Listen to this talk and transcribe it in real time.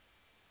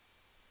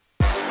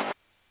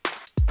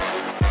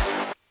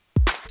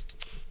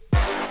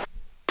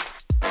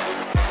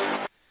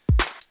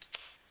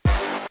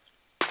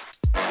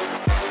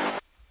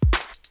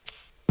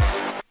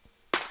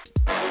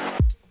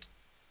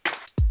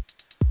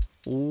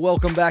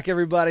Welcome back,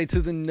 everybody,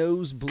 to the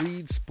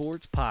Nosebleed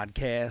Sports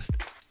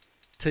Podcast.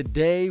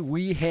 Today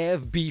we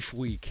have Beef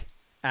Week.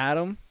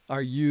 Adam,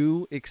 are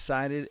you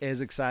excited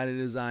as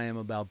I am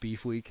about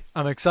Beef Week?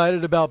 I'm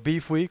excited about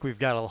Beef Week. We've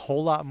got a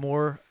whole lot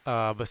more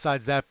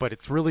besides that, but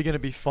it's really going to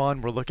be fun.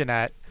 We're looking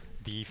at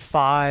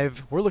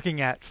five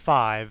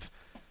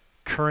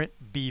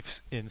current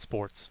beefs in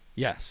sports.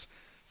 Yes,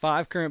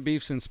 5 current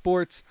beefs in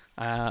sports.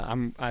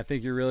 I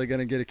think you're really going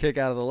to get a kick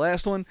out of the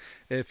last one.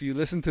 If you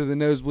listen to the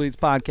Nosebleeds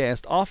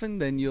podcast often,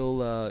 then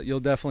you'll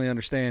definitely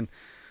understand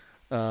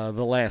the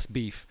last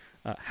beef.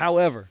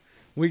 However,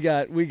 we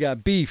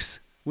got beefs.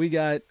 We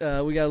got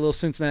a little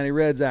Cincinnati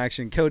Reds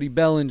action. Cody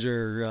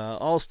Bellinger,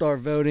 All-Star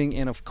voting,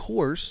 and of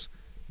course,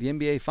 the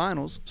NBA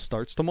Finals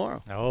starts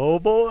tomorrow. Oh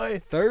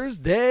boy,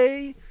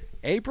 Thursday,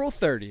 April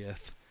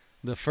 30th,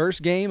 the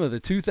first game of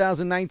the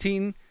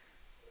 2019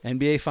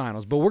 NBA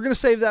Finals. But we're going to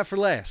save that for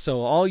last.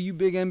 So all you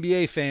big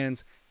NBA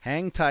fans,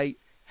 hang tight,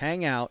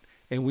 hang out,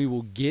 and we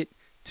will get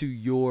to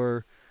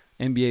your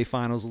NBA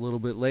Finals a little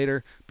bit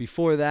later.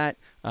 Before that,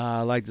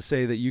 I'd like to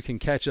say that you can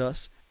catch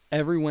us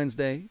every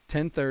Wednesday,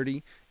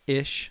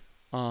 10:30-ish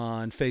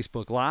on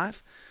Facebook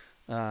Live,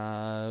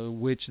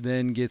 which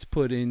then gets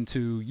put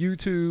into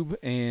YouTube,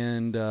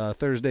 and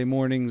Thursday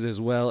mornings,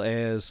 as well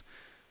as,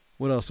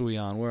 what else are we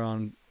on? We're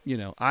on,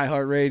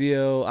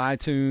 iHeartRadio,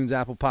 iTunes,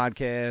 Apple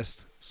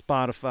Podcasts,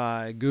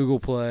 Spotify, Google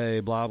Play,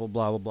 blah, blah,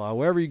 blah, blah, blah.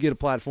 Wherever you get a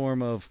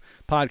platform of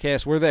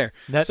podcasts, we're there.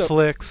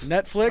 Netflix. So,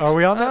 Netflix. Are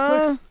we on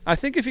Netflix? I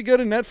think if you go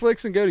to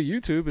Netflix and go to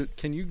YouTube,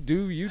 can you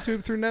do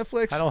YouTube through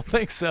Netflix? I don't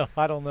think so.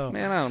 I don't know.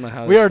 Man, I don't know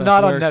how we this are stuff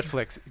not works. on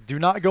Netflix. Do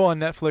not go on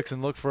Netflix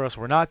and look for us.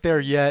 We're not there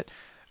yet.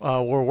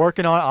 We're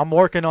working on it. I'm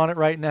working on it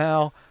right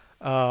now.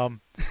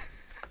 I'm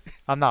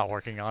not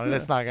working on it. Yeah,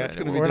 it's not that's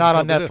gonna. gonna be We're not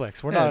on difficult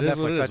Netflix. We're Yeah, not it on is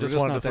what it Netflix. is. I We're just just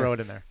wanted not to there. throw it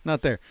in there.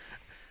 Not there.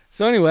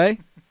 So anyway,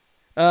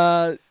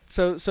 so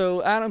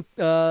Adam,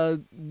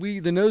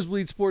 the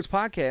Nosebleed Sports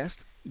Podcast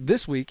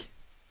this week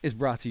is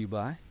brought to you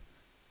by.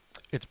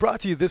 It's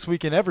brought to you this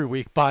week and every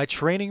week by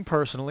Training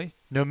Personally.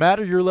 No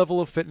matter your level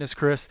of fitness,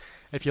 Chris,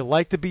 if you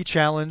like to be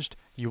challenged,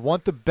 you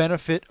want the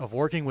benefit of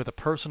working with a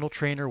personal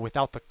trainer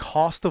without the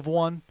cost of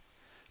one,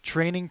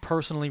 Training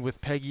Personally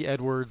with Peggy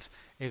Edwards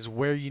is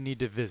where you need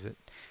to visit.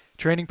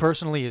 Training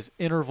Personally is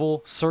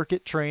interval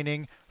circuit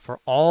training for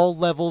all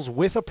levels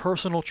with a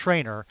personal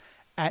trainer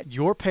at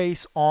your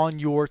pace on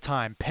your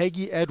time.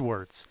 Peggy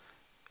Edwards,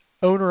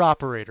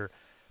 owner-operator,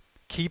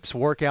 keeps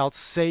workouts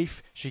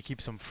safe. She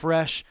keeps them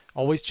fresh,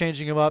 always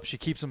changing them up. She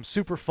keeps them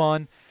super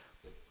fun.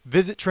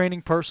 Visit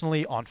Training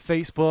Personally on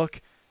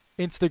Facebook,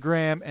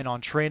 Instagram, and on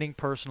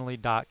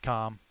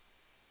trainingpersonally.com.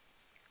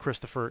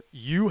 Christopher,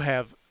 you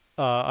have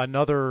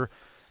another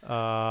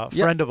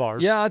friend of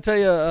ours. Yeah, I'll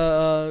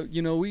tell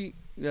you, we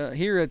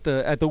here at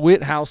the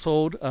Witt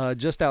household,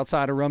 just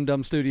outside of Rum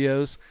Dum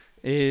Studios,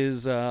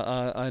 is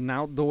an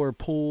outdoor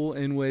pool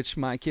in which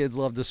my kids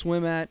love to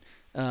swim at.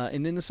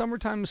 And in the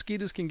summertime,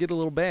 mosquitoes can get a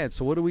little bad.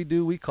 So what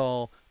do? We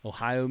call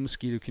Ohio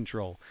Mosquito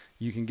Control.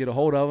 You can get a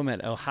hold of them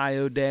at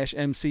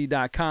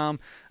ohio-mc.com,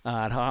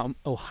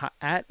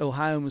 at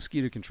Ohio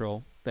Mosquito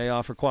Control. They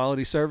offer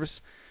quality service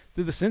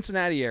through the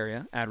Cincinnati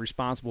area at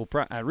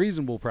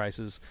reasonable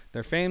prices.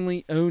 They're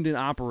family-owned and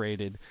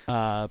operated.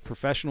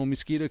 Professional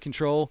mosquito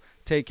control.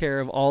 Take care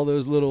of all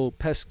those little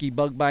pesky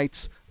bug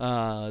bites.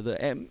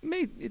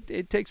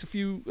 It takes a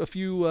few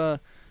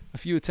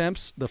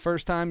attempts. The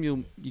first time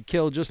you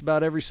kill just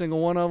about every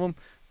single one of them.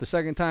 The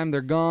second time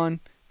they're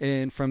gone,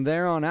 and from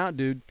there on out,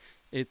 dude,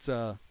 it's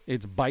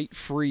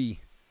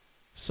bite-free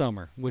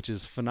summer, which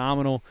is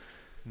phenomenal.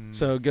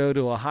 So go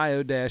to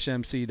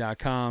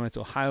ohio-mc.com. It's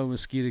Ohio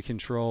Mosquito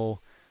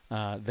Control.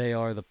 They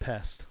are the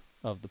pest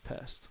of the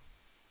pest.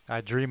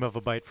 I dream of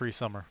a bite-free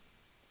summer.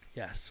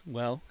 Yes.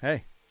 Well,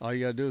 hey, all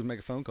you got to do is make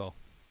a phone call.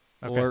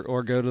 Okay.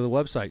 Or go to the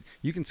website.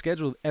 You can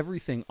schedule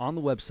everything on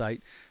the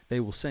website. They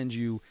will send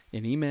you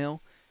an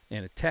email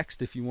and a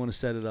text if you want to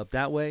set it up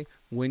that way.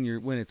 When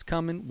it's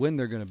coming, when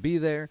they're going to be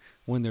there.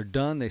 When they're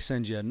done, they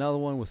send you another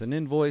one with an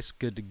invoice.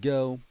 Good to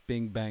go.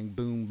 Bing, bang,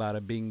 boom,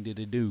 bada, bing,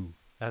 diddy-doo.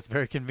 That's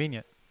very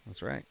convenient.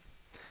 That's right.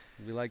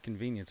 We like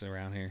convenience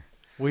around here.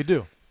 We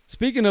do.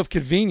 Speaking of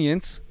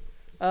convenience,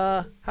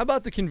 how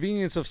about the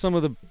convenience of some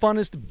of the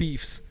funnest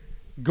beefs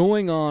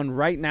going on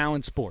right now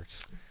in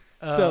sports?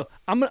 So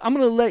I'm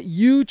gonna let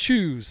you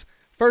choose.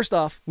 First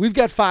off, we've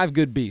got 5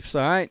 good beefs.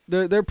 All right,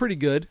 they're pretty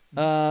good.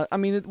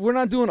 We're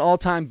not doing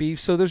all-time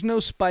beef, so there's no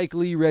Spike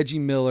Lee, Reggie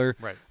Miller,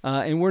 right?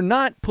 And we're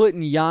not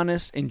putting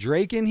Giannis and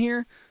Drake in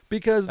here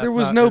because there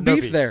was no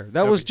beef there.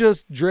 That was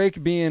just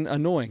Drake being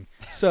annoying.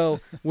 So,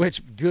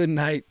 which good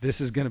night.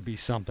 This is gonna be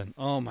something.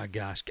 Oh my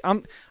gosh,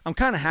 I'm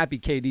kind of happy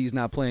KD's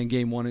not playing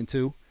game 1 and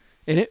 2,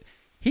 and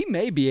he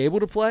may be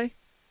able to play.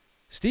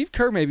 Steve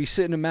Kerr may be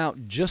sitting him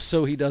out just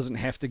so he doesn't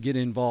have to get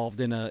involved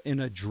in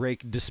a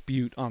Drake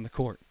dispute on the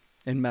court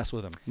and mess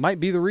with him. Might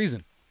be the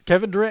reason.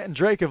 Kevin Durant and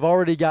Drake have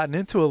already gotten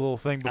into a little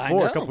thing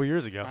before a couple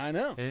years ago. I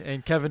know.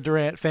 And Kevin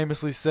Durant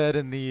famously said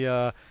in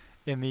the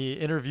in the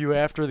interview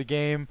after the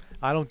game,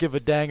 I don't give a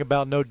dang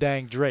about no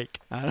dang Drake.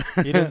 I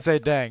He didn't say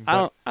dang. I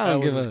don't, but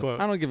that was his quote.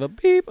 I don't give a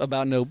beep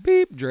about no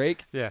beep,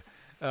 Drake. Yeah,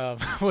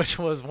 which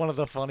was one of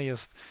the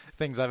funniest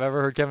things I've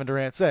ever heard Kevin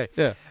Durant say.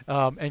 Yeah.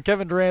 And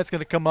Kevin Durant's going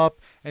to come up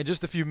in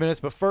just a few minutes,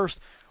 but first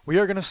we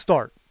are going to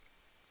start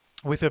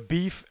with a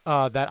beef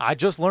that I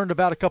just learned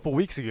about a couple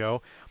weeks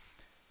ago.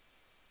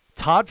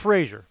 Todd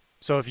Frazier.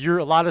 So if you're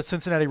a lot of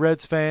Cincinnati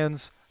Reds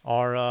fans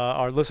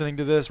are listening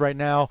to this right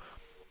now,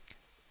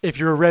 if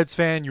you're a Reds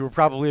fan, you were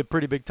probably a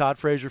pretty big Todd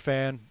Frazier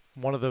fan,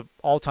 one of the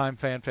all-time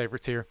fan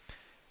favorites here.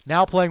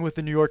 Now playing with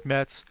the New York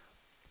Mets.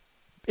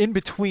 In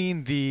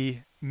between the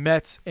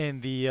Mets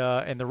and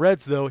the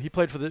Reds, though, he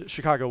played for the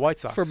Chicago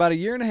White Sox For about a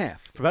year and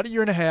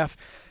a half.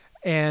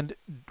 And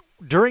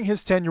during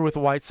his tenure with the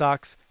White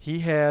Sox,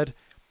 he had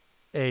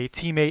a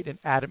teammate in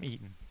Adam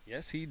Eaton.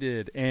 Yes, he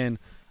did. And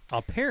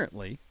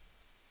apparently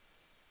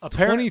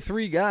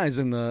 23 guys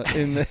in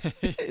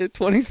the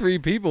 23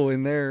 people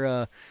in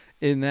their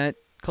in that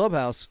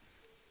clubhouse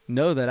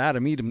know that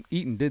Adam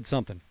Eaton did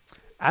something.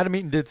 Adam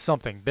Eaton did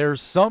something.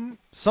 There's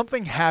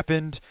something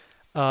happened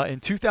in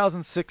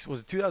 2006.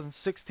 Was it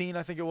 2016?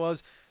 I think it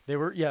was. They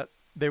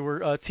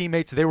were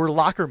teammates. They were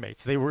locker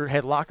mates. They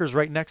had lockers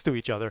right next to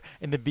each other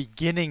in the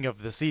beginning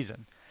of the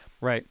season.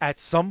 Right. At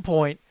some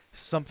point,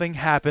 something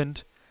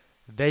happened.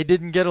 They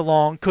didn't get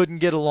along. Couldn't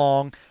get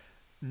along.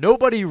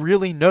 Nobody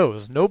really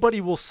knows.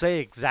 Nobody will say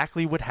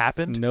exactly what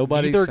happened.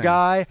 Neither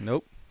guy.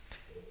 Nope.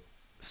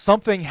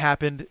 Something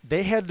happened.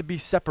 They had to be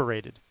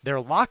separated.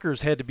 Their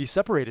lockers had to be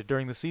separated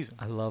during the season.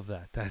 I love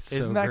that.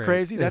 Isn't that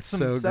crazy? That's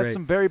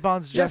some Barry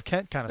Bonds, Jeff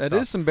Kent kind of stuff. That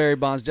is some Barry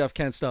Bonds, Jeff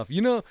Kent stuff.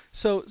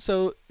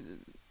 So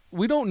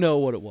we don't know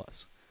what it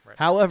was. Right.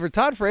 However,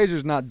 Todd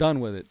Frazier's not done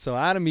with it. So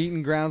Adam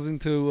Eaton grounds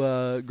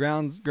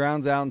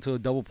out into a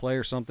double play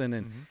or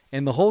something,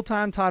 and the whole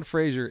time Todd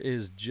Frazier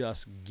is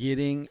just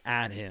getting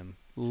at him.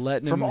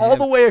 Letting from him all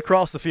the way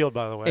across the field,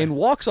 by the way, and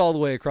walks all the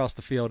way across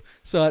the field.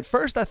 So at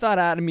first I thought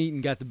Adam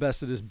Eaton got the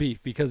best of this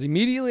beef because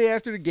immediately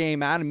after the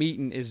game, Adam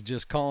Eaton is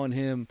just calling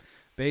him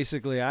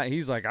basically.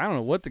 He's like, I don't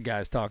know what the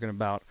guy's talking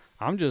about.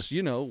 I'm just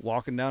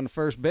walking down to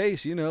first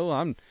base.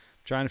 I'm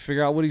trying to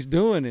figure out what he's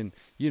doing, and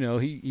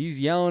he's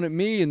yelling at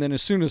me. And then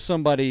as soon as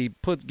somebody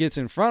gets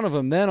in front of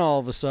him, then all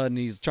of a sudden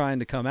he's trying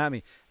to come at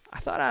me. I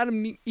thought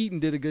Adam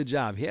Eaton did a good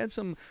job. He had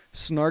some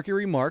snarky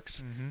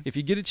remarks. Mm-hmm. If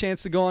you get a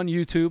chance to go on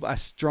YouTube, I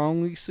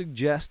strongly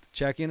suggest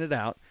checking it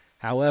out.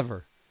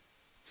 However,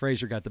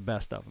 Frazier got the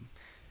best of him.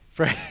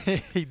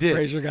 He did.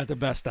 Frazier got the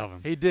best of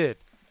him. He did.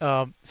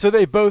 So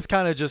they both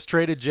kind of just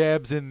traded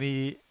jabs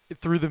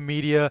through the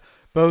media.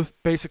 Both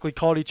basically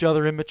called each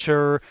other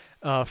immature.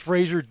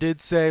 Frazier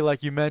did say,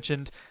 like you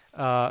mentioned,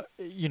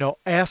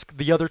 ask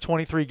the other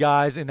 23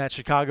 guys in that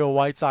Chicago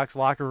White Sox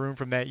locker room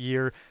from that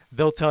year.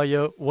 They'll tell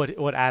you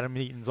what Adam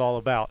Eaton's all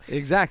about.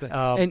 Exactly.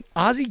 And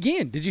Ozzie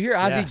Guillen. Did you hear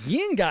Ozzie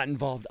Guillen got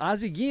involved?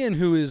 Ozzie Guillen,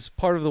 who is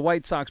part of the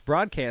White Sox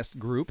broadcast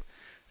group,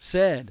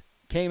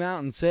 came out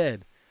and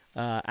said,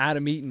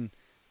 Adam Eaton,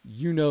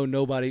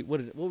 nobody.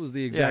 What was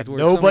the exact word?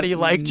 Nobody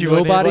liked you.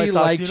 Nobody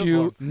liked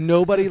you.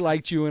 Nobody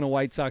liked you in a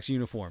White Sox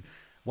uniform.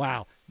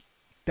 Wow.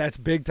 That's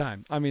big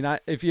time. I mean,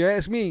 if you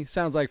ask me,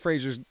 sounds like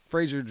Frazier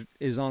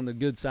is on the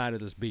good side of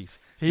this beef.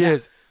 He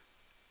is.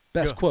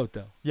 Best quote,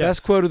 though. Yes.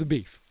 Best quote of the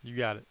beef. You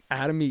got it.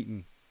 Adam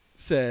Eaton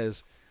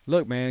says,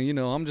 look, man,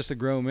 I'm just a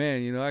grown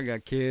man. I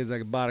got kids. I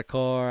can buy a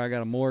car. I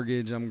got a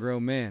mortgage. I'm a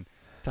grown man.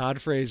 Todd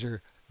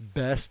Frazier,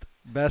 best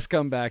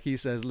comeback. He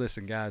says,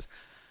 listen, guys,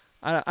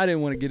 I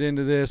didn't want to get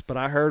into this, but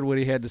I heard what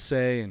he had to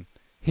say, and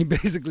he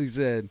basically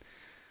said,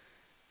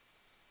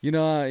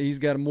 he's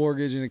got a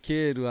mortgage and a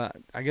kid. Well,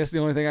 I guess the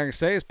only thing I can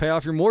say is pay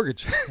off your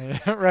mortgage.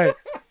 Right.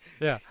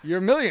 Yeah. You're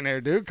a millionaire,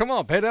 dude. Come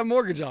on, pay that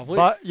mortgage off.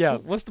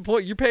 What's the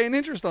point? You're paying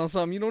interest on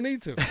something you don't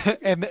need to.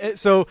 And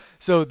so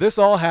this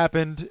all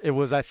happened. It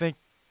was, I think,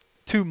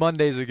 2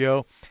 Mondays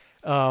ago.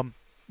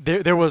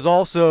 There was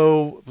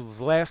also, it was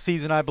last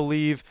season, I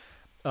believe,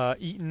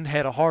 Eaton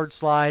had a hard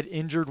slide,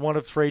 injured one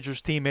of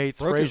Frazier's teammates.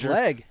 Broke his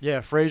leg.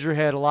 Yeah, Frazier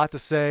had a lot to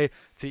say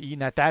to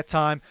Eaton at that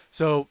time.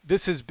 So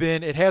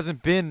it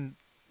hasn't been,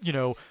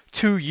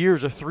 2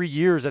 years or 3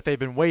 years that they've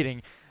been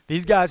waiting.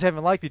 These guys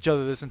haven't liked each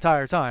other this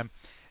entire time.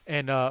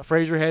 And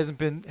Frazier hasn't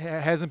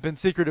been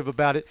secretive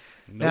about it.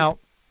 Nope.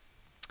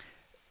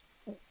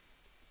 Now,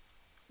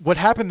 what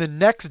happened the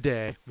next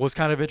day was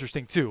kind of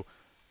interesting too.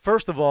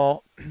 First of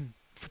all,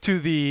 to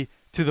the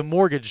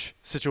mortgage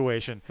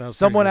situation,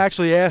 someone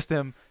actually asked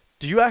him,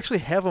 "Do you actually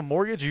have a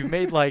mortgage? You've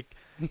made like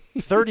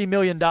 $30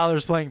 million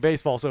playing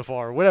baseball so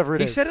far, or whatever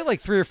it is." He said it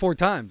like 3 or 4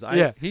 times.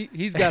 Yeah,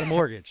 he's got a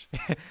mortgage.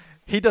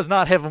 He does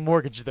not have a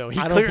mortgage though. He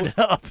cleared it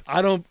up.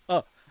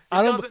 He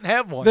doesn't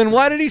have one. Then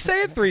why did he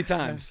say it 3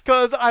 times?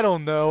 Because I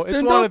don't know.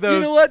 It's one of those.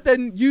 You know what?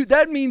 Then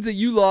that means that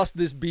you lost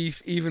this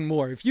beef even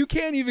more. If you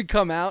can't even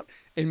come out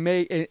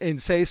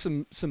and say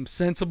some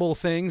sensible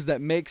things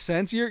that make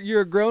sense,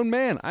 you're a grown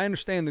man. I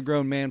understand the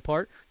grown man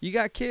part. You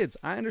got kids.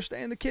 I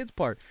understand the kids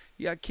part.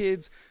 You got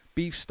kids.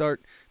 Beef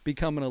start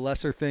becoming a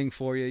lesser thing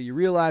for you. You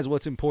realize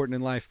what's important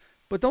in life.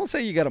 But don't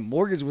say you got a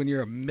mortgage when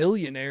you're a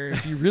millionaire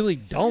if you really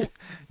don't.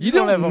 You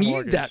don't have don't a need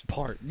mortgage. that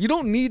part. You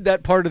don't need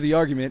that part of the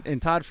argument.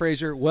 And Todd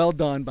Frazier, well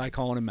done by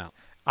calling him out.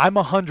 I'm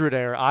a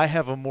hundredaire. I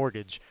have a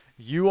mortgage.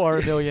 You are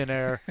a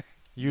millionaire.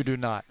 You do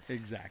not.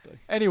 Exactly.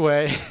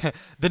 Anyway,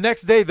 the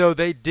next day, though,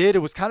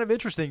 it was kind of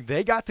interesting.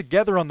 They got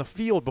together on the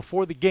field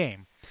before the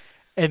game,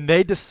 and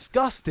they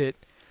discussed it.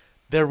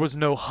 There was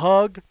no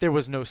hug. There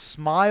was no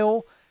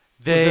smile.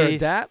 Was there a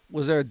dap?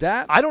 Was there a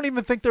dap? I don't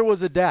even think there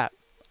was a dap.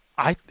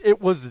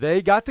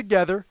 They got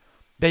together.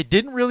 They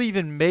didn't really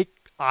even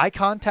make eye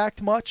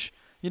contact much.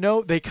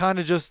 They kind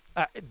of just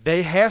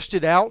they hashed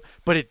it out,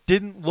 but it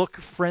didn't look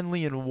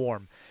friendly and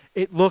warm.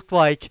 It looked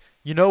like,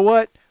 you know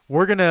what?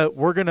 We're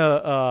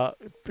gonna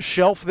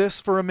shelf this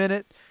for a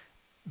minute,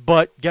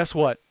 but guess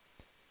what?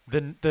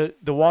 The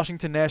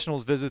Washington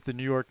Nationals visit the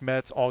New York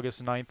Mets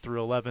August 9th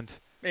through 11th.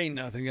 Ain't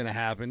nothing gonna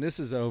happen.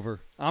 This is over.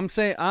 I'm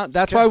saying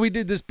that's why we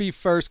did this beef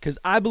first, because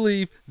I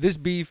believe this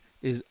beef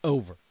is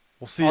over.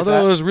 We'll see.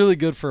 Although it was really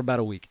good for about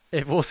a week.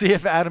 We'll see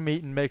if Adam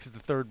Eaton makes it to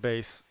third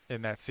base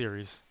in that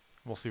series.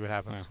 We'll see what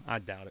happens. I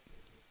doubt it.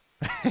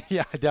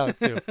 Yeah, I doubt it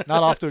too.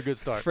 Not off to a good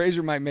start.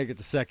 Frazier might make it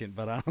to second,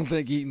 but I don't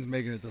think Eaton's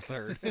making it to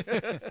third.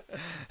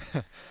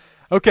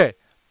 Okay.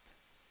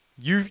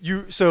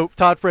 So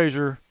Todd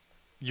Frazier,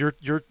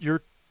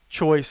 your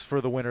choice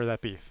for the winner of that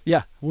beef.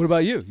 Yeah. What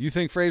about you? You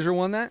think Frazier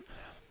won that?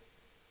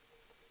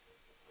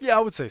 Yeah,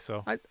 I would say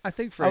so. I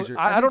think Frazier.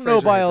 I don't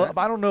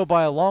know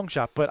by a long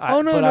shot, but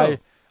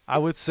I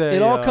would say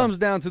it all comes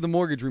down to the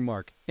mortgage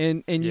remark,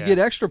 and you get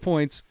extra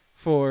points.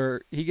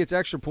 He gets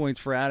extra points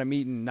for Adam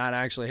Eaton not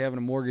actually having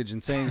a mortgage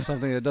and saying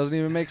something that doesn't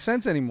even make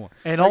sense anymore.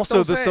 And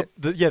also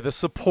the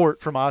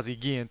support from Ozzie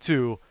Guillen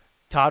too.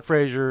 Todd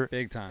Frazier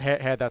big time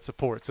had that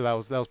support, so that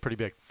was pretty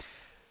big.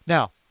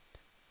 Now,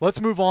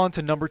 let's move on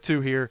to number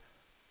 2 here.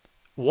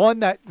 One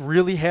that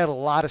really had a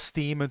lot of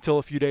steam until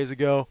a few days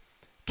ago: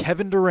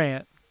 Kevin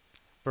Durant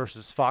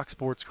versus Fox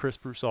Sports' Chris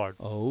Broussard.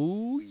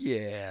 Oh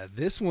yeah,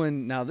 this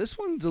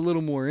one's a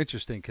little more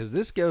interesting because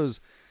this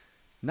goes.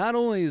 Not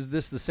only is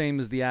this the same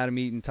as the Adam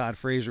Eaton, Todd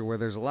Frazier, where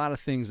there's a lot of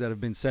things that have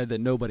been said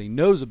that nobody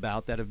knows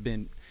about that have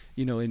been,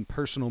 in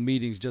personal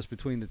meetings just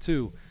between the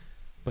two,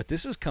 but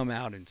this has come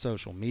out in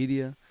social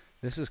media.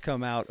 This has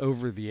come out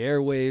over the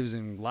airwaves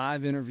in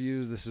live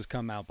interviews. This has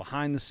come out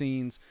behind the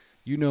scenes.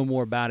 You know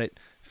more about it.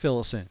 Fill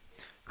us in.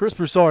 Chris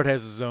Broussard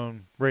has his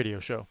own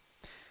radio show.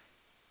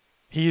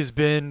 He's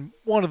been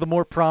one of the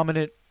more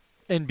prominent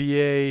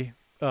NBA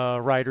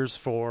writers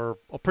for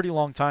a pretty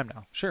long time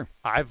now. Sure.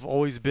 I've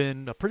always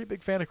been a pretty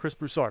big fan of Chris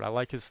Broussard. I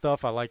like his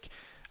stuff. I like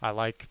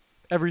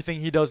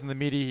everything he does in the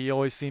media. He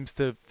always seems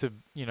to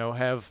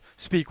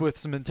speak with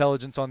some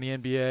intelligence on the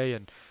NBA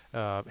and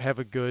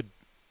have good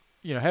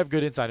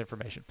inside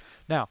information.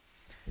 Now,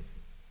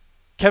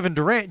 Kevin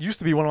Durant used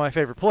to be one of my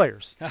favorite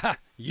players.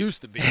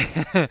 Used to be.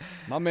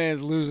 My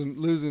man's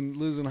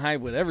losing hype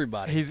with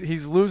everybody.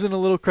 He's losing a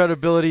little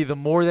credibility. The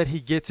more that he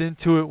gets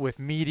into it with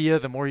media,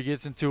 the more he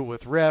gets into it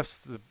with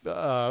refs,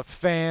 the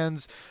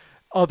fans,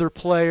 other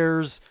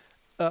players,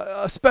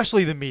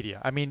 especially the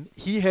media. I mean,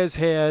 he has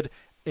had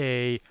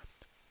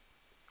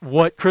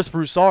what Chris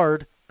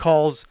Broussard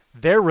calls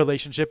their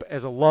relationship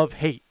as a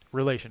love-hate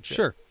relationship.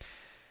 Sure.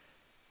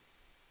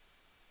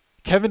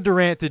 Kevin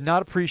Durant did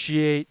not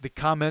appreciate the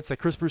comments that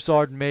Chris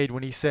Broussard made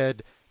when he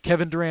said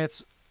Kevin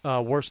Durant's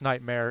worst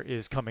nightmare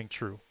is coming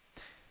true.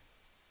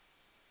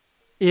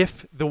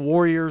 If the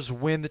Warriors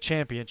win the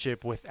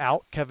championship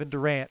without Kevin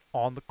Durant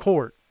on the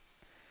court,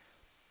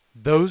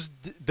 those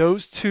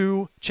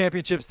 2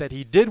 championships that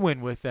he did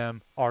win with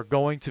them are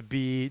going to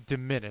be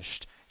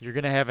diminished. You're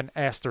going to have an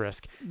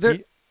asterisk.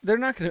 They're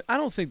not going to. I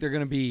don't think they're going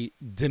to be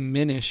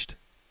diminished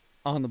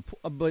on the.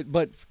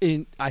 But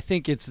I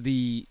think it's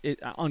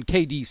on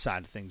KD's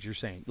side of things. You're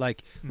saying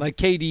like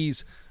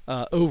KD's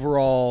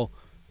overall.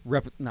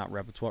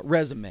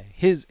 Resume.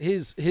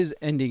 His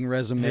ending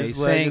resume, his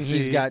saying legacy.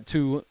 he's got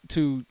two.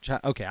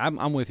 Okay,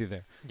 I'm with you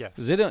there. Yes,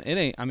 'cause it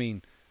ain't. I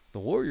mean, the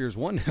Warriors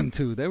won them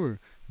 2.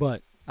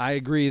 But I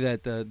agree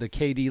that the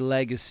KD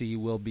legacy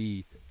will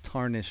be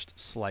tarnished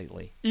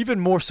slightly. Even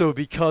more so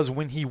because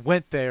when he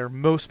went there,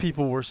 most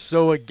people were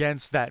so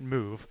against that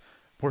move.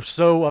 Were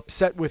so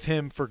upset with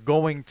him for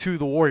going to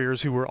the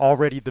Warriors, who were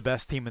already the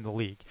best team in the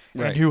league,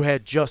 right, and who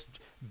had just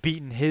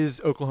beaten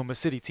his Oklahoma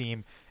City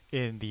team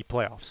in the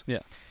playoffs. Yeah.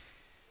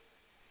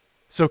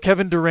 So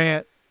Kevin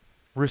Durant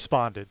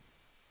responded.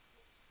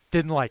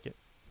 Didn't like it,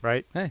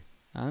 right? Hey,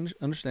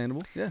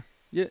 understandable. Yeah.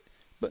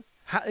 But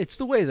it's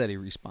the way that he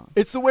responds.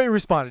 It's the way he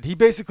responded. He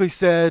basically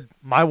said,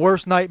 "My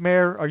worst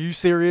nightmare. Are you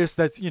serious?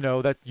 That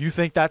you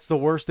think that's the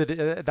worst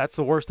that's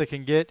the worst that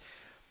can get."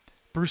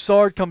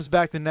 Broussard comes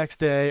back the next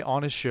day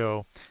on his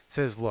show,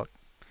 says, "Look,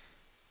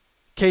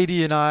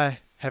 KD and I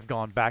have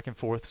gone back and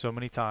forth so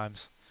many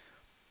times.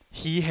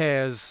 He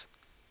said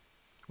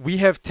we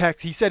have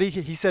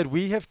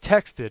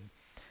texted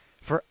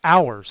for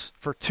hours,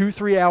 for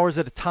 2-3 hours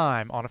at a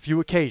time on a few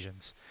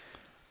occasions,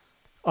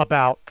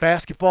 about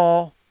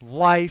basketball,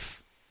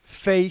 life,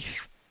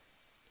 faith,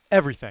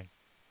 everything.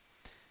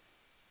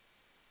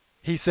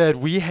 he said,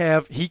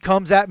 he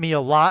comes at me a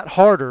lot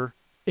harder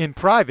in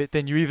private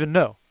than you even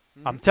know.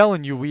 I'm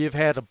telling you, we have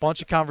had a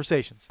bunch of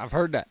conversations. I've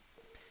heard that.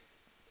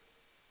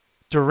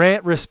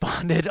 Durant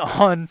responded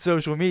on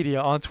social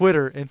media, on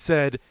Twitter, and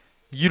said,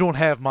 "You don't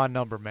have my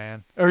number,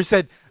 man." Or he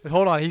said,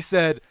 hold on, he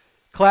said,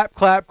 "Clap,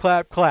 clap,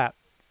 clap, clap."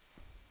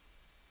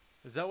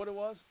 Is that what it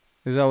was?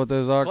 Is that what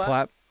those are? Clap?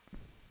 Clap?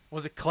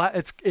 Was it clap?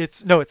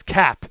 No, it's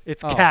cap.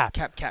 It's cap.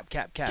 Cap, cap,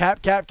 cap, cap.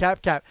 Cap, cap,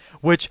 cap, cap.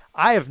 Which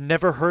I have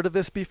never heard of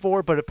this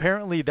before, but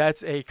apparently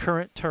that's a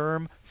current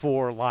term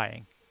for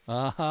lying.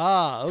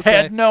 Aha, okay.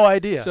 Had no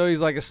idea. So he's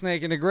like a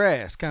snake in the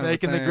grass, kind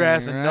Snake of in the thing,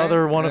 grass, right?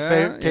 another one of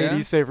Yeah,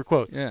 KD's favorite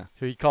quotes. Yeah.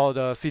 He called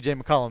C.J.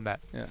 McCollum that.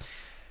 Yeah.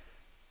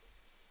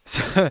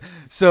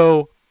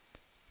 So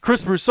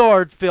Chris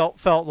Broussard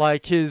felt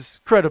like his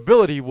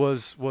credibility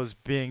was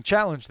being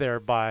challenged there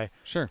by,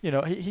 Sure.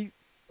 he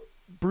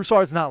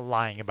Broussard's not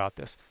lying about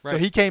this. So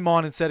Right. he came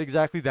on and said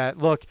exactly that.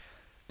 Look,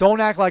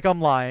 don't act like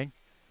I'm lying.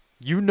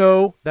 You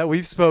know that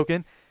we've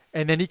spoken.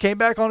 And then he came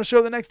back on a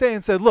show the next day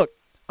and said, look,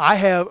 I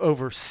have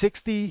over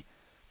 60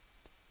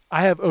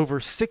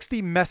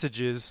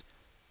 messages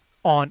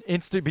on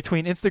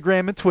between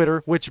Instagram and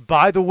Twitter, which,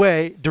 by the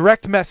way,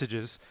 direct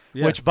messages,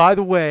 Yeah. which, by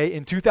the way,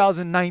 in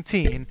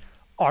 2019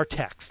 are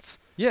texts.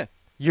 Yeah.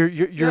 You're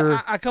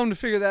Yeah, I come to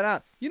figure that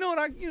out. You know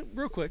what?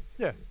 Real quick.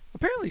 yeah.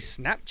 Apparently,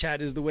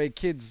 Snapchat is the way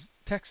kids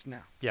text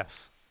now.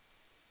 Yes.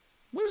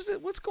 What is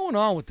it? What's going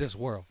on with this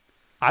world?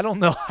 I don't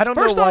know. I don't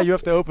First know why off, you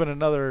have to open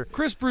another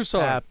Chris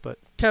Broussard, app, but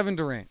Kevin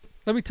Durant.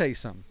 Let me tell you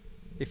something.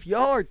 If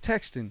y'all are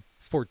texting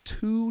for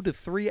 2 to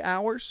 3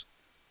 hours,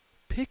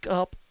 pick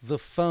up the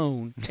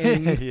phone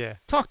and yeah.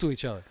 talk to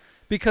each other.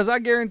 Because I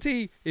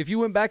guarantee if you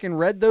went back and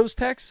read those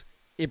texts,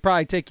 it'd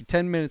probably take you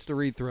 10 minutes to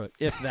read through it,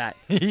 if that.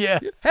 yeah.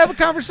 Have a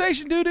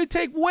conversation, dude. It'd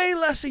take way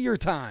less of your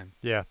time.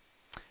 Yeah.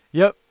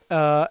 Yep.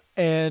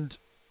 And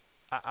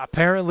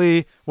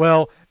apparently,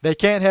 well, they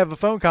can't have a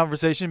phone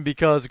conversation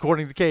because,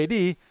 according to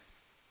KD,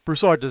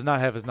 Broussard does not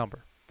have his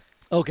number.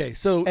 Okay,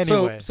 so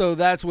Anyway. so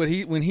that's what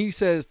when he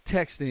says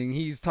texting,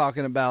 he's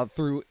talking about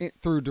through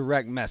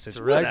direct message.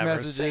 Direct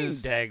Whatever,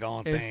 messages, same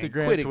daggone thing.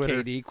 Instagram, Quit it,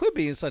 Twitter. KD. Quit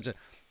being such a.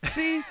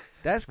 See,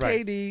 that's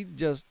Right. KD.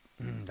 Just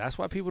that's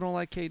why people don't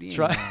like KD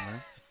Try- anymore,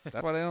 man.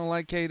 That's why they don't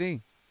like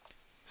KD.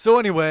 So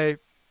anyway,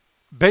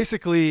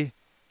 basically,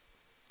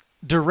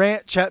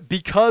 Durant,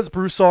 because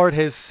Broussard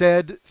has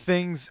said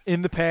things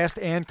in the past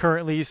and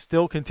currently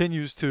still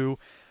continues to,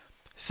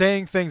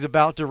 saying things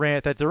about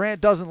Durant that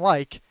Durant doesn't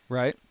like.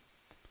 Right.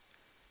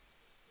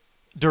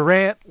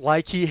 Durant,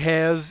 like he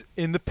has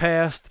in the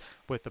past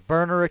with the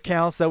burner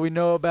accounts that we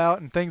know about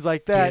and things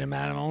like that. Get him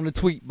out on the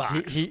tweet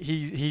box.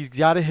 He's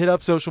got to hit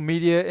up social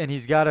media and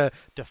he's got to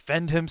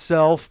defend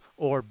himself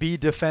or be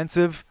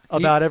defensive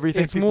about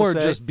everything. It's people more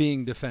say. just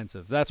being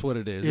defensive. That's what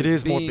it is. It It's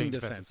is more being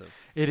defensive.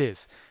 It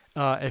is.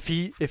 If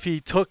he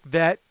took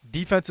that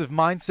defensive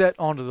mindset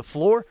onto the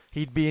floor,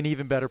 he'd be an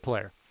even better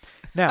player.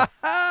 Now,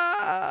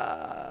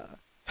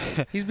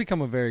 He's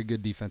become a very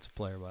good defensive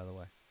player, by the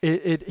way.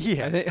 he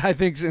has. I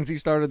think since he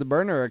started the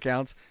burner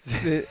accounts,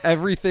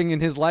 everything in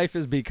his life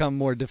has become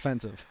more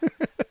defensive,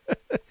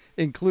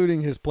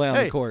 including his play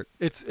on the court.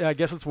 I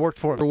guess it's worked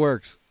for It him.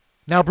 works.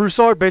 Now,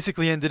 Broussard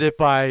basically ended it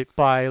by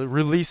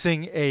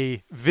releasing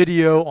a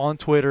video on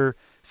Twitter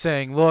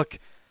saying, "Look,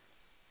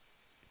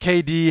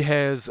 KD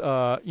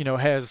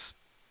has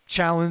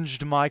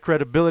challenged my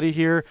credibility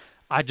here.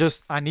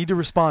 I need to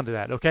respond to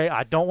that, okay?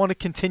 I don't want to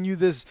continue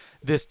this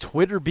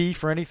Twitter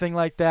beef or anything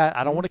like that.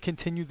 I don't want to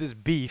continue this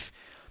beef,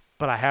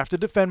 but I have to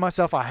defend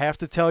myself. I have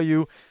to tell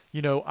you,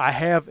 I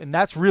have," and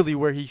that's really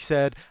where he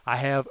said, "I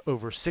have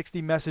over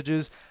 60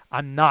 messages.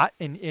 I'm not,"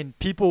 and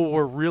people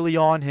were really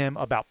on him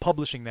about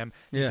publishing them.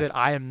 He Yeah. said,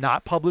 "I am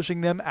not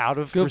publishing them out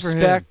of Good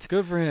respect for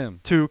him. Good for him.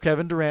 to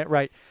Kevin Durant,"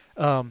 right?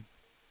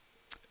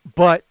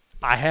 But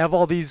I have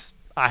all these.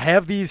 I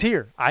have these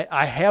here.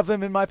 I have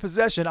them in my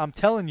possession. I'm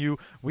telling you,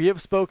 we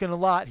have spoken a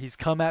lot. He's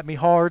come at me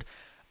hard.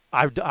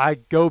 I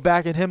go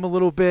back at him a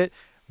little bit.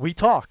 We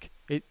talk.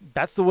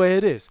 That's the way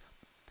it is.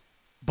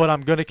 But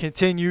I'm going to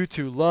continue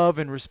to love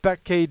and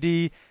respect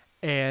KD,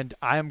 and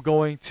I'm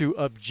going to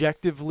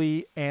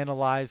objectively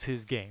analyze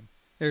his game.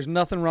 There's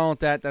nothing wrong with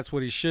that. That's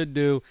what he should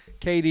do.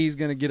 KD's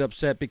going to get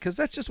upset because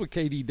that's just what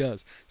KD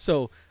does.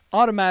 So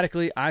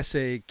automatically, I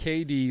say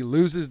KD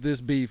loses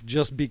this beef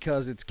just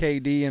because it's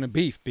KD and a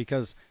beef,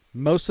 because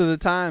most of the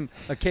time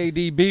a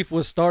KD beef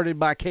was started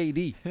by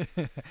KD.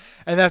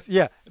 And that's,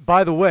 yeah,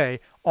 by the way,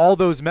 all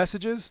those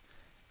messages,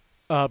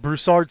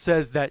 Broussard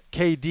says that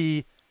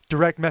KD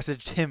direct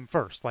messaged him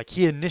first. Like,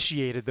 he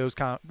initiated those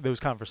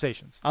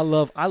conversations. I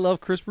love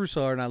Chris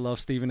Broussard and I love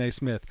Stephen A.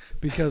 Smith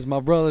because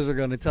my brothers are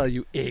going to tell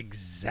you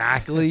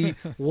exactly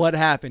what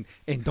happened.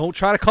 And don't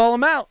try to call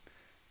them out.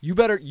 You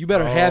better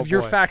have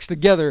your boy. facts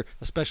together,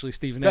 especially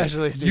Stephen A.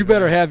 You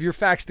better have your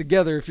facts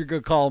together if you're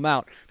going to call them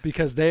out,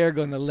 because they are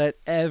going to let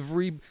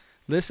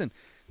listen.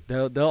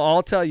 They'll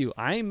all tell you,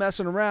 I ain't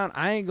messing around.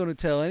 I ain't going to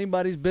tell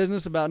anybody's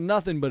business about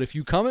nothing. But if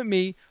you come at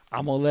me,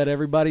 I'm going to let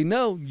everybody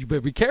know. You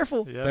better be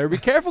careful. Yep. Better be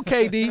careful,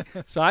 KD.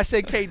 So I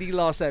say KD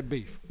lost that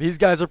beef. These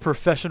guys are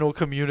professional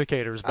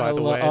communicators, by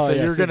the way. So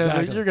yes, you're gonna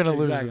exactly. you're gonna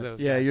lose Exactly. to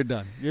those. Yeah,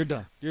 guys.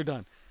 you're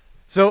done.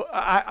 So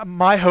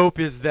my hope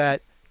is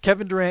that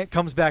Kevin Durant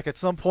comes back at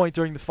some point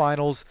during the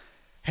finals,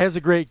 has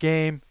a great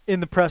game. In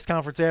the press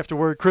conference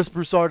afterward, Chris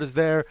Broussard is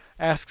there,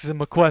 asks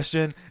him a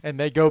question, and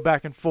they go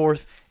back and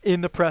forth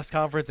in the press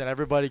conference, and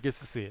everybody gets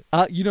to see it.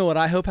 You know what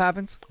I hope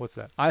happens? What's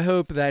that? I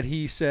hope that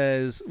he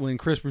says, when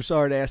Chris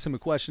Broussard asks him a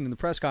question in the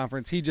press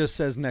conference, he just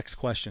says, next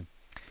question.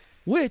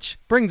 Which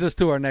brings us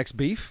to our next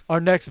beef.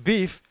 Our next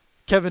beef,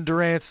 Kevin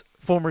Durant's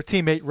former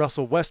teammate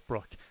Russell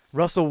Westbrook.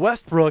 Russell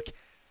Westbrook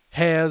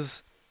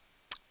has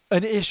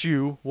an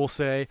issue, we'll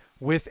say,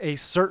 with a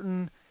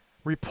certain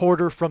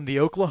reporter from the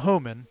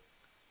Oklahoman.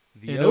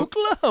 The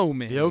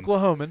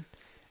Oklahoman.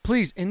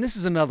 Please, and this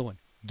is another one.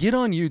 Get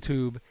on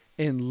YouTube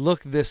and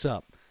look this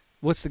up.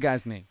 What's the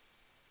guy's name?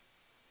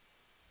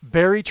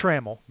 Barry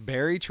Trammell.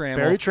 Barry Trammell.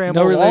 Barry Trammell.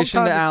 No relation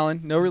long to time-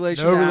 Allen. No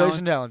relation No to relation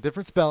Allen. to Allen.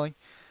 Different spelling.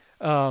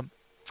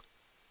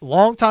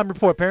 Long-time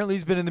report. Apparently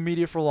he's been in the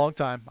media for a long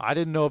time. I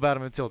didn't know about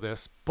him until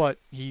this, but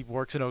he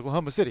works in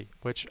Oklahoma City,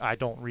 which I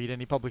don't read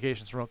any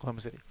publications from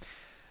Oklahoma City.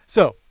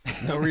 So,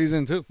 No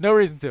reason to. no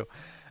reason to.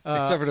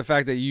 Except for the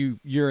fact that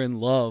you're in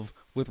love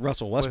with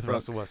Russell Westbrook. With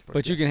Russell Westbrook.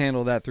 But you can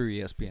handle that through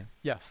ESPN.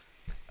 Yes.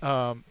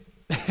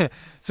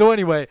 So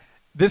anyway,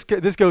 this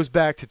goes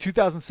back to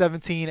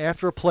 2017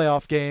 after a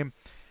playoff game.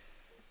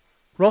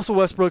 Russell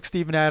Westbrook,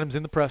 Steven Adams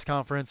in the press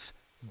conference.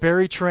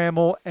 Barry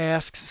Trammell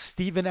asks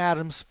Steven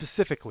Adams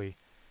specifically,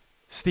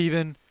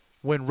 Steven,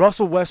 when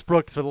Russell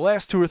Westbrook, for the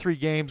last 2 or 3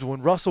 games,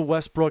 when Russell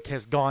Westbrook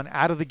has gone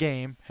out of the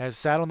game, has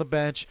sat on the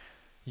bench,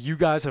 you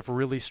guys have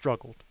really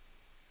struggled.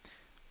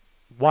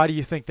 Why do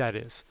you think that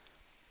is?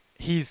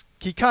 He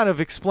kind of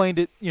explained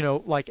it,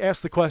 like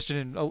asked the question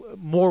in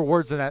more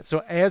words than that. So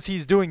as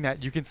he's doing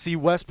that, you can see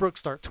Westbrook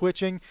start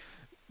twitching,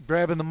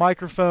 grabbing the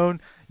microphone.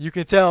 You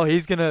can tell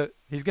he's gonna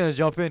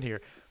jump in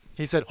here.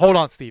 He said, "Hold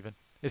on, Steven."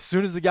 As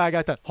soon as the guy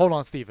got done, "Hold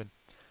on, Steven.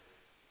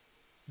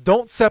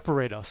 Don't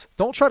separate us.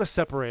 Don't try to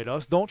separate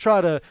us. Don't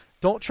try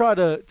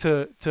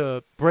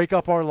to break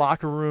up our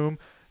locker room.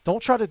 Don't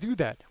try to do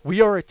that.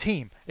 We are a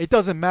team. It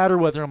doesn't matter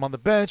whether I'm on the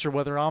bench or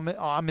whether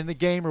I'm in the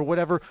game or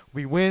whatever.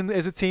 We win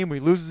as a team.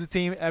 We lose as a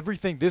team.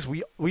 Everything.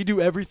 We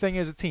do everything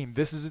as a team.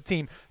 This is a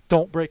team.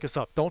 Don't break us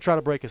up. Don't try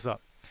to break us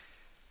up."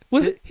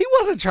 He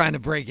wasn't trying to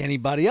break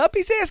anybody up.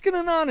 He's asking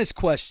an honest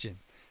question.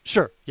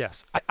 Sure.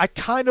 Yes. I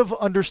kind of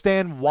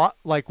understand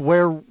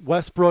where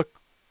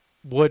Westbrook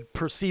would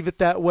perceive it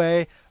that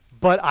way,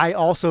 but I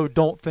also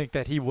don't think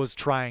that he was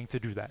trying to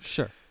do that.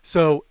 Sure.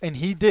 So, and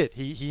he did.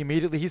 He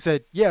immediately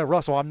said, "Yeah,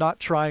 Russell, I'm not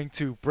trying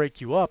to break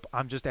you up.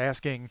 I'm just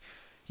asking,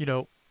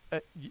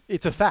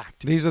 it's a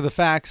fact." These are the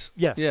facts.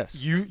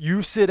 Yes.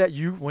 You sit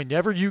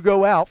whenever you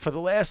go out for the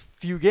last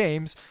few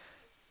games,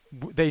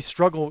 they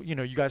struggle.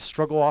 You guys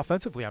struggle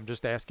offensively. I'm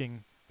just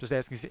asking,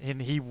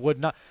 and he would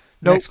not.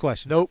 Nope, Next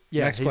question. Nope.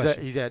 Yeah. Next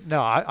question. He said,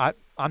 "No,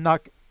 I'm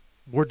not.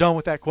 We're done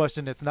with that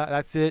question. It's not.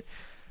 That's it.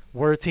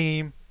 We're a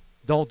team.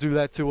 Don't do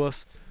that to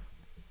us."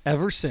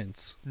 Ever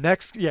since.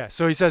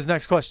 So he says,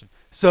 next question.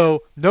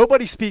 So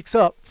nobody speaks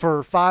up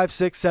for 5,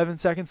 6, 7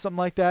 seconds, something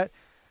like that.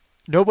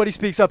 Nobody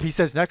speaks up. He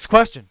says, next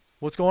question.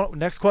 What's going on?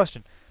 Next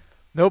question.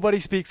 Nobody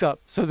speaks up.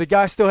 So the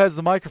guy still has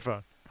the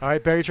microphone. All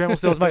right, Barry Trammell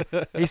still has the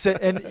mic. He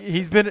said, and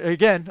he's been,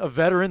 again, a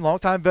veteran,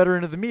 longtime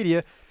veteran of the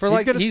media.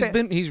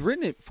 He's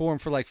written it for him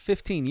for like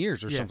 15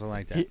 years or something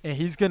like that. And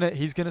he's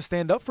gonna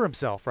stand up for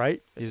himself,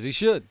 right? As he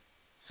should.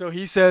 So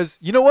he says,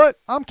 "You know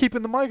what? I'm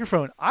keeping the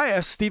microphone. I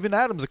asked Steven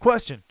Adams a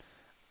question.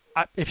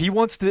 If he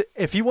wants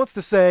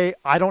to say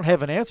I don't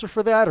have an answer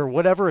for that or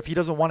whatever, if he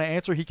doesn't want to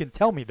answer, he can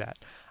tell me that.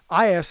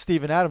 I asked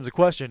Steven Adams a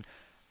question.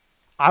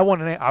 I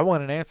want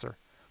an answer."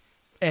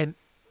 And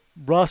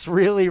Russ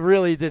really,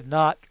 really did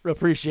not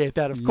appreciate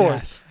that. Of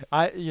course,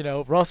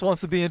 Russ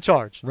wants to be in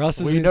charge.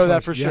 We know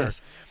that for sure.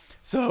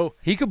 So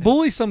he could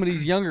bully some of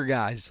these younger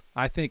guys,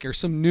 I think, or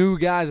some new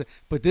guys.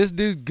 But this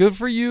dude's good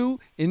for you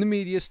in the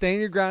media. Stand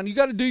your ground. You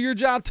got to do your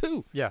job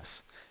too.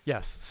 Yes.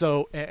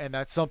 So, and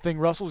that's something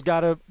Russell's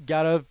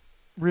gotta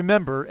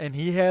remember. And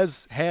he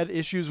has had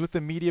issues with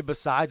the media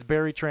besides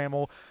Barry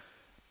Trammell,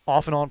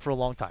 off and on for a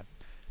long time.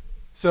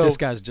 So this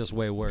guy's just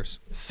way worse.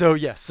 So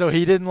yes. So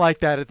he didn't like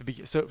that at the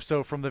beginning.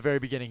 So from the very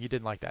beginning, he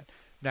didn't like that.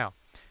 Now,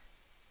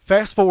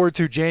 fast forward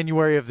to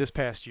January of this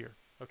past year.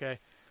 Okay,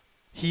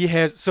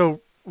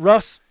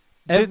 Russ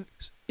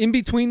in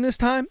between this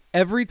time,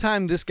 every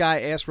time this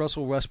guy asks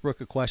Russell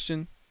Westbrook a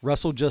question,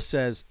 Russell just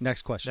says,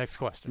 next question.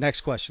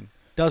 Next question.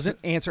 Doesn't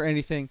answer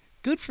anything.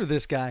 Good for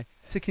this guy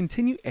to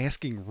continue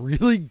asking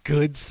really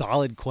good,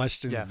 solid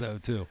questions, though,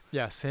 too.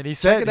 Yes, and he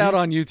said... Check it out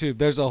on YouTube.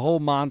 There's a whole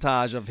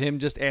montage of him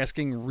just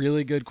asking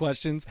really good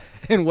questions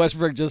and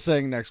Westbrook just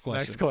saying, next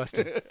question.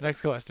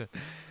 Next question.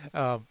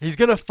 He's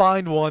going to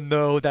find one,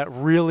 though, that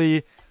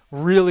really,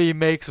 really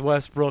makes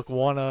Westbrook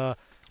want to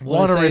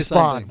respond,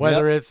 something.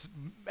 Whether it's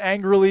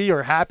angrily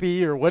or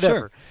happy or whatever.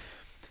 Sure.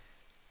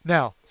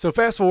 Now, so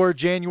fast forward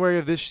January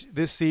of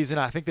this season,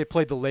 I think they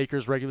played the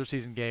Lakers regular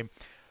season game.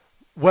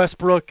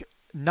 Westbrook,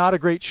 not a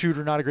great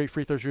shooter, not a great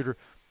free throw shooter.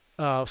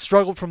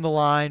 Struggled from the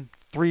line,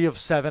 3 of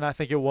 7, I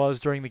think it was,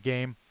 during the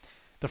game,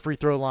 the free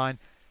throw line.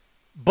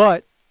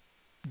 But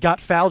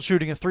got fouled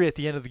shooting a 3 at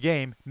the end of the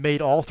game,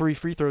 made all 3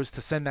 free throws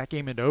to send that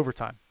game into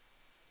overtime.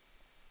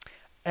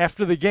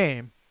 After the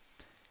game,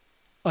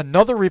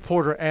 another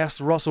reporter asked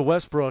Russell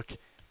Westbrook,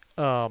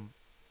 what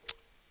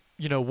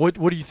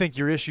do you think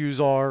your issues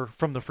are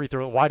from the free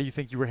throw? Why do you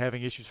think you were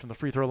having issues from the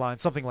free throw line?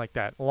 Something like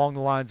that, along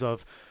the lines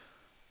of,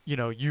 you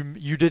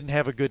didn't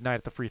have a good night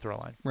at the free throw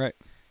line. Right.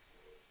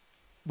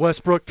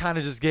 Westbrook kind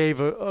of just gave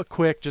a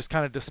quick, just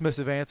kind of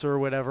dismissive answer or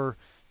whatever.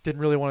 Didn't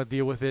really want to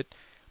deal with it.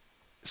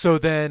 So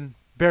then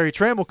Barry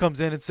Trammell comes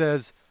in and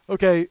says,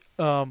 okay,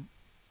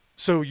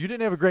 so you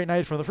didn't have a great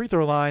night from the free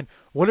throw line.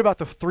 What about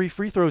the 3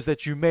 free throws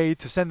that you made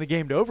to send the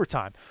game to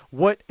overtime?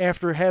 What,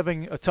 after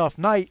having a tough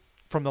night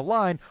from the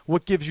line,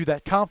 what gives you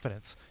that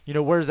confidence?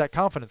 Where does that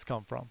confidence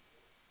come from?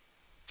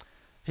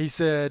 He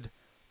said,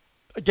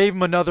 gave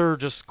him another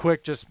just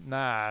quick,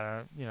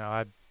 I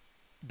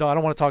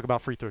don't want to talk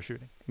about free throw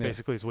shooting,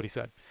 basically is what he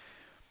said.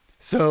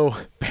 So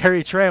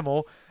Barry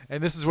Trammell,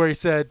 and this is where he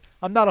said,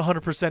 I'm not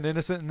 100%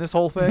 innocent in this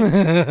whole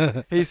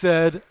thing. He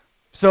said,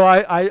 so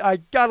I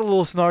got a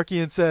little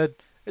snarky and said,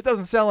 it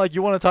doesn't sound like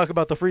you want to talk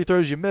about the free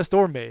throws you missed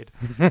or made.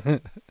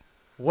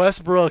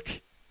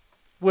 Westbrook,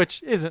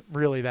 which isn't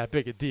really that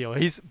big a deal.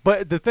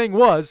 But the thing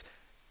was,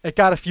 it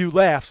got a few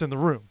laughs in the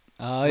room.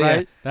 Oh,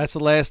 right? yeah. That's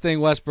the last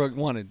thing Westbrook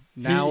wanted.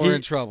 Now we're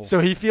in trouble. So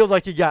he feels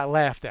like he got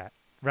laughed at,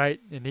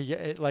 right? And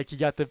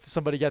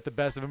somebody got the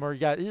best of him, or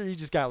he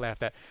just got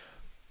laughed at.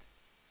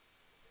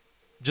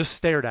 Just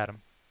stared at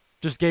him.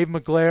 Just gave him a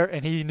glare,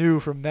 and he knew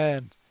from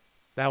then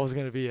that was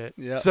going to be it.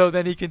 Yep. So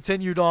then he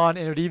continued on,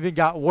 and it even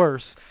got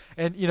worse.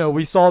 And,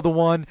 we saw the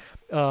one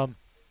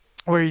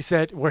where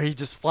he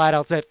just flat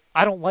out said,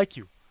 I don't like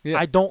you. Yeah.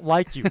 I don't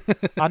like you.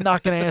 I'm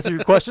not going to answer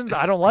your questions.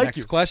 I don't like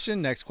you.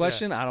 Next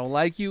question. Yeah. I don't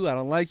like you.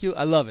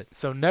 I love it.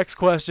 So next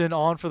question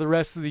on for the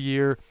rest of the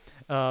year.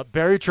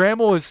 Barry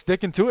Trammell is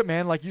sticking to it,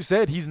 man. Like you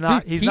said, he's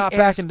not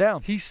backing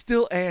down. He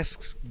still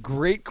asks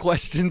great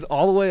questions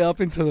all the way up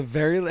into the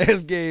very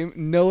last game,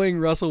 knowing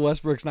Russell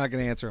Westbrook's not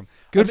going to answer him.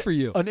 Good for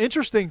you. An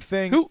interesting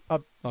thing. Go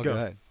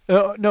ahead.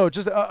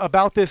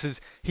 About this is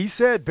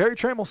Barry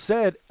Trammell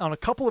said on a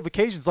couple of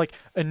occasions, like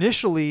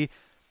initially,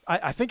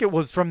 I think it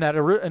was from that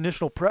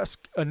initial press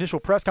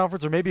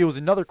conference, or maybe it was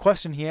another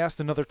question he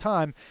asked another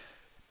time.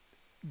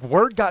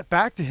 Word got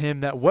back to him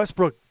that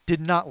Westbrook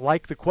did not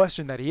like the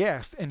question that he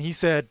asked, and he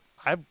said,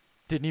 I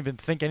didn't even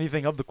think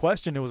anything of the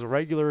question. It was a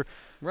regular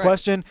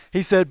question.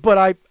 He said,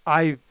 but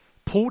I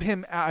pulled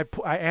him. I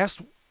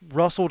asked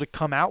Russell to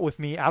come out with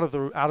me out of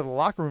the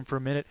locker room for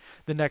a minute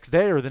the next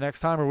day or the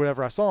next time or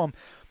whatever I saw him,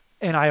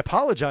 and I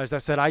apologized. I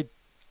said I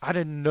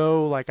didn't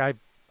know, like I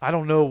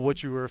don't know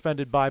what you were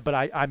offended by, but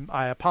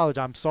I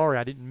apologize. I'm sorry.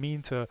 I didn't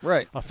mean to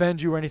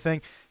offend you or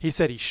anything. He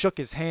said he shook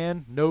his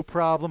hand. No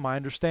problem. I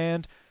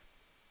understand.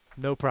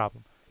 No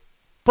problem.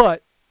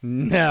 But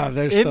no,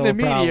 there's in the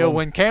media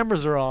when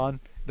cameras are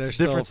on, there's it's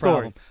a different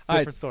story.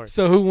 Different story.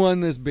 So who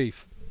won this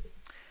beef?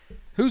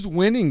 Who's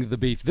winning the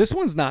beef? This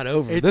one's not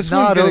over. It's this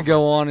one's going to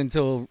go on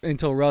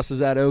until Russ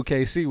is at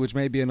OKC, which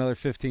may be another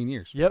 15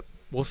 years. Yep.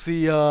 We'll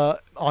see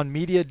on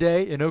Media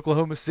Day in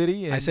Oklahoma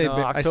City in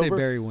October. I say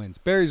Barry wins.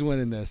 Barry's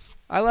winning this.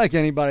 I like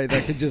anybody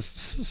that can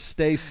just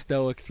stay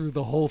stoic through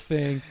the whole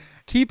thing.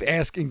 Keep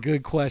asking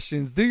good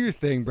questions. Do your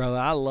thing, brother.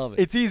 I love it.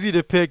 It's easy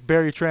to pick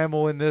Barry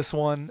Trammell in this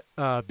one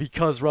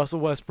because Russell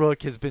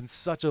Westbrook has been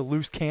such a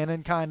loose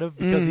cannon, kind of,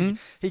 because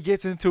he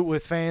gets into it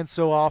with fans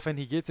so often.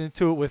 He gets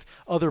into it with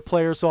other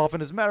players so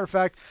often. As a matter of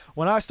fact,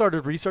 when I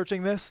started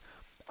researching this,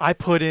 I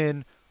put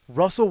in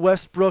Russell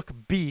Westbrook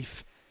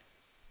beef.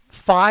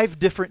 5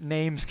 different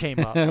names came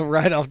up.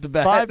 Right off the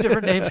bat. 5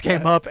 different names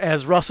came up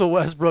as Russell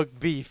Westbrook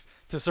beef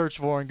to search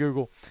for in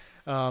Google.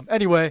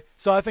 Anyway,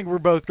 so I think we're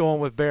both going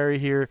with Barry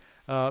here.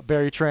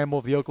 Barry Trammell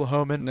of the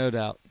Oklahoman. No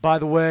doubt. By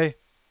the way,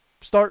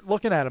 start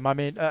looking at him. I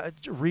mean,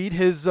 read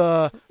his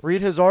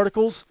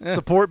articles. Yeah.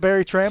 Support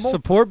Barry Trammell.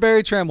 Support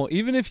Barry Trammell.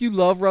 Even if you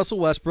love Russell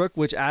Westbrook,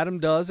 which Adam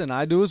does and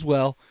I do as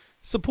well,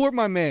 support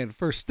my man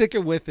for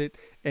sticking with it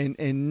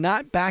and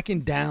not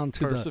backing down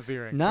to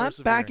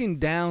backing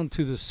down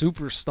to the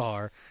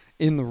superstar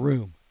in the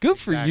room. Good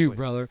for you,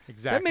 brother.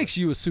 Exactly. That makes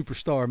you a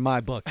superstar in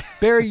my book.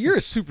 Barry, you're a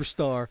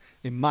superstar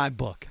in my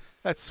book.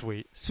 That's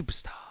sweet.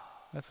 Superstar.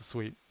 That's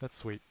sweet. That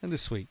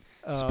is sweet.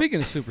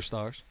 Speaking of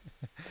superstars.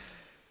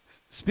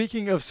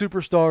 Speaking of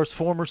superstars,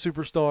 former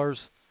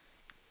superstars.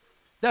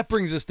 That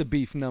brings us to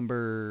beef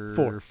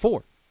number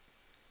 4.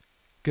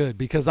 Good,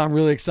 because I'm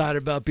really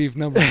excited about beef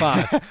number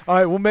 5. All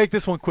right, we'll make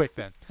this one quick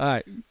then. All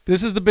right.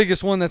 This is the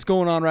biggest one that's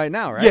going on right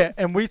now, right? Yeah,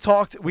 and we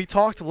talked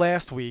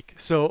last week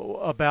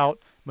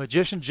about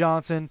Magician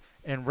Johnson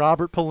and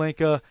Robert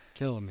Pelinka.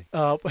 Killing me.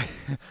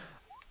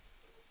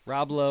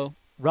 Rob Lowe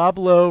 /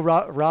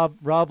 Pelinka,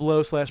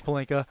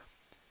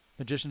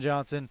 Magician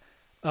Johnson.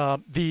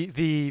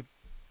 The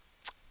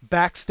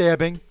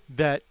backstabbing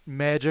that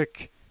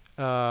Magic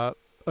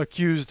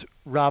accused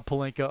Rob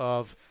Pelinka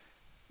of,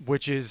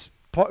 which is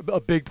a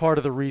big part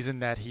of the reason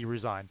that he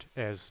resigned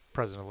as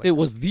president of Lakers. It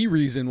was the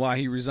reason why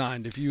he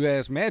resigned. If you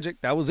ask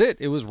Magic, that was it.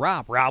 It was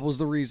Rob. Rob was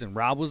the reason.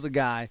 Rob was the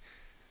guy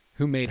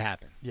who made it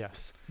happen.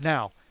 Yes.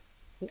 Now,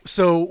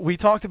 so we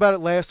talked about it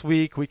last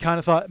week. We kind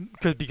of thought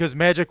because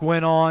Magic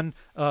went on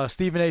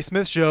Stephen A.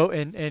 Smith's show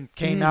and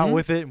came out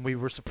with it, and we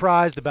were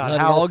surprised about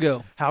Let it all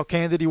go. how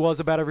candid he was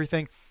about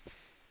everything.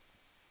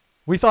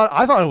 I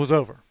thought it was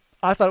over.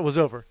 I thought it was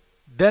over.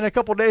 Then a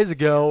couple days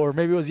ago, or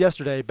maybe it was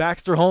yesterday,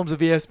 Baxter Holmes of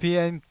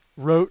ESPN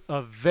wrote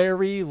a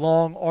very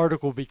long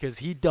article because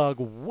he dug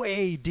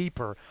way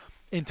deeper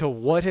into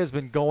what has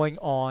been going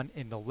on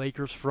in the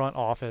Lakers front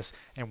office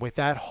and with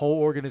that whole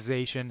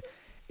organization.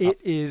 It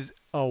is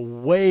a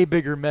way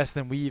bigger mess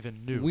than we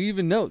even knew. We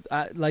even know,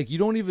 you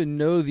don't even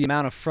know the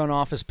amount of front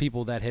office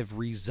people that have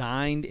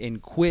resigned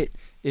and quit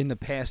in the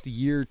past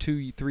year,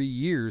 2, 3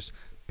 years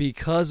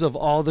because of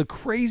all the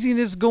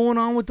craziness going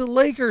on with the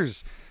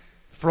Lakers.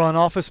 Front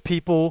office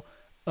people,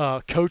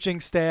 coaching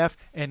staff,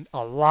 and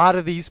a lot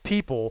of these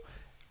people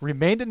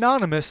remained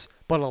anonymous,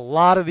 but a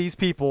lot of these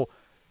people,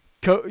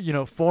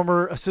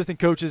 former assistant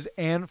coaches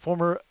and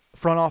former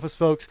front office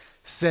folks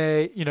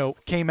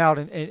came out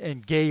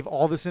and gave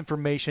all this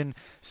information,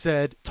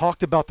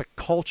 talked about the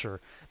culture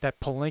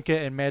that Pelinka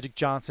and Magic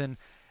Johnson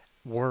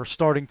were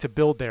starting to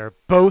build there.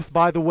 Both,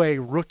 by the way,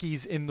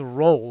 rookies in the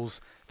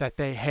roles that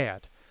they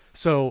had.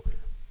 So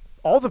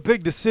all the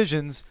big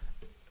decisions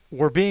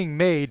were being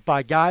made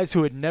by guys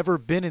who had never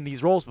been in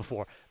these roles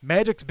before.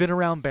 Magic's been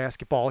around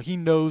basketball. He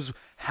knows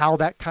how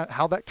that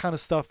kind of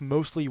stuff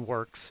mostly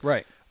works.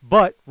 Right.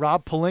 But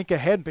Rob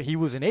Pelinka he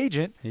was an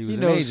agent. He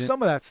knows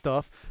some of that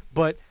stuff,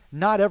 but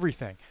not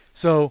everything.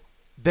 So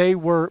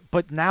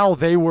now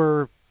they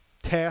were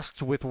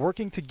tasked with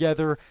working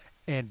together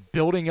and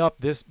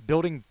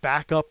building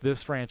back up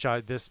this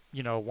franchise,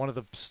 one of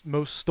the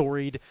most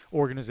storied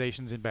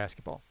organizations in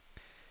basketball.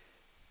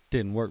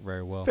 Didn't work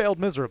very well. Failed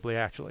miserably,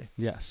 actually.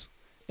 Yes.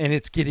 And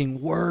it's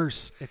getting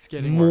worse. It's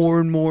getting more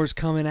worse. And more is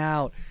coming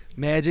out.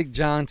 Magic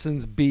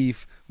Johnson's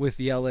beef with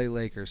the LA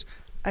Lakers.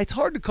 It's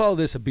hard to call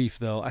this a beef,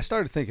 though. I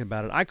started thinking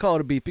about it. I call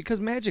it a beef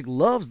because Magic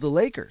loves the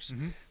Lakers.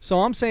 Mm-hmm.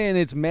 So I'm saying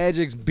it's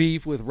Magic's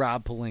beef with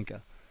Rob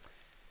Pelinka.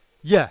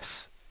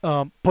 Yes.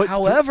 But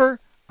however,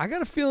 I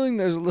got a feeling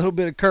there's a little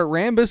bit of Kurt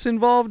Rambis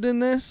involved in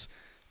this.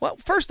 Well,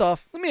 first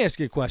off, let me ask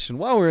you a question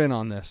while we're in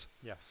on this.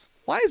 Yes.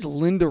 Why is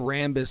Linda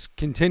Rambis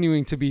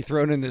continuing to be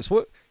thrown in this?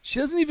 She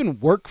doesn't even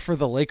work for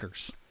the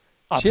Lakers.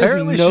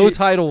 Apparently she has no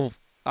title.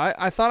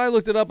 I thought I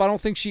looked it up. I don't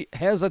think she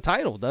has a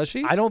title, does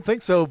she? I don't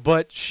think so,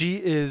 but she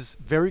is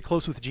very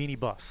close with Jeannie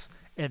Buss.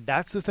 And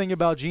that's the thing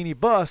about Jeannie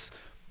Buss.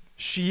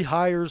 She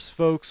hires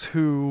folks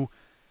who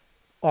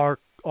are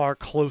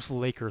close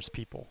Lakers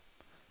people.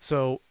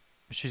 So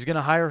she's going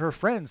to hire her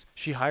friends.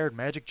 She hired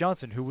Magic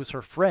Johnson, who was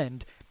her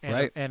friend and,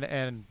 right.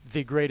 and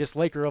the greatest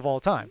Laker of all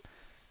time.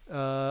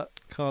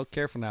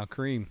 Careful now,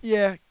 Kareem.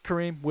 Yeah,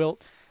 Kareem,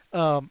 Wilt.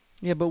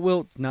 Yeah, but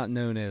Wilt's not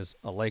known as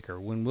a Laker.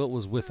 When Wilt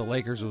was with the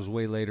Lakers, it was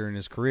way later in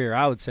his career.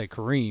 I would say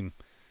Kareem.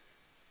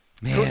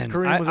 Man,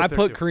 Kareem was I up there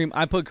put too. Kareem.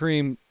 I put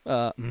Kareem.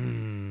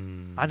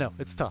 I know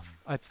it's tough.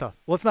 It's tough.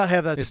 Let's not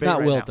have that. It's debate not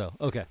right Wilt now.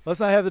 though. Okay, let's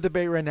not have the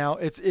debate right now.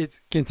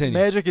 It's continue.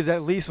 Magic is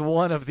at least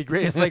one of the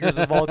greatest Lakers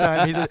of all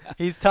time.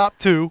 He's top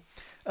 2.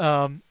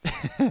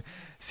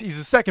 He's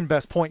the second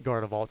best point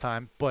guard of all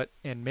time,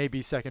 and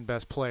maybe second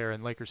best player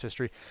in Lakers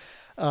history.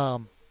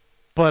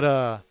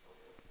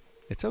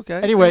 It's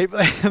okay. Anyway,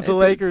 the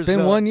Lakers. It's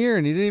been 1 year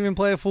and he didn't even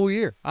play a full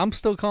year. I'm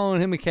still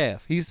calling him a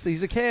Cav. He's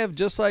a Cav,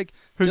 just like.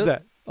 Who's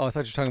that? Oh, I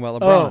thought you were talking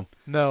about LeBron. Oh,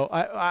 no,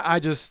 I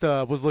just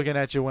was looking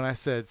at you when I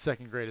said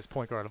second greatest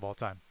point guard of all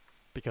time,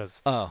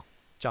 because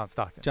John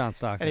Stockton. John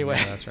Stockton. Anyway,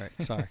 yeah, that's right.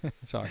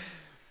 Sorry.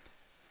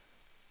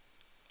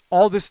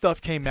 All this stuff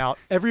came out.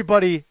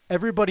 Everybody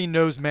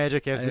knows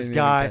Magic as this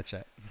guy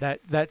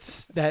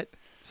that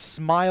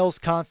smiles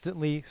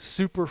constantly,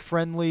 super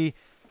friendly,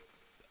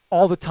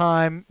 all the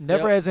time.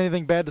 Never has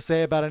anything bad to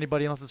say about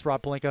anybody unless it's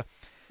Rob Pelinka.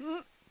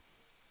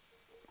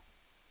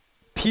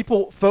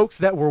 Folks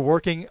that were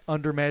working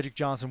under Magic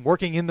Johnson,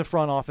 working in the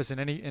front office in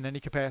any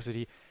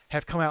capacity,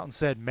 have come out and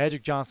said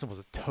Magic Johnson was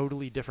a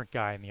totally different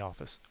guy in the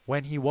office.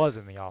 When he was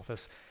in the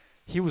office,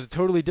 he was a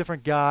totally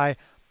different guy.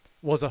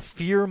 Was a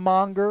fear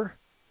monger.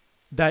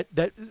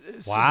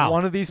 Wow.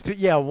 One of these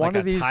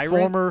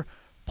tyrant?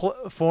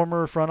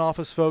 former front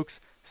office folks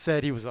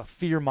said he was a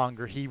fear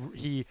monger.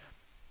 He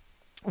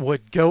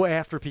would go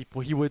after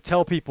people. He would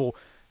tell people,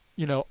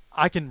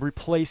 I can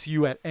replace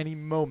you at any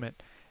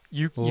moment.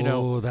 You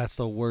know, that's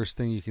the worst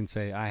thing you can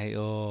say.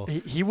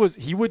 He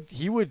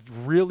would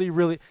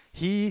really.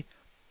 He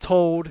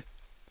told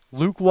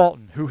Luke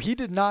Walton, who he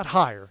did not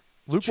hire.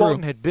 Luke True.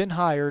 Walton had been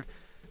hired,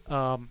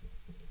 and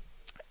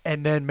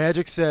then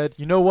Magic said,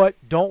 "You know what?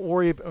 Don't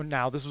worry about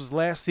now. This was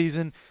last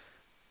season.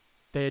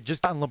 They had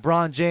just gotten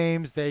LeBron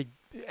James. They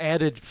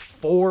added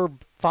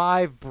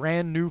 4-5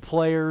 brand new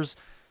players."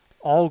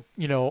 All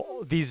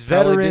these veterans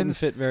probably didn't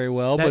fit very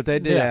well, but they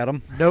did add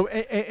them. No,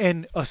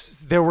 and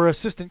there were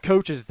assistant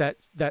coaches that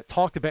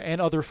talked about,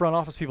 and other front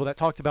office people that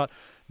talked about,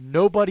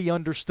 Nobody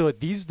understood.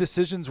 These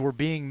decisions were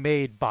being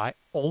made by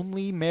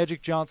only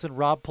Magic Johnson,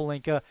 Rob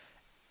Pelinka,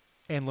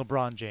 and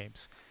LeBron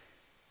James.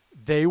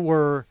 They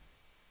were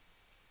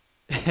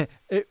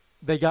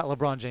they got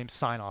LeBron James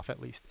sign off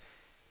at least.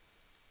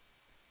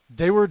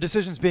 They were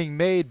decisions being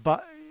made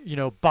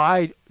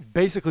by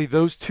basically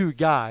those two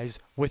guys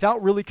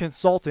without really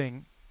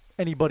consulting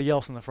anybody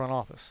else in the front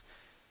office.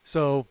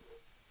 So,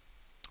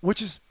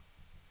 which is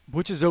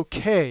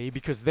okay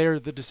because they're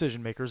the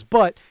decision makers,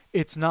 but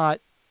it's not.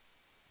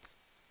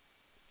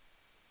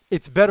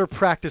 It's better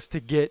practice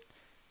to get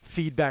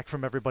feedback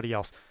from everybody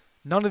else.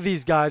 None of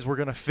these guys were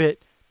going to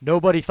fit.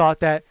 Nobody thought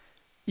that.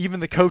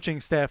 Even the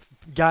coaching staff,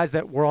 guys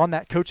that were on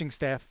that coaching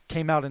staff,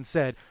 came out and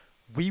said,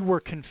 we were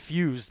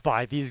confused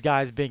by these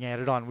guys being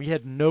added on. We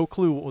had no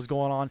clue what was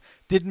going on.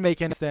 Didn't make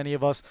sense to any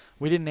of us.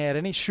 We didn't add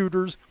any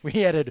shooters.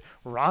 We added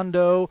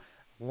Rondo,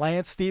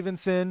 Lance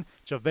Stevenson,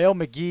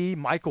 JaVale McGee,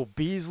 Michael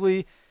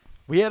Beasley.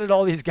 We added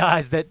all these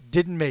guys that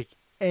didn't make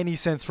any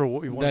sense for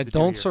what we wanted to do. That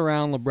don't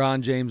surround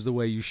LeBron James the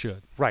way you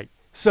should. Right.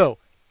 So,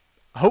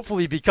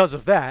 hopefully because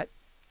of that,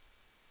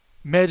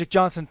 Magic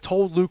Johnson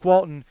told Luke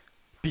Walton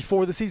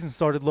before the season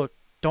started, look,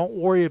 don't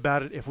worry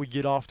about it if we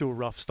get off to a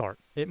rough start.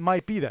 It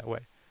might be that way,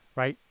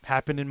 right?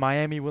 Happened in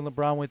Miami when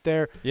LeBron went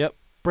there. Yep.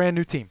 Brand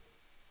new team.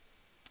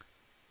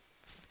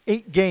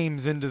 8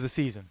 games into the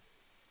season.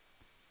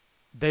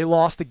 They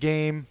lost a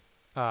game.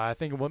 I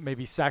think it was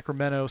maybe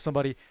Sacramento,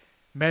 somebody.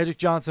 Magic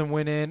Johnson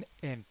went in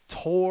and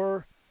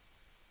tore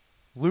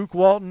Luke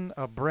Walton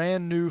a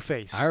brand new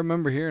face. I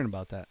remember hearing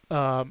about that.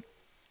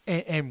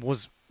 And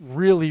was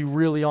really,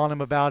 really on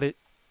him about it.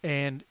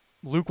 And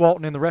Luke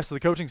Walton and the rest of the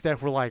coaching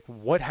staff were like,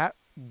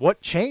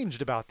 what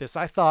changed about this?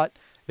 I thought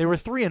they were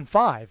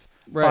 3-5,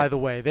 by the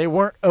way. They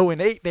weren't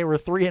 0-8. They were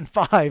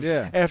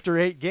 3-5 after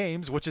 8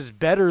 games, which is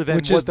better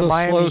than what the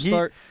Miami Heat.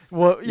 Start.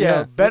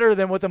 Well, better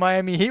than what the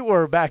Miami Heat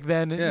were back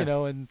then,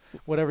 in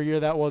whatever year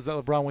that was that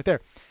LeBron went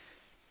there.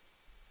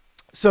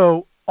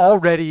 So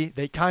already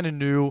they kind of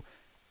knew,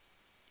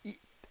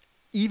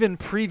 even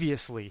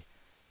previously,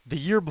 the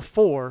year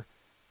before,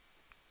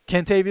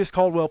 Kentavious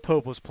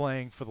Caldwell-Pope was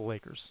playing for the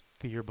Lakers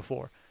the year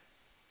before.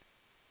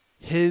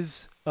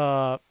 His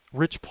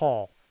Rich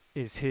Paul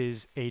is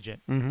his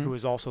agent, who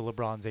is also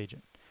LeBron's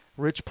agent.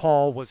 Rich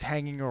Paul was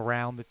hanging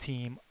around the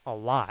team a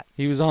lot.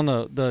 He was on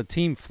the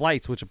team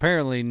flights, which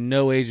apparently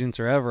no agents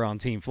are ever on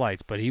team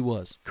flights, but he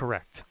was.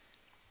 Correct.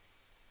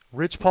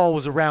 Rich Paul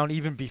was around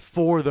even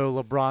before, though,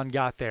 LeBron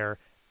got there,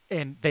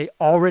 and they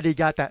already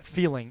got that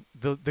feeling.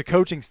 The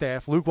coaching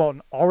staff, Luke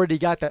Walton, already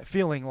got that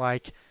feeling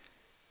like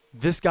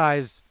this guy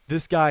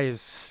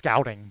is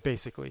scouting,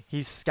 basically.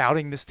 He's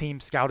scouting this team,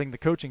 scouting the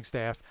coaching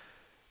staff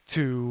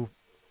to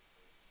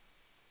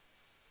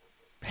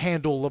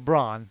handle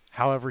LeBron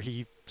however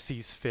he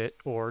sees fit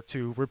or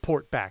to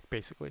report back,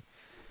 basically.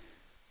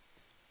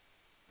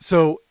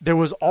 So there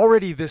was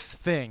already this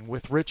thing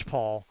with Rich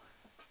Paul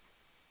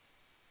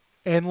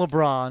and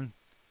LeBron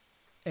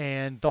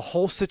and the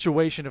whole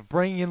situation of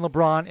bringing in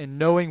LeBron and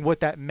knowing what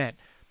that meant.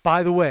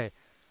 By the way,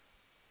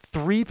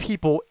 3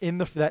 people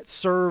that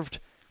served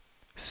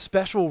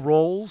special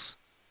roles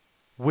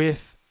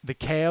with the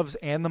Cavs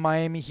and the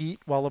Miami Heat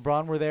while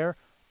LeBron were there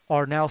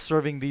are now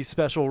serving these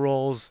special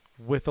roles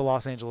with the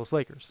Los Angeles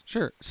Lakers.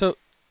 Sure. So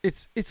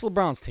it's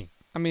LeBron's team.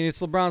 I mean,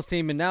 it's LeBron's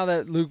team, and now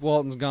that Luke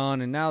Walton's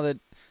gone, and now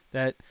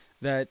that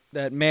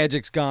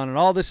Magic's gone, and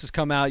all this has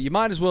come out, you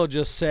might as well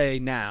just say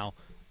now,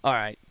 all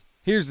right,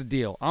 here's the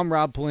deal. I'm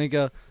Rob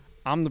Pelinka.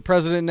 I'm the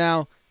president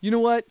now. You know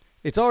what?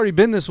 It's already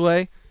been this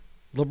way.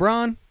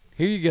 LeBron,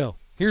 here you go.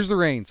 Here's the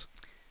reins.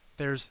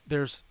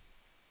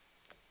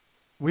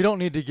 We don't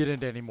need to get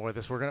into any more of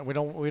this. We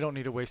don't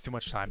need to waste too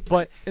much time.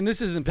 And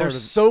this isn't part of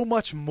there's so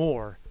much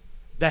more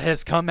that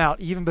has come out,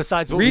 even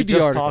besides what we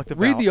just talked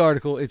about. Read the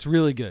article. It's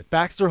really good.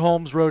 Baxter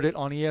Holmes wrote it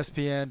on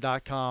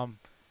ESPN.com.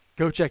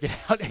 Go check it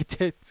out.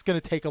 It's going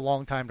to take a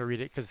long time to read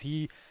it because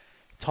he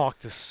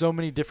talked to so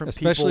many different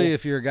people. Especially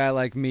if you're a guy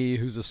like me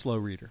who's a slow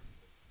reader.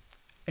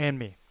 And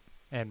me.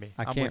 I I'm can't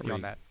with you read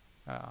on that.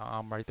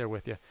 I'm right there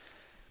with you.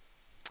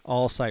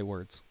 All sight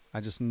words.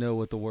 I just know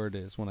what the word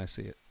is when I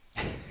see it.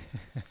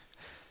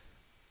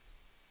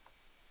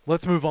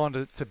 Let's move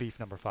on to beef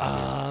number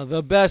 5.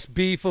 The best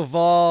beef of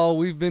all.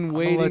 We've been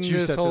waiting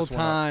this whole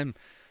time.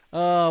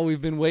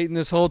 We've been waiting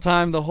this whole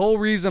time. The whole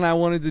reason I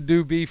wanted to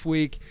do Beef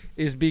Week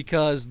is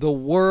because the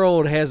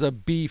world has a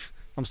beef.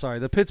 I'm sorry,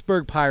 the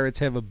Pittsburgh Pirates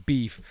have a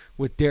beef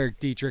with Derek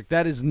Dietrich.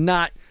 That is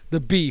not the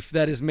beef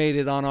that has made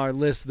it on our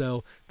list,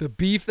 though. The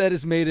beef that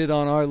has made it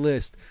on our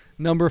list,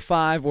 number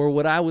 5, or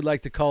what I would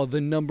like to call the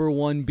number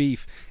 1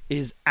 beef,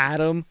 is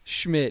Adam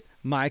Schmidt,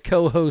 my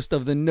co-host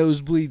of the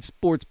Nosebleed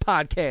Sports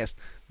Podcast,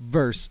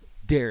 versus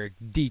Derek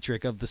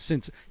Dietrich of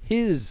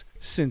his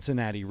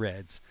Cincinnati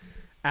Reds.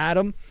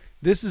 Adam,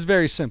 this is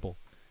very simple.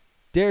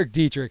 Derek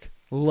Dietrich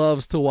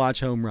loves to watch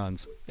home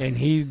runs, and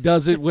he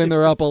does it when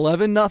they're up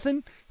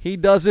 11-0. He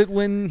does it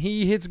when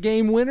he hits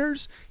game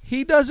winners.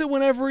 He does it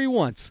whenever he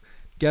wants.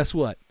 Guess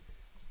what?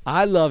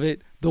 I love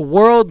it. The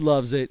world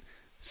loves it.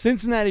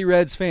 Cincinnati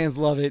Reds fans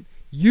love it.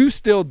 You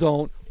still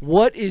don't.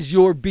 What is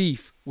your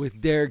beef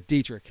with Derek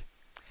Dietrich?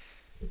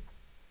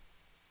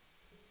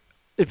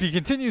 If he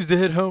continues to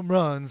hit home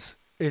runs,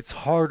 it's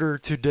harder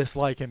to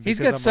dislike him. He's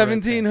because got I'm a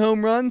Red 17 fan.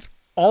 home runs.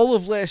 All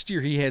of last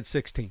year, he had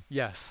 16.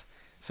 Yes.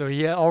 So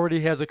he already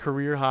has a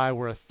career high.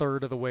 We're a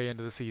third of the way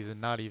into the season,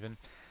 not even.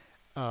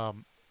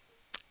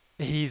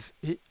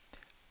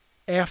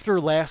 After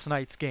last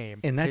night's game,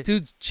 And that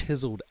dude's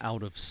chiseled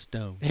out of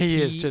stone.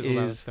 he is chiseled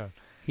out of stone.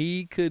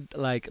 He could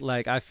like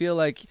I feel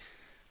like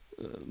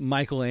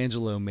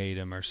Michelangelo made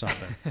him or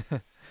something.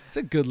 He's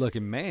a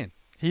good-looking man.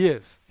 He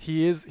is.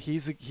 He's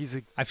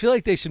a. I feel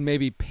like they should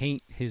maybe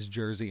paint his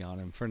jersey on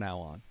him from now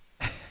on.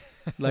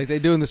 Like they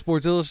do in the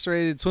Sports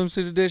Illustrated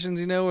swimsuit editions,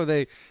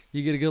 where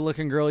you get a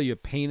good-looking girl, you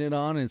paint it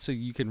on, and so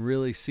you can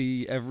really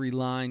see every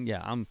line.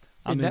 Yeah, I'm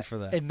in for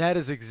that. And that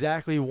is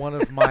exactly one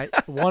of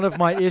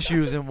my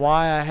issues and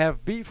why I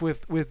have beef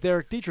with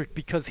Derek Dietrich,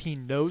 because he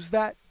knows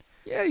that.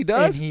 Yeah, he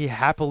does. And he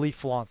happily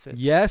flaunts it.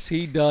 Yes,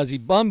 he does. He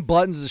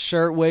buttons the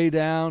shirt way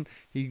down.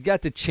 He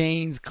got the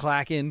chains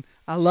clacking.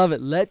 I love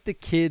it. Let the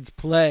kids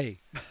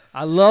play.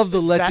 I love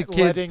the let the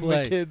kids letting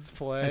play. The kids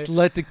play. Let's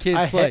let the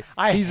kids play.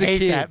 He's a hate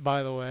kid. that,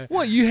 by the way.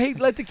 What, you hate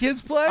let the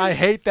kids play? I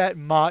hate that.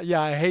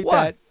 I hate What?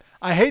 that.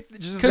 I hate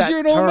just that Because you're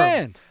an old term.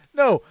 man.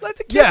 No. Let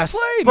the kids Yes,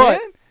 play, but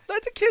man.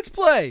 Let the kids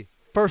play.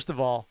 First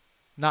of all,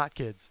 not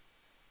kids.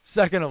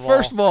 Second of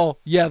First all, of all,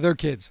 yeah, they're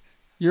kids.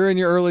 You're in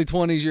your early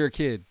 20s. You're a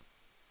kid.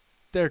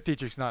 Derek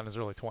Dietrich's not in his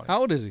early 20s.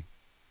 How old is he?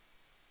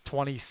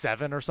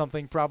 27 or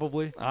something,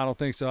 probably. I don't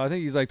think so. I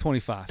think he's like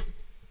 25.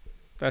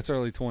 That's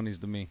early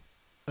 20s to me.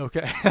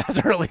 Okay. That's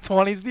early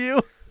 20s to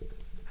you?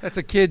 That's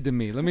a kid to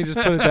me. Let me just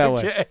put it that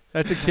way. Okay.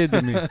 That's a kid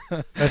to me.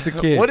 That's a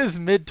kid. What is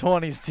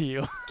mid-20s to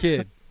you?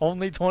 Kid?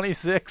 Only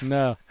 26?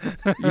 No.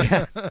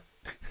 Yeah.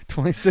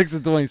 26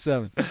 and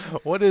 27.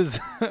 What is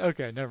 –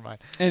 okay, never mind.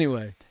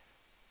 Anyway.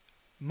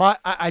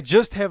 I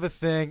just have a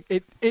thing.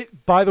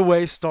 It by the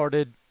way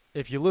started,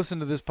 if you listen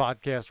to this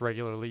podcast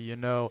regularly,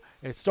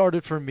 it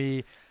started for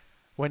me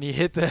when he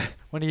hit the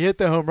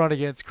home run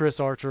against Chris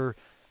Archer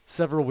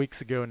several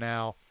weeks ago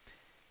now.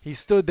 He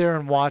stood there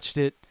and watched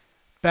it.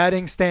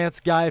 Batting Stance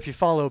Guy, if you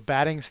follow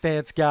Batting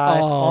Stance Guy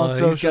on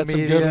social he's got some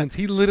media. good ones.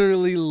 He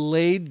literally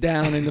laid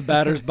down in the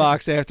batter's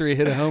box after he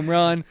hit a home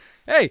run.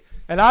 Hey,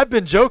 and I've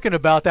been joking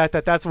about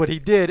that's what he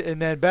did,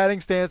 and then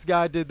Batting Stance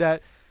Guy did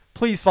that.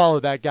 Please follow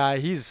that guy.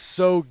 He's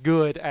so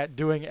good at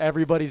doing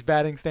everybody's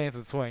batting stance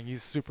and swing.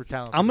 He's super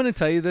talented. I'm going to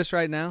tell you this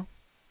right now.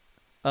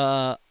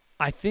 I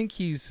think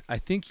he's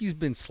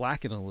been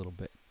slacking a little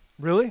bit.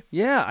 Really?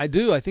 Yeah, I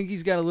do. I think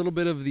he's got a little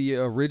bit of the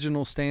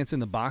original stance in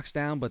the box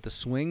down, but the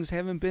swings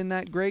haven't been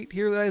that great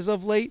here as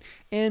of late.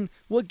 And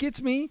what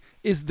gets me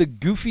is the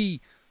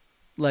goofy,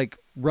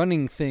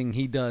 running thing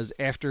he does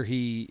after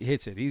he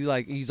hits it.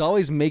 He's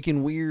always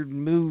making weird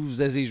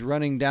moves as he's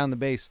running down the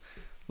base.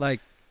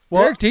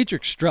 Derek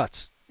Dietrich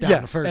struts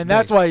down to first and base.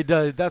 that's why he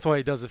does. That's why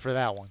he does it for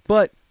that one.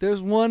 But there's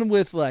one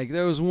with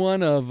there was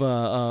one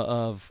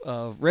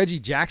of Reggie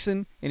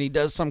Jackson, and he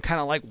does some kind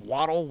of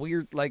waddle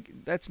weird.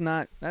 That's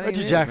not. That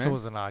Reggie ain't Jackson man.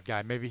 was an odd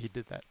guy. Maybe he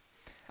did that.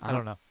 I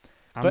don't know.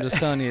 I'm But- just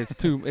telling you,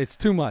 it's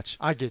too much.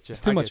 I get you.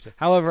 It's too much.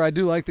 However, I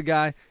do like the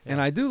guy,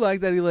 and I do like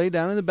that he laid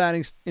down in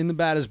the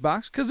batter's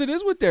box because it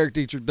is what Derek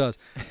Dietrich does.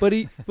 But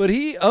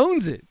he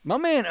owns it. My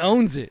man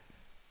owns it.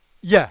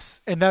 Yes,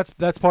 and that's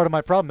part of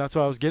my problem. That's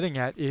what I was getting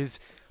at. Is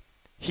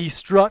he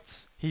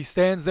struts? He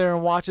stands there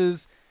and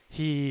watches.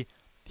 He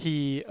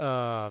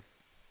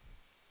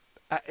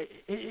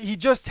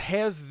just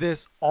has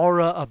this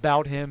aura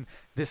about him.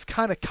 This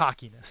kind of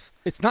cockiness.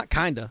 It's not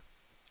kinda.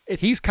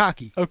 He's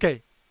cocky.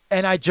 Okay,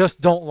 and I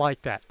just don't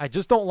like that.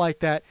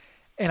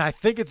 And I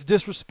think it's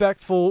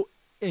disrespectful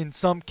in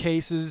some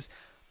cases.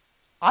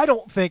 I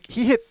don't think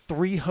he hit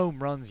 3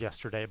 home runs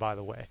yesterday, by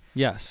the way,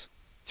 Yes.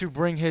 to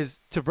bring his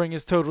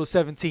total to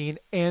 17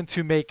 and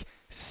to make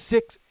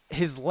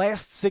his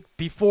last 6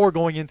 before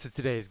going into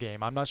today's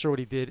game. I'm not sure what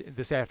he did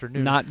this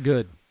afternoon. Not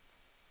good.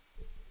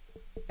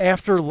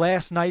 After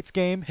last night's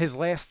game, his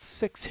last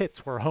 6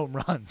 hits were home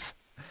runs.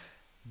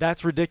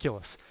 That's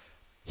ridiculous.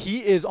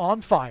 He is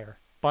on fire,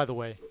 by the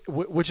way,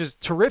 which is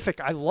terrific.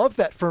 I love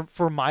that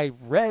for my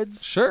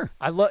Reds. Sure.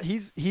 I love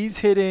he's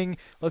hitting.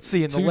 Let's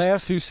see, in the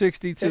last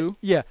 262.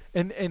 yeah,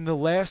 and in the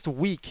last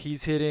week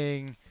he's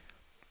hitting.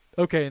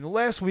 Okay, in the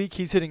last week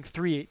he's hitting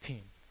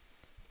 318,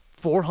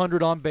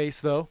 400 on base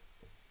though.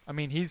 I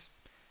mean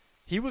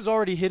he was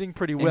already hitting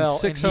pretty And well.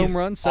 6 and he's home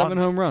runs, 7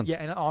 home runs. Yeah,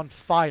 and on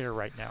fire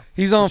right now.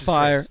 He's on which is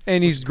fire, great.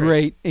 and Which he's is great.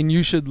 great, and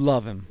you should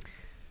love him.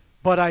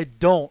 But I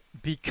don't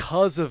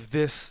because of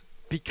this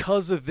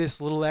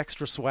little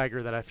extra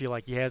swagger that I feel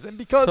like he has, and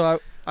because So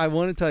I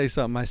want to tell you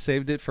something. I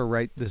saved it for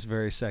right this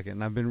very second,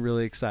 and I've been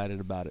really excited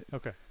about it.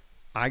 okay,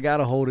 I got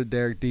a hold of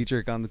Derek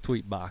Dietrich on the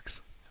tweet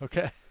box.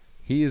 okay,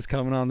 He is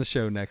coming on the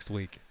show next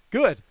week.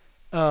 good.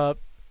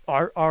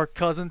 Our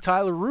cousin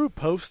Tyler Roop,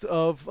 host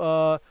of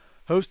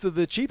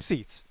the Cheap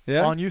Seats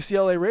Yeah? on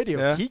UCLA Radio,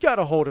 Yeah. he got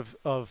a hold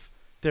of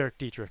Derek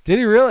Dietrich Did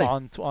he really?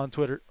 on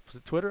Twitter. Was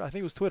it Twitter? I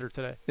think it was Twitter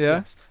today. Yeah?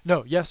 Yes.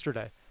 No,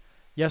 yesterday.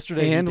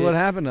 Yesterday. And he what did.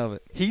 happened of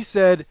it? He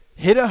said,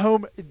 hit a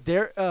home.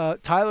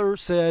 Tyler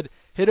said,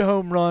 hit a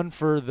home run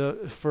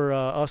for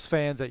us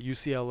fans at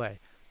UCLA.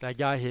 That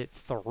guy hit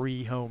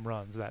 3 home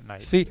runs that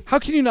night. See, how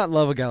can you not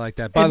love a guy like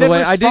that? By And the then way,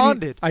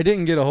 responded. I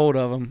didn't get a hold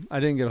of him.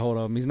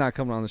 He's not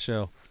coming on the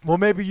show. Well,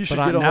 maybe you should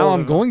But get a hold now of I'm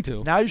him. going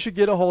to. Now you should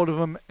get a hold of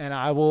him, and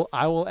I will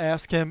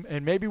ask him,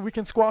 and maybe we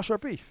can squash our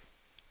beef.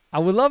 I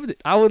would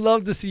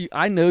love to see.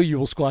 I know you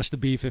will squash the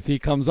beef if he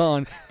comes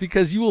on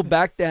because you will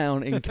back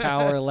down and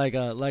cower like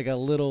a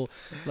little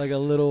I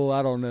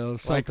don't know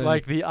something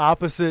Like the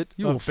opposite.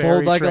 You will of Barry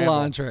fold like Trammell. a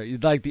lawn chair,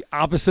 like the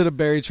opposite of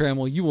Barry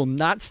Trammell. You will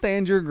not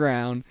stand your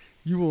ground.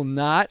 You will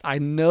not. I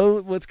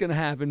know what's going to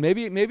happen.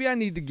 Maybe I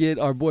need to get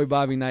our boy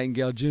Bobby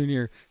Nightingale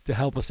Jr. to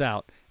help us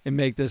out and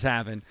make this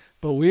happen.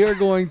 But I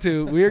want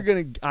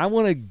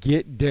to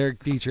get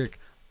Derek Dietrich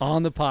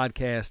on the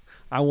podcast.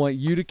 I want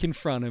you to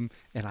confront him,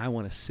 and I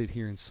want to sit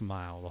here and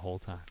smile the whole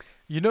time.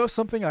 You know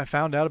something I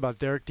found out about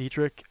Derek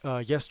Dietrich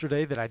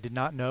yesterday that I did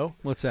not know?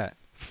 What's that?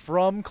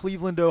 From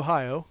Cleveland,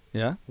 Ohio.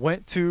 Yeah.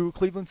 Went to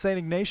Cleveland St.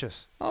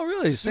 Ignatius. Oh,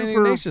 really? St.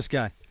 Super Ignatius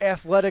guy.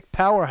 Athletic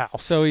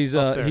powerhouse. So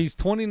up there. he's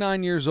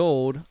 29 years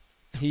old.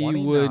 He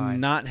 29. would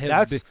not have.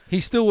 That's- He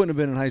still wouldn't have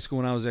been in high school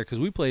when I was there because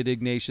we played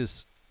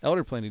Ignatius.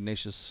 Elder played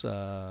Ignatius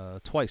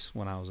twice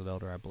when I was at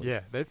Elder, I believe.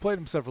 Yeah, they've played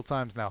him several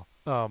times now.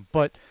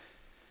 But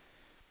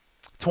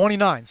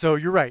 29. So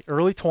you're right,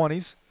 early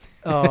 20s.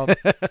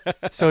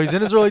 So he's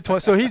in his early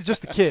 20s. So he's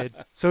just a kid.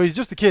 So He is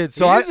a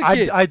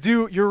kid. I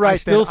do. You're right. I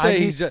still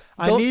then. say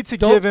I need to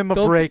give him a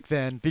break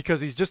then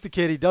because he's just a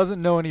kid. He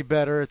doesn't know any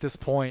better at this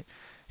point.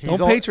 Don't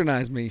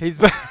patronize me. He's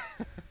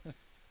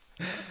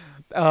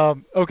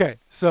okay.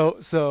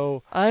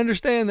 So I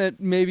understand that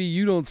maybe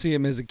you don't see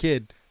him as a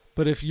kid,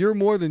 but if you're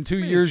more than 2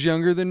 years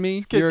younger than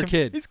me, you're a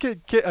kid. He's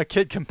a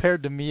kid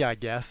compared to me, I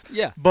guess.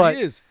 Yeah, but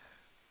he is.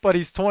 But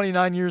he's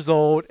 29 years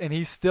old and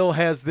he still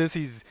has this.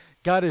 He's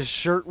got his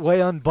shirt way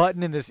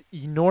unbuttoned and this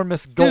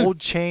enormous gold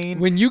chain.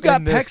 When you got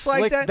and this pecs like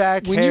slick that,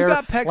 back when hair, you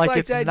got pecs like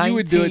it's that, you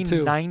would do it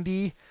too.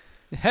 1990.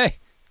 Hey,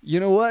 you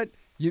know what?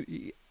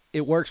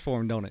 It works for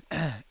him, don't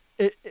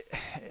it?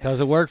 Does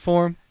it work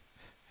for him?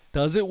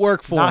 Does it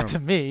work for him? Not to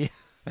me.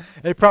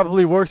 It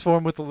probably works for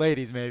him with the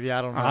ladies, maybe.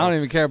 I don't know. I don't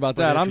even care about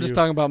But that. if I'm just you-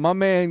 talking about my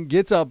man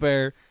gets up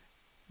there,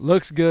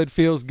 looks good,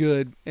 feels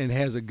good, and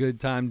has a good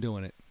time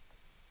doing it.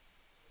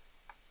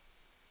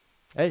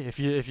 Hey, if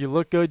you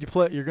look good,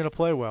 you're going to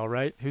play well,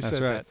 right? Who That's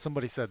said right. that?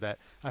 Somebody said that.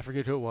 I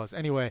forget who it was.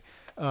 Anyway,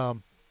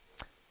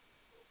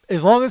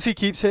 as long as he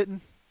keeps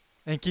hitting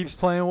and keeps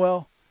playing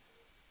well,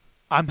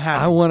 I'm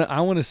happy. I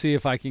want to see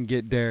if I can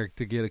get Derek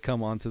to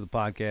come onto the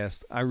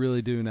podcast. I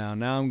really do now.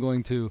 Now I'm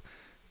going to.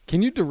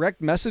 Can you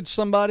direct message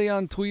somebody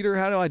on Twitter?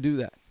 How do I do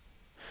that?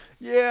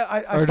 Yeah,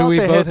 I Or do thought we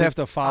they both had have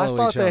to follow I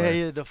thought each other? they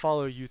had to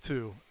follow you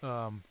too,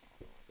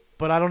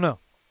 but I don't know.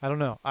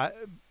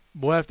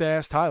 We'll have to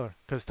ask Tyler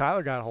because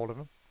Tyler got a hold of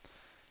him.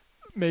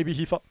 Maybe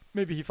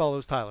he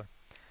follows Tyler.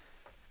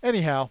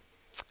 Anyhow,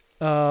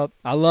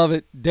 I love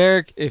it.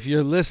 Derek, if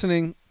you're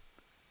listening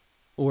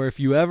or if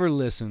you ever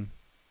listen,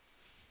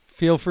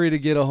 feel free to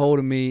get a hold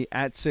of me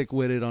at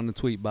SickWitted on the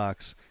tweet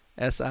box.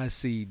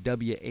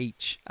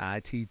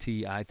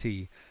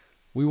 SICWHITTIT.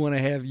 We want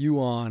to have you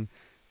on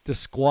to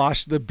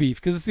squash the beef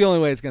because it's the only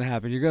way it's going to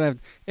happen. You're going to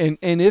have,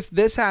 and if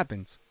this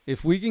happens,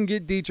 if we can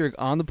get Dietrich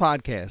on the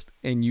podcast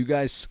and you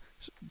guys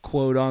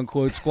quote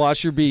unquote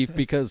squash your beef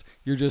because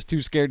you're just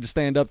too scared to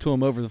stand up to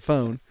him over the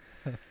phone,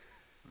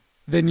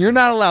 then you're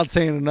not allowed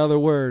saying another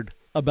word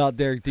about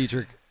Derek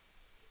Dietrich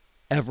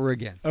ever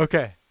again.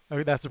 okay,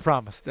 that's a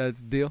promise. That's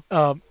the deal?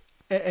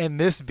 And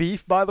this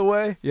beef, by the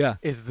way, Yeah.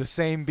 is the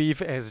same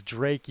beef as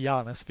Drake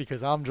Giannis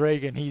because I'm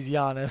Drake and he's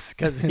Giannis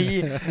because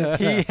he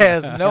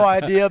has no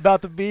idea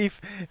about the beef.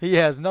 He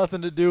has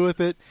nothing to do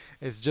with it.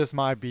 It's just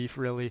my beef,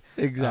 really.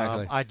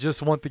 Exactly. I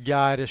just want the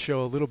guy to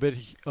show a little bit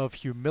of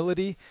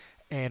humility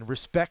and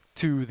respect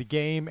to the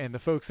game and the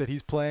folks that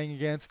he's playing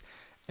against,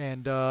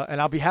 and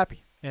I'll be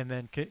happy. And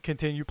then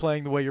continue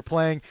playing the way you're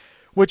playing,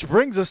 which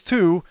brings us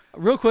to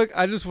Real quick,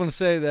 I just want to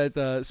say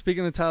that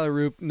speaking of Tyler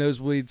Roop,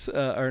 Nosebleeds,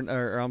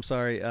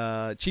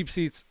 Cheap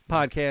Seats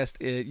podcast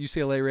at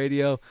UCLA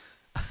Radio,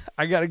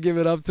 I got to give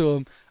it up to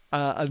him.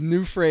 A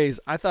new phrase.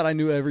 I thought I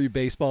knew every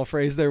baseball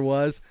phrase there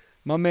was.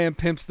 My man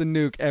pimps the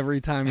nuke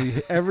every time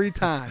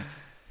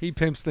he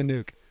pimps the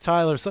nuke.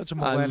 Tyler, such a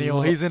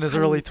millennial. He's in his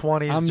early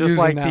 20s, I'm just using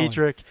like that one.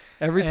 Dietrich.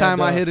 Every And, time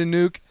I hit a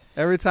nuke,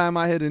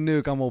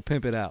 I'm gonna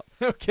pimp it out.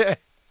 Okay.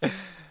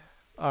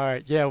 All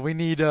right. Yeah, we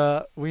need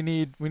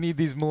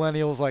these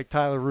millennials like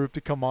Tyler Roop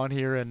to come on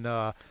here and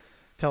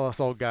tell us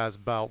old guys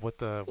about what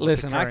the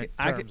Listen, current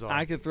terms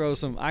I are. could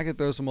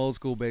throw some old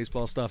school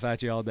baseball stuff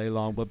at you all day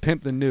long, but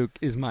pimp the nuke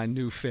is my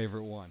new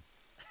favorite one.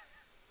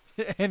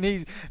 and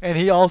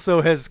he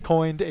also has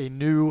coined a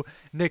new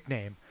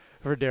nickname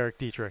for Derek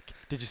Dietrich.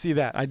 Did you see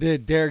that? I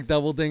did. Derek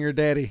Double Dinger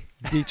Daddy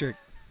Dietrich.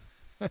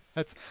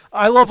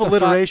 I love It's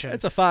alliteration.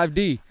 It's a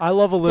 5D. I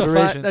love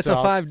alliteration. That's so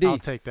a 5D. I'll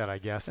take that, I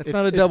guess. It's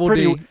not a double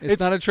pretty, D. It's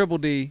not a triple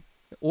D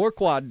or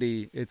quad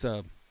D. It's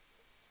a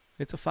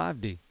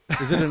 5D.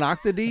 Is it an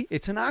octa D?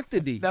 It's an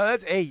octa D. No,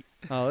 that's 8.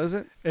 Oh, is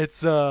it?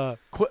 It's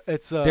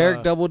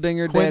Derek Double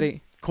Dinger Quinn?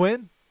 Daddy.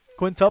 Quinn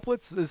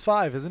quintuplets is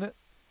 5, isn't it?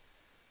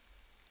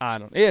 I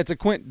don't. Yeah, it's a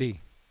quint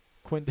D.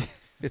 Quint.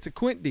 It's a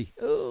quint D.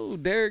 Oh,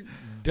 Derek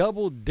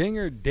double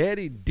dinger,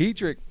 Daddy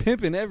Dietrich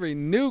pimping every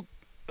nuke.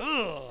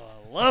 Oh,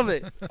 love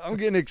it. I'm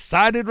getting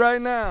excited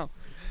right now.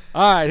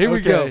 All right, here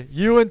we go.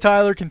 You and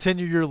Tyler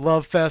continue your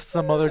love fest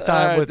some other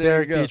time right, with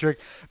there Derek you go. Dietrich.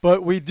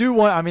 But we do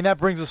want, I mean, that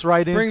brings us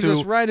right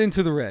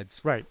into the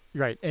Reds. Right.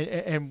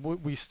 And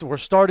we're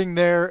starting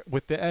there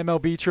with the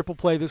MLB triple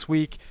play this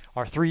week.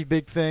 Our 3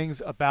 big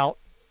things about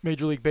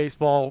Major League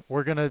Baseball.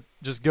 We're going to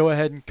just go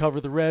ahead and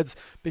cover the Reds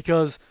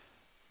because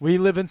we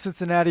live in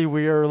Cincinnati.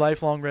 We are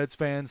lifelong Reds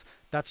fans.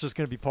 That's just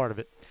going to be part of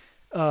it.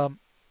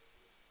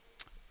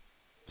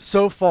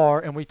 So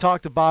far, and we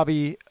talked to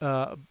Bobby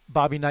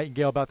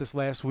Nightingale about this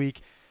last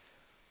week.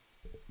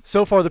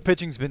 So far, the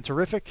pitching's been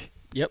terrific.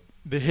 Yep.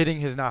 The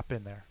hitting has not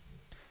been there.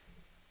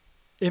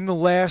 In the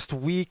last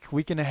week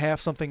and a half,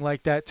 something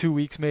like that, 2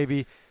 weeks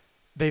maybe,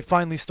 they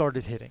finally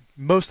started hitting.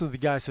 Most of the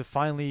guys have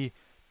finally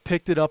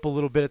picked it up a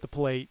little bit at the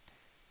plate.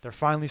 They're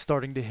finally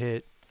starting to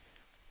hit.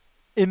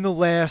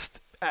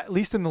 At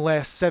least in the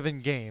last 7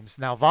 games.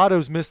 Now,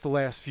 Votto's missed the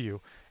last few,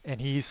 and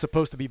he's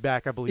supposed to be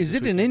back, I believe. Is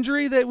it an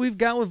injury that we've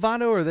got with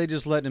Votto, or are they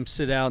just letting him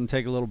sit out and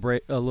take a little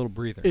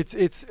breather?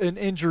 It's an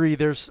injury.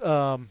 There's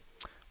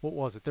what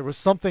was it? There was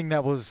something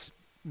that was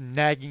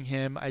nagging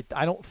him.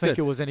 I don't think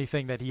it was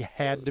anything that he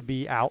had to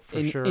be out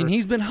for sure. And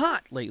he's been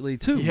hot lately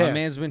too. He has. My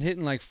man's been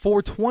hitting like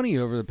 420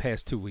 over the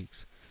past 2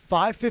 weeks.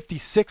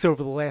 556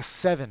 over the last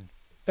 7.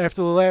 Over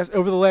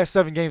the last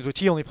 7 games, which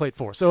he only played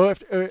 4. So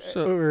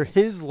over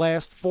his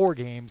last 4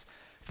 games,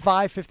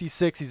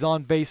 556. He's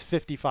on base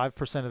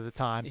 55% of the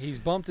time. He's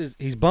bumped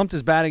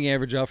his batting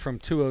average up from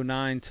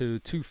 209 to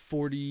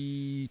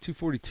 240,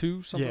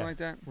 242, something like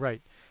that.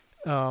 Right.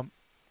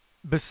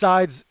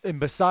 Besides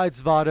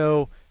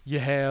Votto, you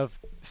have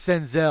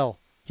Senzel.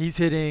 He's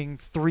hitting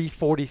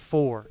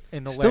 344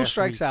 in the last Still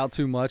strikes week. out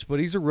too much, but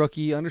he's a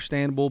rookie,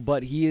 understandable.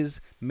 But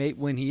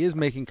when he is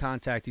making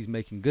contact, he's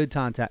making good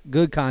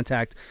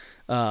contact,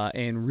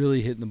 and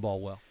really hitting the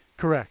ball well.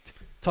 Correct.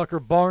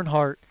 Tucker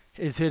Barnhart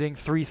is hitting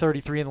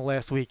 333 in the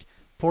last week.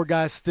 Poor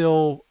guy's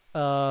still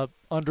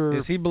under.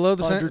 Is he below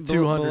the under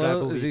 200? I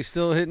believe. Is he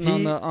still hitting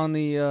on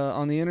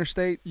the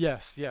interstate?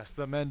 Yes,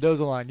 the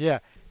Mendoza line. Yeah,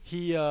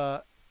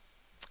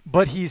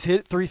 but he's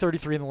hit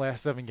 333 in the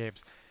last 7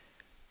 games.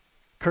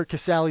 Kurt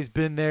Casale's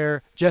been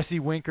there. Jesse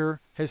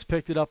Winker has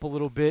picked it up a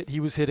little bit. He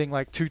was hitting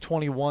like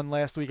 221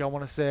 last week, I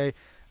want to say,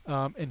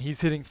 and he's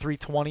hitting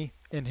 320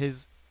 in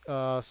his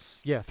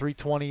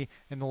 320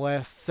 in the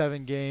last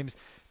 7 games.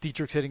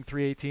 Dietrich's hitting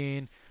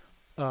 318.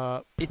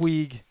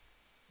 Puig,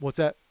 what's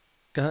that?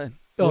 Go ahead.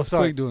 Oh, what's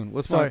sorry. Puig doing?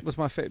 What's Sorry.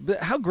 my favorite?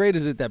 How great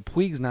is it that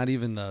Puig's not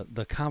even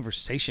the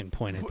conversation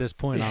point at this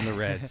point on the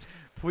Reds?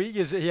 Puig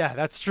is,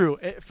 that's true.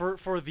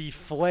 For the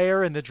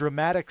flair and the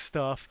dramatic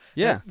stuff,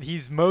 Yeah. that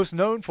he's most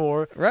known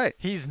for. Right.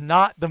 He's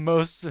not the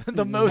most Not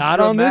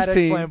dramatic, on this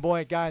team.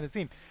 flamboyant guy on the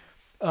team.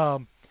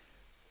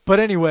 But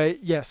anyway,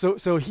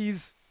 so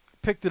he's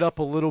picked it up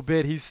a little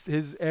bit.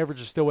 His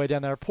average is still way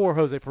down there. Poor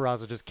Jose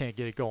Peraza just can't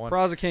get it going.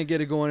 Peraza can't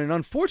get it going, and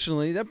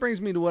unfortunately, that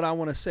brings me to what I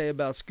want to say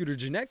about Scooter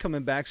Gennett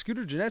coming back.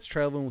 Scooter Gennett's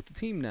traveling with the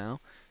team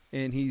now,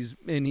 and he's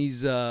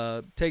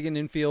taking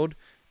infield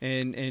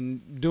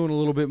and doing a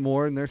little bit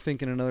more, and they're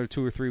thinking another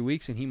 2 or 3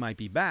 weeks, and he might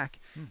be back.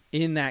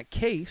 In that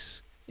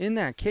case,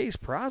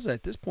 Peraza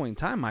at this point in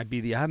time might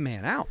be the odd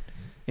man out,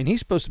 and he's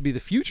supposed to be the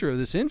future of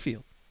this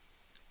infield.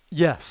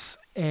 Yes,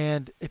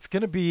 and it's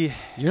going to be.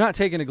 You're not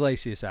taking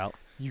Iglesias out.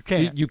 You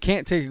can't. You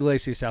can't take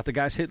Iglesias out. The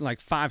guy's hitting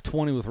like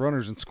 520 with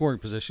runners in scoring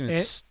position.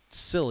 It's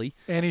silly.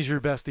 And he's your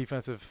best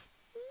defensive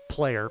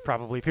player,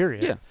 probably,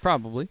 period. Yeah,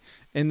 probably.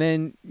 And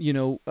then,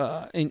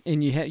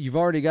 and you've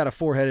already got a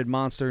 4-headed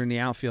monster in the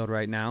outfield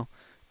right now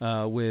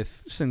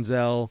with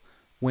Senzel,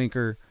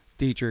 Winker,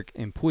 Dietrich,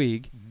 and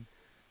Puig.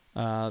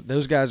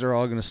 Those guys are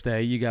all going to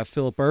stay. You got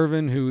Phillip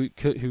Ervin,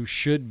 who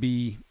should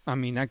be. I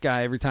mean, that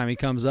guy, every time he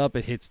comes up,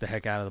 it hits the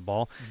heck out of the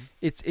ball.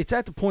 It's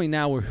at the point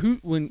now where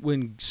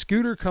when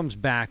Scooter comes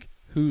back,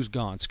 who's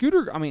gone?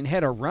 Scooter, I mean,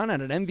 had a run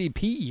at an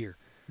MVP year.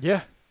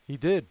 Yeah, he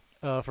did.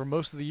 For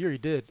most of the year, he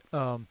did.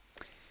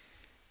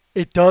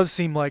 It does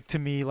seem like to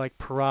me like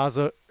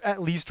Peraza, at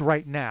least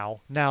right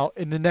now. Now,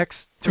 in the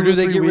next 2 or 3 weeks,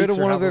 or do they get rid of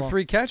one of their long.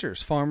 3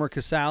 catchers? Farmer,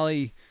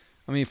 Casale.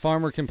 I mean,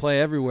 Farmer can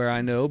play everywhere,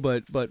 I know,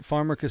 but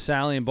Farmer,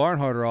 Casale, and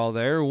Barnhart are all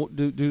there.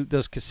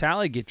 Does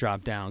Casale get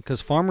dropped down? Because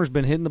Farmer's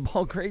been hitting the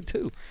ball great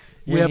too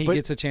when he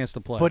gets a chance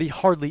to play. But he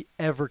hardly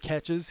ever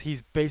catches.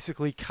 He's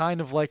basically kind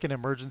of like an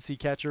emergency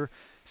catcher.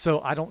 So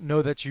I don't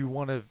know that you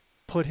want to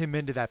put him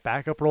into that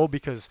backup role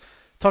because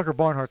Tucker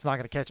Barnhart's not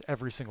going to catch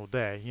every single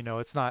day.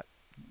 It's not.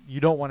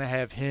 You don't want to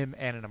have him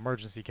and an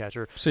emergency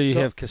catcher. So you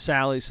have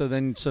Casale. So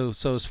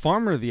is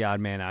Farmer the odd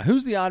man out?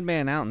 Who's the odd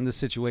man out in this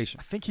situation?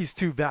 I think he's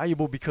too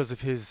valuable because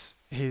of his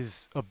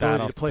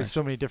ability to play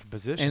so many different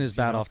positions and his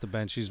bat off the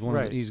bench. He's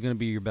he's going to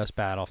be your best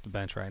bat off the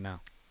bench right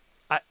now.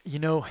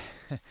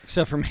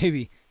 Except for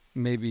maybe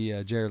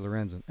Jared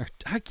Lorenzen.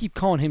 I keep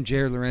calling him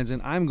Jared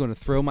Lorenzen. I'm going to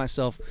throw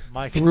myself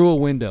through a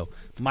window.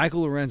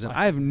 Michael Lorenzen.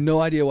 I have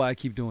no idea why I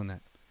keep doing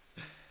that.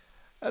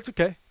 That's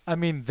okay. I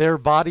mean, their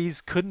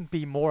bodies couldn't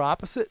be more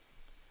opposite.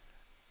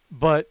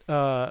 But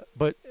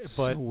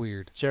So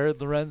weird. Jared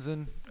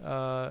Lorenzen,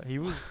 he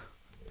was,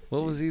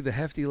 What was he? The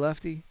hefty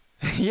lefty?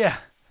 yeah,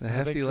 The I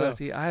hefty think so.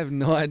 lefty? I have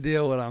no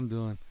idea what I'm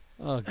doing.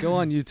 Go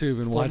on YouTube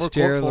and watch former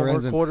Jared former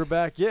Lorenzen.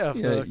 quarterback, of Yeah,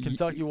 the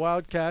Kentucky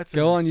Wildcats.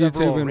 Go on and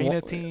several YouTube and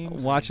arena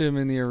teams. watch him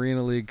in the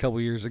Arena League a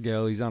couple years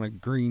ago. He's on a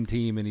green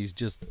team and he's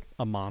just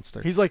a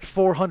monster. He's like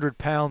 400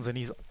 pounds, and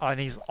he's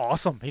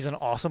awesome. He's an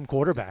awesome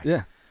quarterback.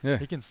 Yeah.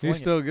 He can sling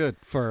He's it. still good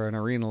for an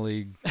Arena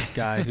League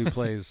guy who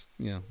plays,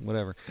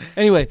 whatever.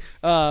 Anyway,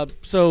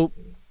 so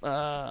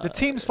The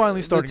team's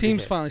finally starting. The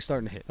team's to hit. finally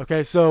starting to hit.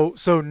 Okay, so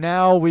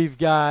now we've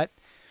got.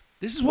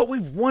 This is what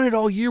we've wanted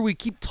all year. We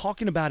keep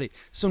talking about it.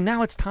 So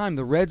now it's time.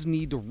 The Reds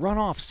need to run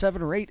off 7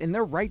 or 8, and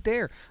they're right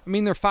there. I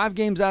mean, they're 5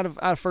 games out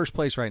of first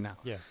place right now.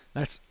 Yeah.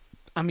 That's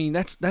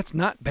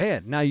not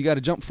bad. Now you got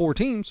to jump 4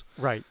 teams,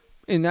 Right.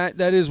 and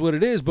that is what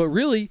it is. But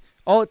really,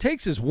 all it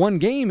takes is 1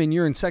 game, and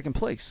you're in second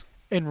place.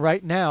 And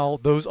right now,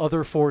 those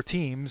other 4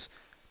 teams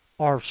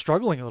are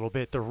struggling a little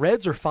bit. The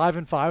Reds are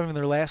 5-5 in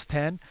their last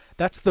 10.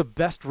 That's the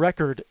best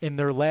record in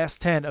their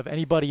last 10 of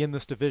anybody in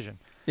this division.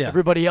 Yeah.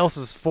 Everybody else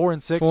is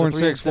 4-6, 4-6,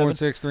 3-7.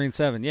 4-6,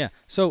 3-7. Yeah.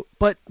 So,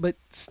 but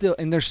still,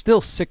 and there's still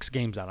 6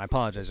 games out. I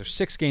apologize. There's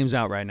 6 games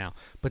out right now,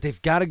 but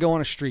they've got to go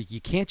on a streak. You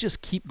can't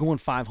just keep going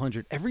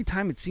 500 every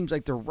time. It seems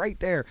like they're right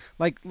there.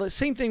 Like the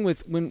same thing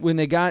with when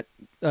they got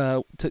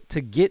to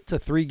get to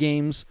 3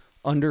 games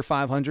under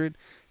 500.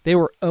 They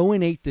were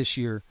 0-8 this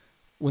year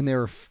when they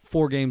were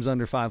 4 games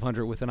under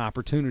 500 with an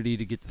opportunity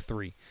to get to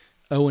 3.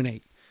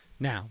 0-8.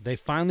 Now, they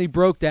finally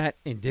broke that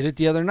and did it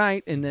the other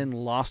night and then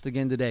lost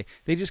again today.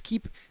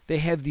 They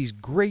have these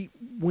great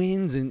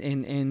wins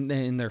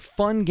and they're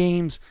fun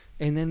games,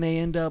 and then they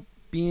end up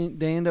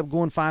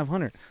going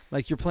 500.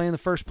 Like you're playing the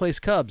first place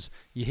Cubs.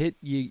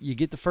 You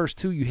get the first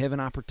 2, you have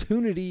an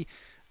opportunity,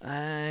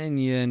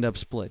 and you end up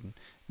splitting.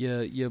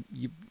 You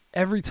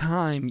every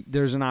time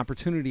there's an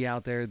opportunity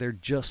out there, they're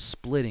just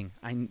splitting.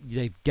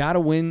 They've got to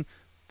win.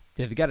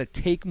 They've got to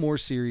take more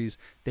series.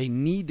 They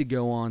need to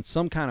go on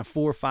some kind of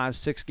 4, 5,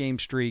 6 game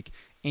streak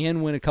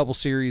and win a couple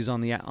series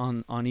on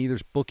either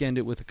bookend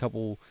it with a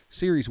couple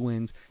series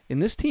wins.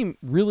 And this team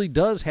really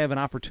does have an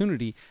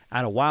opportunity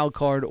at a wild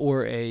card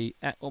or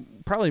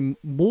probably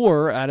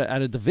more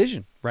at a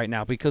division right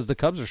now because the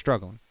Cubs are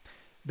struggling.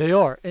 They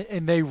are,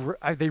 and they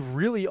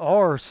really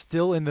are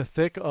still in the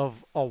thick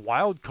of a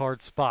wild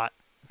card spot.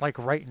 Like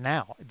right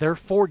now, they're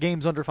 4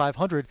 games under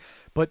 500,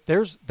 but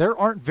there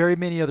aren't very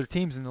many other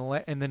teams in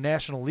the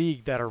National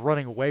League that are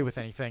running away with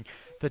anything.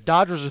 The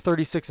Dodgers are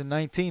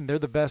 36-19; they're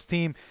the best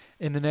team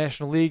in the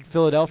National League.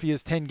 Philadelphia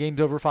is 10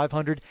 games over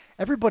 500.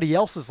 Everybody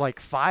else is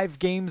like 5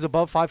 games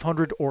above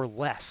 500 or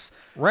less.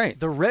 Right.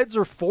 The Reds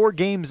are 4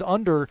 games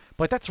under,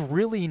 but that's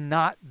really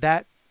not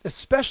that,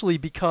 especially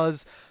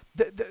because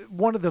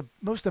one of the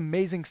most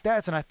amazing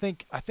stats, and I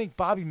think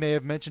Bobby may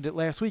have mentioned it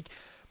last week,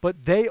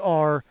 but they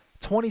are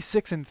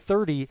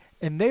 26-30,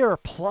 and they are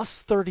plus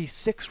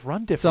 36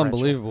 run differential. It's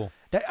unbelievable.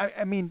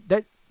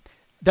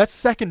 That's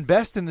second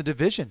best in the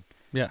division.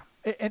 Yeah.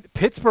 And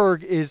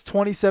Pittsburgh is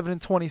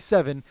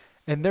 27-27,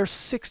 and they're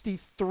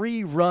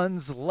 63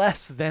 runs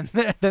less than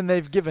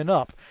they've given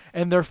up,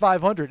 and they're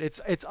 500.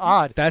 It's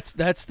odd.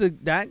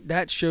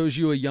 That shows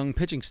you a young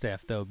pitching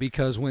staff though,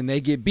 because when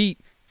they get beat,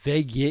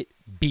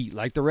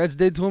 like the Reds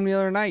did to them the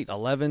other night,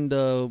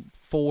 11-4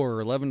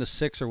 or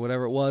 11-6 or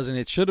whatever it was, and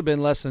it should have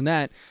been less than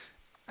that.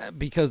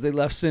 Because they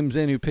left Sims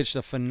in, who pitched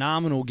a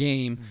phenomenal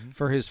game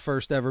for his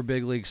first ever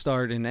big league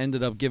start and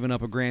ended up giving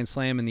up a grand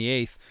slam in the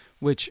 8th,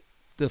 which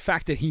the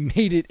fact that he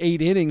made it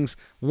 8 innings,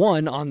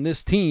 1, on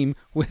this team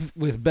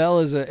with Bell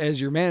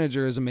as your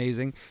manager is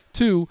amazing.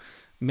 2,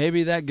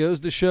 maybe that goes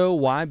to show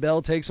why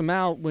Bell takes him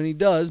out when he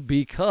does,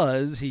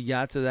 because he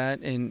got to that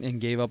and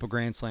gave up a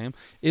grand slam,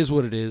 is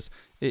what it is.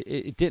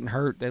 It didn't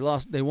hurt. They won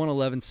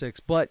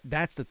 11-6, but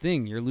that's the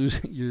thing. You're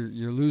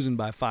losing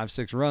by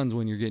 5-6 runs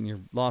when you're getting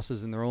your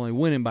losses, and they're only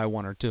winning by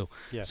 1 or 2.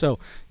 Yeah. So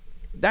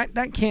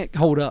that can't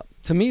hold up.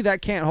 To me,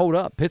 that can't hold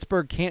up.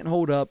 Pittsburgh can't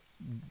hold up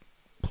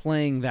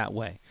playing that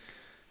way.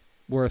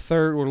 We're a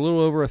little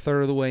over a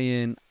third of the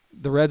way in.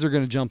 The Reds are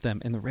going to jump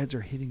them, and the Reds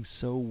are hitting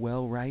so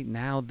well right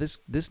now.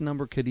 This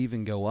number could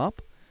even go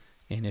up,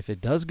 and if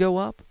it does go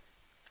up,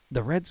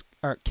 the Reds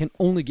can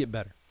only get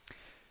better.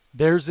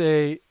 There's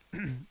I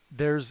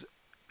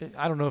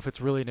don't know if it's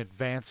really an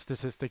advanced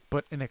statistic,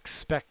 but an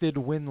expected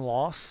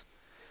win-loss,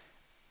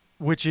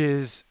 which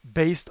is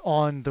based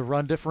on the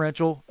run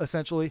differential,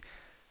 essentially,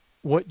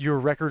 what your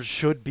record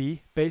should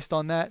be based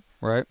on that.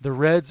 Right. The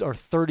Reds are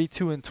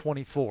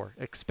 32-24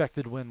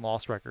 expected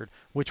win-loss record,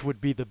 which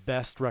would be the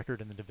best record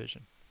in the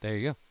division. There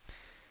you go.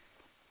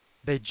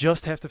 They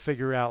just have to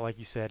figure out, like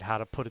you said, how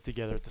to put it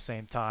together at the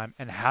same time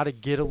and how to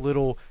get a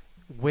little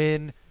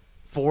win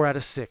 4 out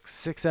of 6,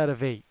 6 out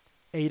of 8.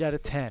 8 out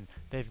of 10.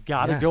 They've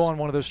got to go on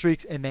one of those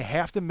streaks, and they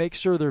have to make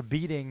sure they're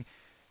beating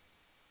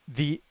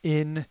the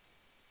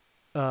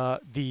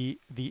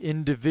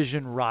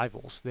in-division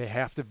rivals. They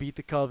have to beat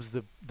the Cubs,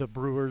 the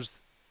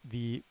Brewers,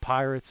 the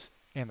Pirates,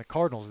 and the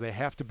Cardinals. They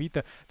have to beat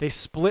them. They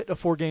split a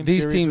 4-game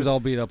These series. teams all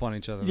beat up on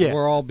each other. Yeah.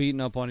 We're all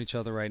beating up on each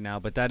other right now,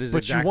 but that is But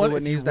exactly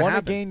what needs if to you want to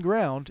happen. gain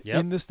ground Yep.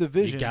 in this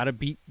division, You got to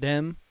beat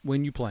them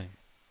when you play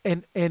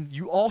 'em. and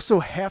you also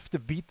have to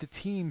beat the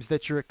teams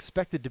that you're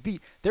expected to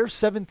beat. They're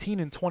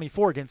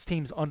 17-24 against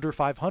teams under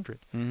 500.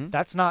 Mhm.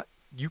 That's not.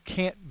 You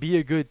can't be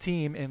a good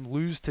team and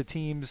lose to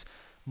teams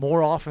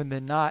more often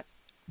than not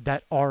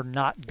that are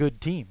not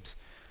good teams.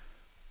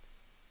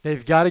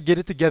 They've got to get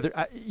it together.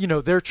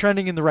 They're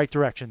trending in the right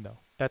direction, though.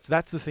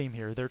 That's the theme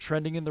here. They're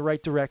trending in the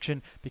right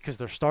direction because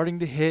they're starting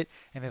to hit.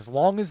 And as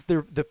long as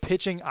the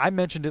pitching, I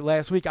mentioned it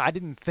last week, I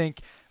didn't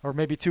think, or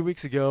maybe 2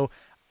 weeks ago,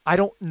 I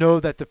don't know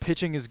that the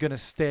pitching is going to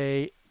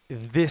stay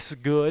this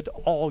good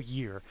all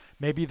year.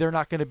 Maybe they're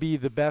not going to be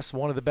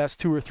one of the best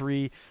 2 or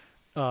 3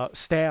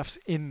 staffs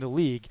in the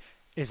league.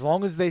 As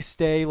long as they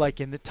stay like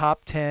in the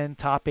top 10,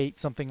 top 8,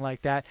 something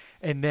like that,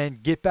 and then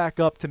get back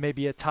up to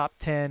maybe a top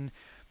 10,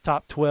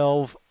 top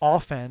 12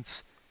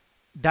 offense,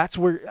 that's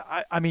where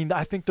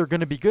I think they're going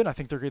to be good. I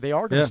think they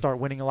are going to start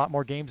winning a lot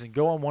more games and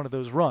go on one of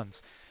those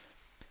runs.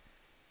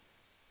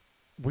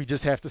 We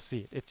just have to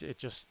see it. It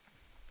just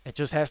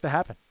has to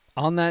happen.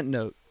 On that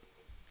note,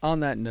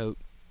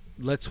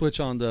 let's switch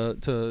on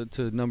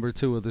to number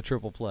 2 of the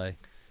triple play.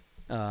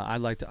 I'd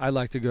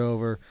like to go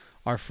over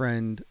our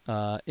friend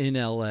in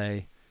LA.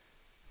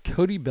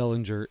 Cody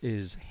Bellinger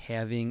is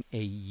having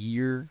a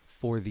year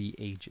for the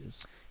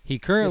ages. He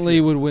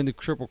currently would win the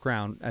Triple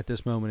Crown at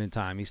this moment in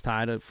time. He's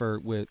tied for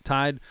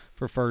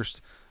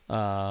first in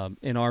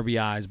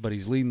RBIs, but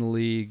he's leading the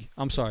league.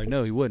 I'm sorry,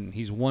 no, he wouldn't.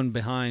 He's one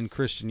behind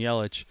Christian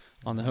Yelich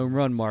on the home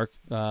run mark.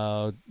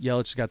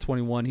 Yelich's got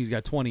 21. He's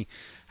got 20.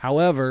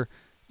 However,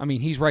 I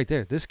mean, he's right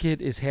there. This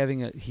kid is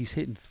he's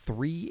hitting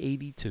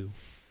 382.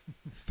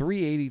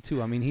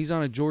 382. I mean, he's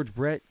on a George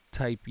Brett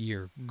type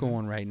year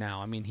going right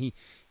now. I mean, he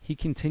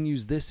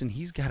continues this, and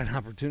he's got an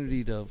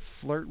opportunity to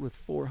flirt with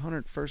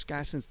 400. First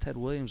guy since Ted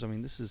Williams. I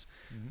mean, this is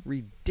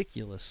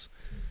ridiculous.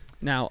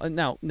 Now,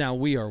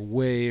 we are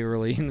way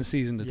early in the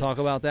season to talk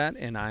about that,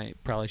 and I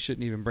probably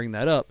shouldn't even bring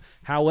that up.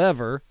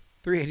 However,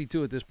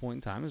 382 at this point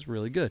in time is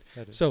really good.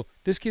 So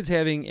this kid's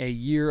having a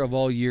year of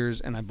all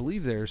years, and I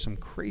believe there are some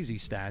crazy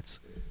stats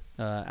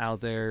out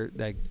there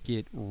that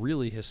get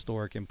really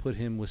historic and put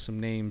him with some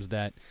names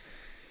that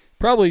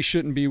probably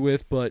shouldn't be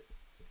with, but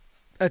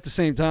at the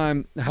same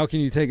time, how can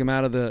you take him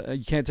out of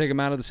you can't take him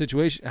out of the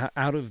situation,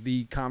 out of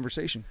the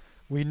conversation.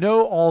 We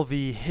know all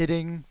the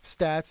hitting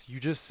stats. You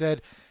just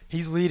said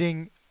he's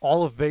leading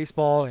all of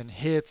baseball in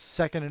hits,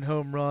 second in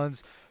home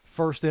runs,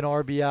 first in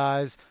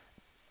RBIs,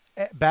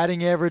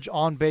 batting average,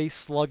 on base,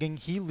 slugging.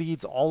 He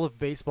leads all of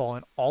baseball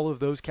in all of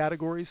those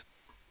categories.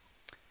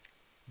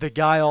 The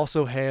guy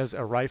also has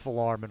a rifle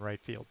arm in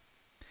right field.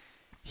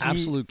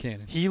 Absolute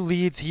cannon.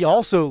 He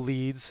also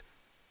leads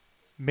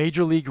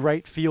major league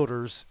right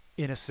fielders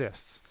in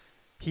assists.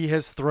 He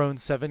has thrown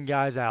 7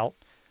 guys out.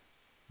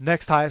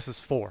 Next highest is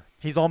 4.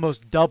 He's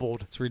almost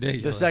doubled. It's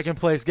ridiculous. The second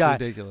place guy.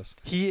 It's ridiculous.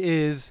 He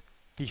is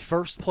the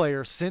first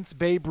player since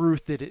Babe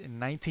Ruth did it in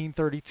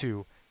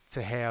 1932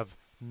 to have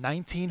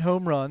 19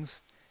 home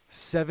runs,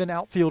 7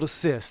 outfield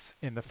assists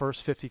in the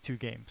first 52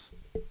 games.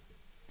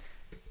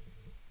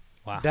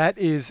 Wow. That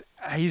is,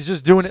 he's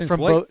just doing it from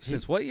both.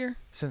 Since what year?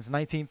 Since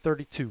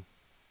 1932.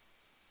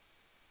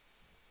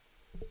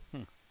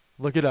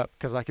 Look it up,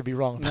 because I could be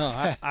wrong about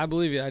that. I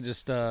believe you. I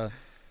just, he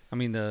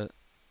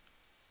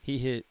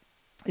hit.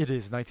 It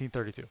is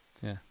 1932.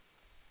 Yeah.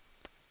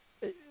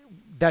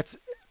 That's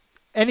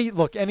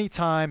any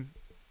time,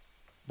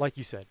 like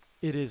you said,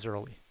 it is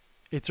early.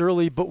 It's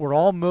early, but we're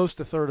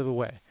almost a third of the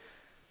way.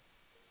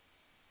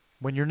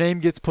 When your name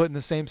gets put in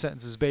the same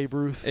sentence as Babe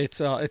Ruth, it's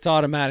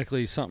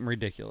automatically something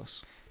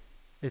ridiculous.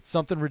 It's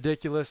something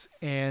ridiculous,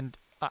 and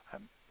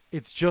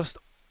it's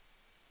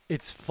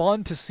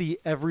fun to see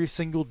every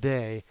single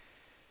day,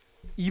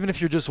 even if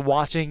you're just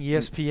watching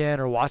ESPN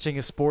or watching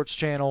a sports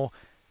channel,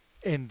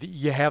 and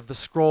you have the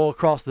scroll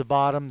across the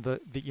bottom,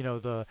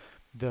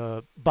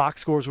 the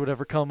box scores or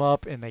whatever come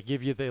up, and they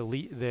give you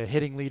the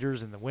hitting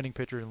leaders and the winning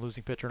pitcher and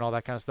losing pitcher and all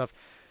that kind of stuff.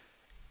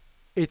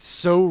 It's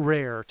so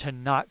rare to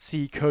not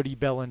see Cody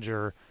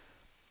Bellinger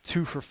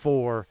 2 for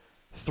 4,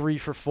 3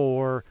 for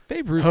 4,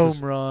 Babe Ruth home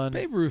run.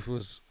 Babe Ruth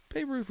was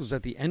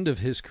at the end of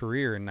his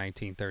career in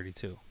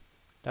 1932.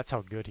 That's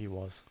how good he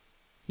was.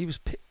 He was.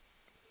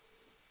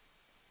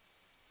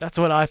 That's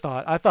what I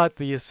thought. I thought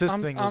the assist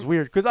thing was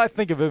weird because I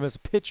think of him as a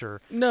pitcher.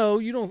 No,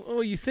 you don't.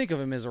 Well, you think of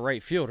him as a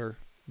right fielder,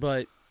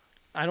 but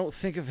I don't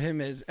think of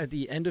him as at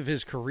the end of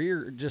his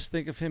career. Just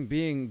think of him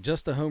being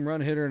just a home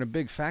run hitter and a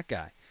big fat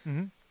guy.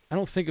 Mm-hmm. I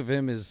don't think of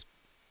him as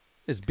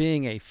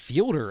being a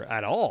fielder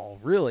at all,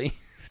 really,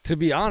 to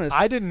be honest.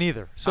 I didn't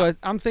either. So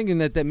I'm thinking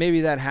that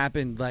maybe that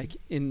happened like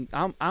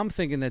I'm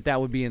thinking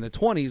that would be in the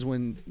 20s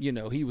when,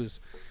 he was,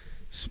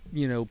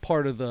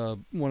 part of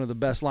one of the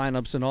best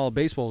lineups in all of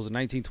baseball was in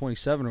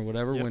 1927 or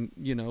whatever. Yep.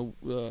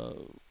 When,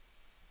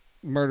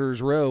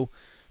 Murderers Row.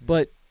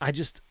 But I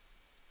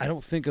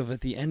don't think of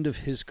at the end of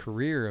his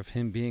career of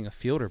him being a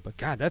fielder. But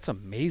God, that's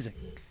amazing.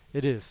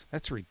 It is.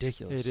 That's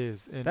ridiculous. It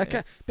is. That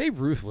guy, Babe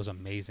Ruth was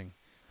amazing.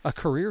 A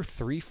career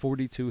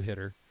 342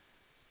 hitter.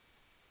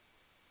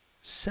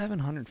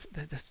 700.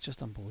 That's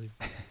just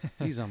unbelievable.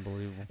 He's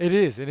unbelievable. It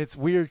is, and it's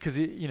weird because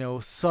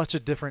such a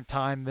different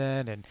time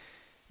then, and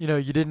you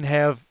didn't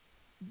have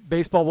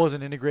baseball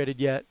wasn't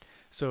integrated yet,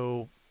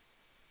 so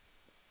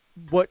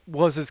what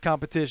was his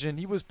competition?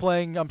 He was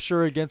playing, I'm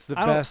sure, against the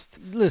best.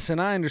 Listen,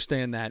 I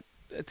understand that.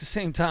 At the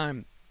same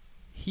time,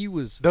 he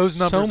was those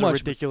numbers so are much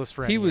ridiculous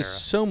for he any was era.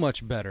 so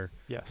much better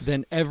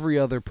than every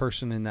other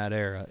person in that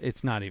era.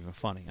 It's not even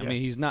funny. I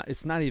mean,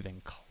 it's not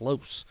even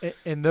close.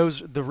 And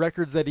the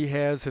records that he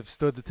has have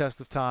stood the test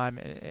of time,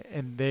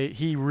 and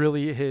he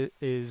really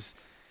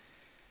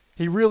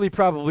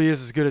probably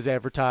is as good as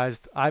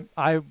advertised.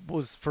 I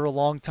was for a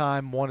long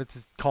time wanted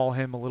to call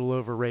him a little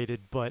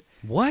overrated, but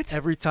what?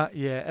 Every time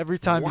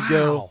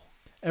Wow.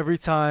 every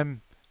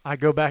time I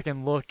go back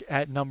and look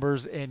at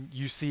numbers, and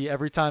you see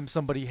every time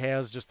somebody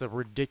has just a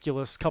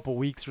ridiculous couple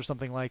weeks or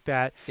something like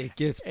that, it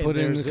gets put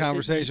in the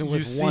conversation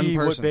with one person. You see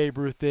what Babe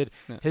Ruth did.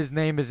 Yeah. His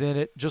name is in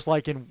it, just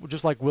like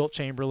Wilt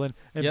Chamberlain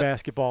in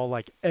basketball.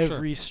 Like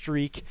every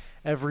streak,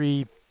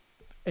 every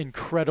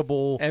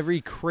incredible, every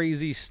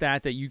crazy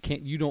stat that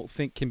you don't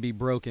think can be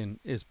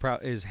broken is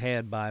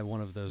had by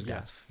one of those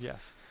guys.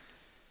 Yes.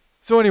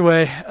 So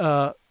anyway,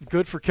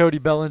 good for Cody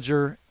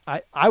Bellinger.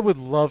 I would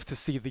love to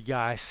see the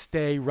guy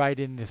stay right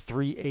in the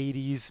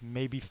 380s,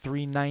 maybe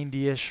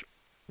 390-ish,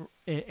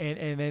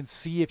 and then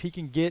see if he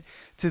can get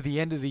to the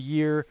end of the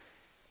year.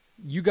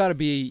 You got to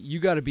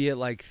be at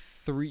like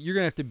 3. You're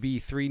gonna have to be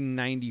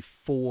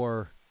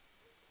 394.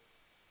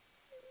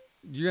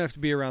 You're gonna have to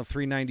be around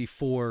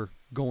 394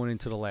 going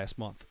into the last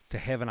month to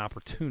have an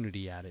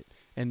opportunity at it,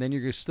 and then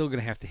you're still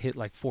gonna have to hit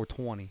like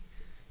 420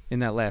 in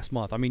that last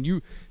month. I mean,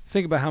 you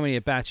think about how many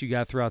at bats you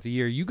got throughout the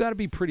year. You got to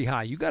be pretty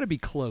high. You got to be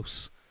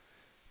close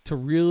to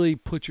really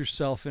put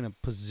yourself in a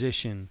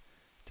position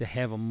to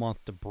have a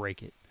month to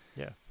break it.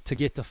 Yeah. To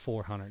get to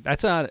 400.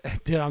 That's not,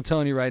 dude, I'm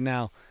telling you right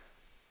now,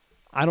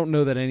 I don't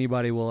know that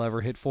anybody will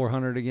ever hit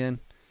 400 again.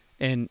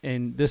 And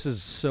this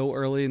is so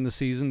early in the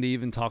season to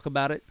even talk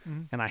about it.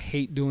 Mm-hmm. And I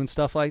hate doing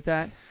stuff like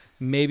that.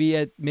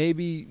 Maybe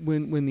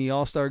when the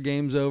All-Star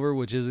game's over,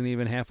 which isn't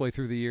even halfway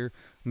through the year,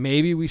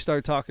 maybe we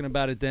start talking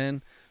about it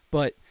then.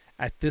 But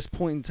at this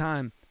point in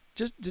time,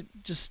 just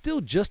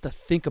to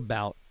think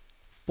about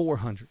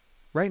 400.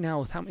 Right now,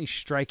 with how many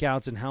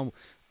strikeouts and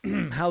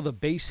how the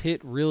base hit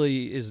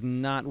really is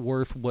not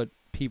worth what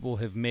people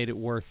have made it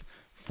worth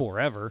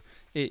forever.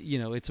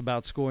 It's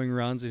about scoring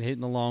runs and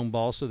hitting the long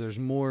ball, so there's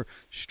more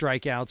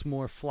strikeouts,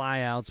 more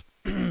flyouts,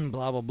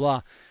 blah, blah,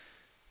 blah.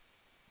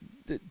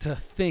 To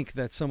think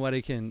that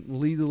somebody can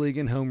lead the league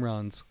in home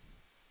runs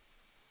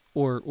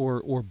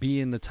or be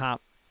in the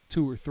top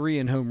 2 or 3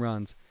 in home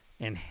runs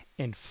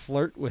and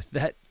flirt with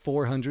that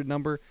 400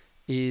 number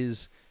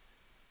is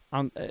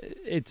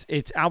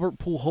it's Albert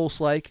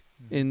Pujols-like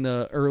in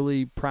the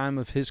early prime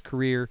of his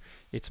career.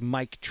 It's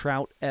Mike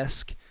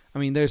Trout-esque. I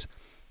mean,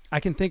 I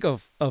can think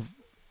of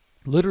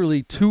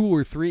literally 2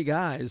 or 3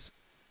 guys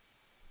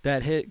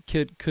that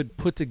could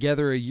put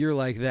together a year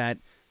like that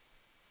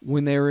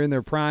when they were in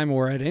their prime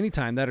or at any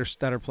time that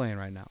are playing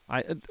right now.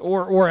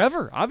 Or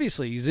ever.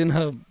 Obviously, he's in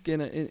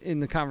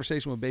the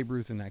conversation with Babe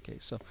Ruth in that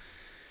case. So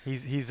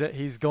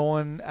he's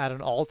going at an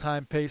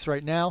all-time pace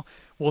right now.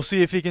 We'll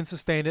see if he can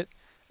sustain it.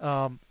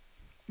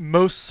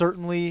 Most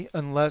certainly,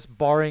 unless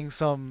barring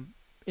some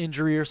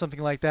injury or something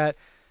like that,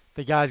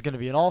 the guy's going to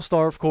be an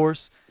all-star, of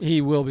course.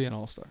 He will be an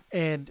all-star.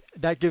 And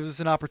that gives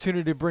us an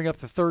opportunity to bring up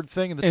the third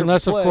thing in the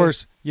unless triple play.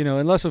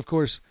 Unless of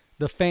course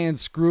the fans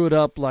screw it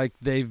up like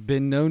they've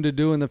been known to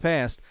do in the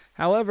past.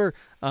 However,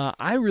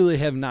 I really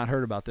have not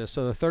heard about this.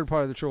 So the third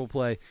part of the triple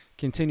play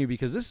continue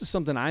because this is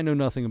something I know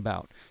nothing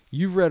about.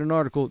 You've read an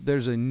article.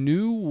 There's a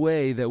new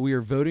way that we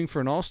are voting for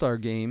an all-star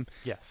game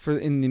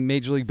in the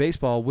Major League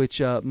Baseball,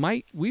 which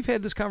we've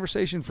had this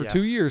conversation for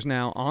 2 years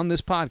now on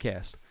this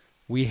podcast.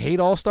 We hate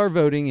all-star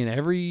voting in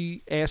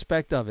every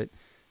aspect of it.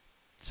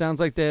 Sounds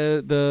like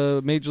the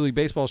Major League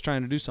Baseball is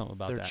trying to do something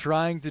about that. They're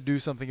trying to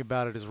do something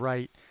about it is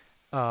right.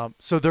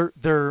 So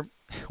they're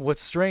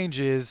what's strange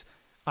is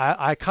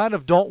I kind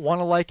of don't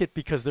want to like it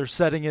because they're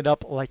setting it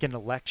up like an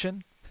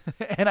election,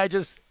 and I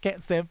just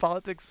can't stand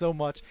politics so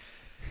much.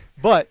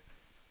 But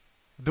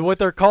what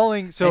they're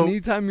calling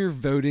anytime you're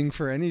voting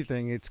for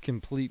anything, it's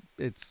complete.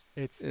 It's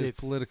as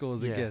political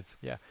as it gets.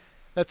 Yeah,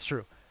 that's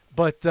true.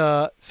 But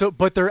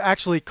but they're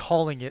actually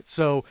calling it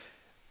so.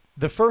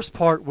 The first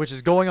part, which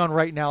is going on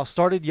right now,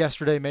 started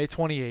yesterday, May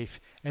 28th,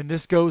 and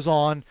this goes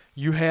on.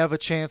 You have a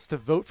chance to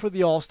vote for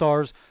the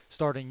All-Stars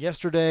starting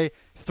yesterday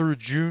through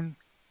June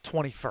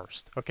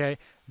 21st, okay?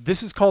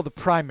 This is called the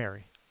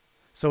primary.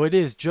 So it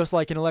is just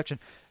like an election.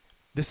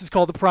 This is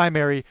called the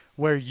primary,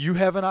 where you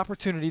have an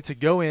opportunity to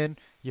go in,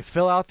 you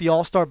fill out the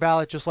All-Star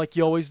ballot just like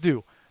you always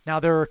do. Now,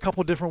 there are a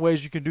couple different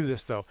ways you can do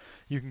this, though.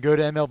 You can go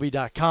to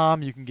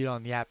MLB.com, you can get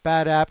on the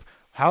At-Bat app,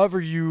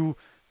 however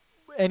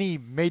any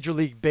Major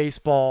League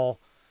Baseball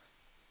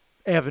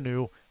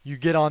avenue, you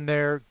get on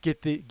there,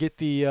 get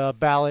the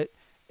ballot,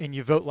 and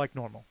you vote like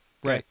normal.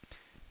 Okay? Right.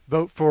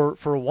 Vote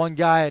for one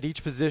guy at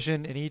each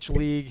position in each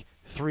league,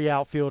 3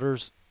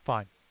 outfielders,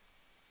 Fine.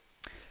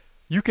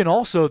 You can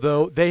also,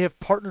 though, they have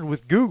partnered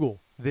with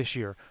Google this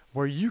year,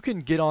 where you can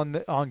get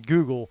on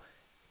Google,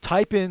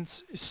 type in,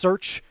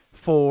 search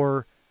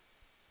for,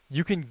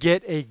 you can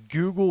get a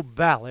Google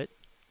ballot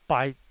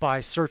by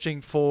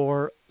searching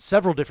for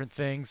several different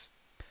things,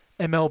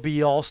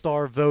 MLB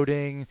All-Star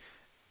voting,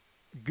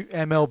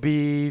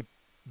 MLB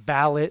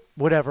ballot,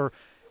 whatever.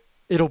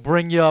 It'll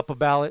bring you up a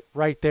ballot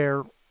right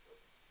there.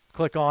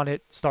 Click on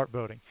it, start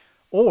voting.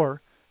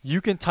 Or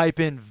you can type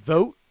in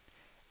vote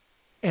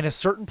and a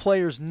certain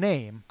player's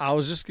name.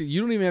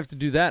 You don't even have to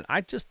do that.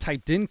 I just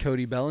typed in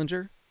Cody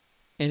Bellinger,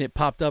 and it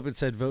popped up and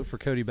said vote for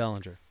Cody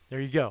Bellinger.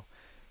 There you go.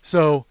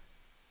 So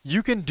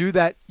you can do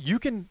that. You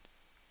can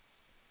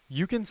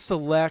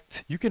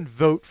select, you can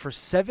vote for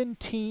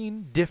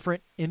 17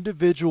 different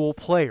individual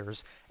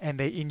players, and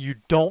you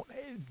don't,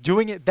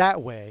 doing it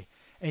that way,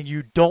 and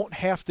you don't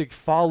have to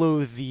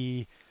follow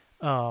the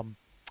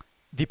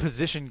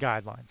position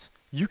guidelines.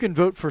 You can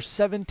vote for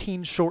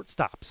 17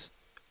 shortstops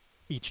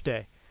each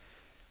day.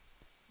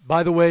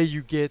 By the way,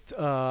 you get,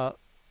 I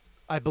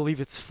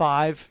believe it's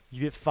 5.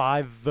 You get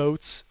 5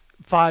 votes.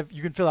 5.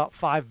 You can fill out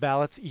 5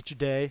 ballots each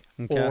day,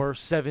 Okay. or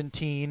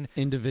 17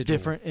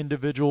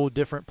 Individual.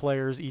 different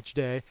players each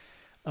day,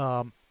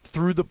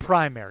 through the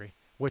primary,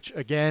 which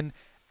again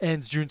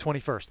ends June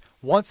 21st.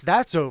 Once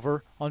that's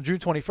over, on June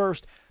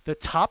 21st, the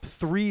top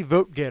 3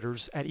 vote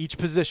getters at each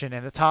position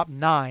and the top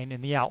 9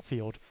 in the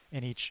outfield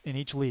in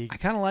each league. I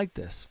kind of like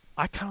this.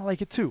 I kind of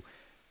like it too.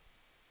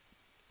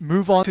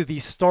 Move on to the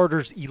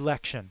starters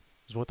election,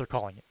 is what they're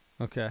calling it.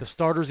 Okay. The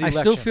starters I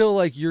election. still feel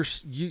like you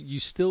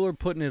still are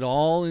putting it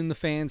all in the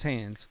fans'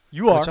 hands.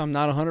 You are. Which I'm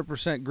not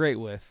 100% great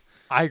with.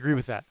 I agree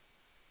with that.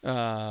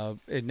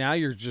 And now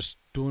you're just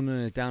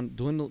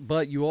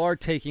but you are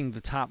taking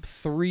the top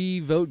 3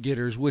 vote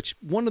getters, which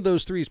one of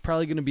those 3 is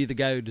probably going to be the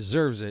guy who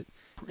deserves it.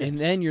 Yes. And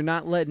then you're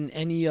not letting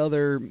any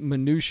other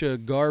minutia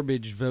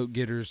garbage vote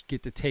getters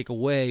get to take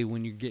away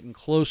when you're getting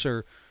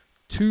closer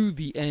to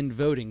the end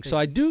voting. So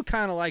I do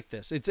kind of like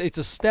this. It's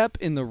a step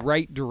in the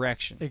right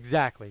direction.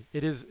 Exactly.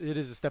 It is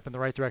a step in the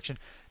right direction.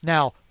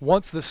 Now,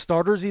 once the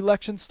starters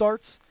election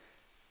starts,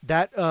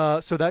 that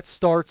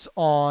starts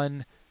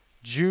on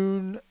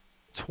June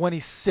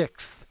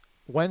 26th,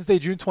 Wednesday,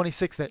 June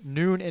 26th at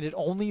noon, and it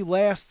only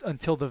lasts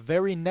until the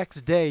very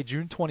next day,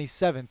 June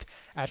 27th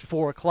at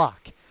 4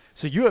 o'clock.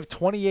 So you have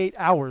 28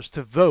 hours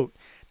to vote,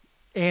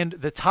 and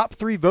the top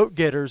 3 vote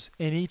getters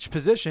in each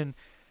position,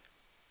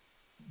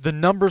 the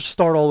numbers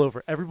start all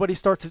over. Everybody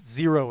starts at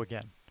 0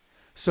 again.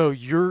 So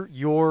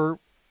the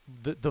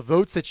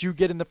votes that you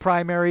get in the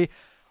primary,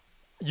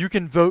 you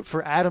can vote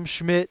for Adam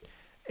Schmidt,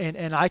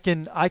 and I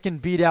can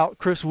beat out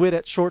Chris Witt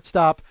at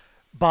shortstop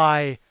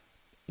by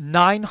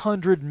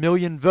 900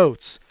 million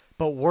votes.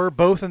 But we're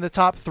both in the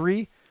top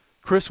 3.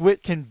 Chris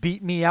Witt can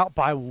beat me out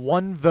by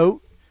 1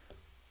 vote,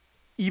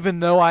 even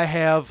though I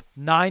have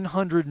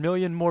 900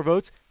 million more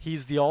votes.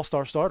 He's the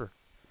all-star starter.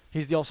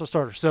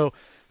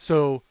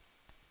 So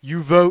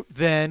you vote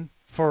then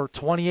for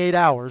 28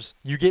 hours.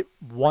 You get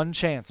 1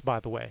 chance, by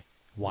the way.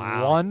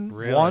 Wow.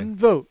 Really? One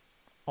vote,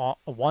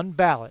 one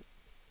ballot.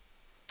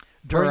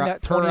 During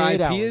that 28 per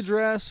IP hours.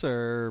 address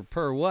or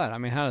per what? I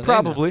mean, how do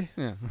Probably.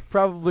 they know?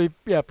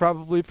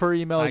 Probably per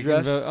email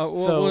address.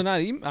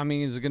 Not even. I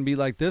mean, is it going to be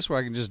like this where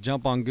I can just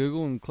jump on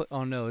Google and click?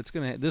 Oh no,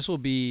 this will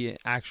be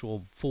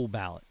actual full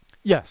ballot.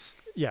 Yes.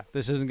 Yeah.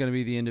 This isn't going to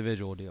be the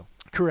individual deal.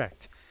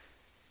 Correct.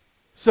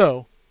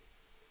 So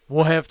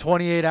we'll have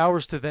 28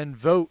 hours to then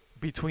vote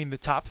between the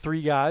top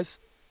 3 guys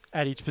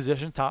at each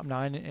position, top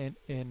 9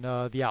 in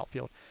the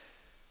outfield.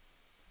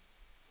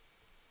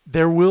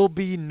 There will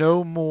be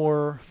no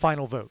more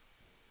final vote.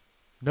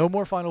 No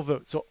more final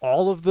vote. So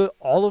all of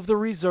the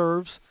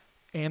reserves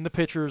and the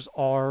pitchers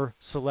are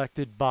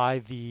selected by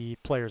the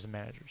players and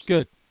managers.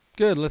 Good.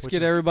 Let's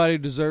get everybody who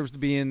deserves to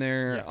be in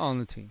there on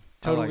the team.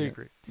 Totally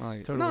agree.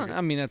 Totally agree.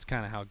 I mean, that's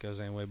kind of how it goes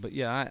anyway. But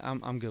yeah,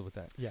 I'm good with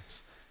that.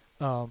 Yes.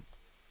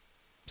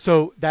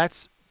 So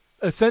that's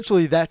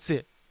essentially that's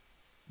it.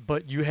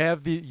 But you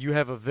have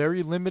a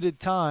very limited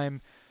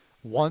time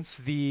once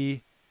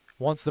the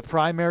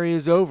primary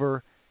is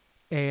over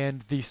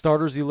and the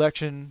starters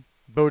election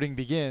voting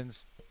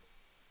begins.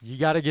 You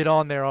got to get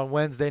on there on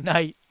Wednesday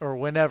night or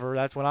whenever.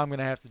 That's when I'm going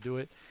to have to do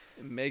it.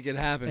 Make it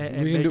happen.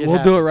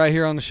 We'll do it right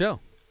here on the show.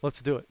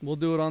 Let's do it. We'll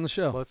do it on the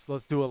show.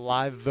 Let's do a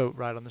live vote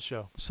right on the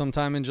show.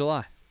 Sometime in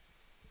July,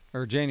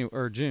 or January,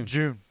 or June.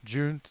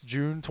 June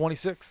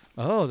 26th.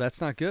 Oh, that's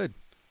not good.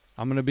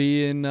 I'm gonna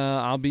be in.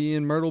 I'll be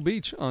in Myrtle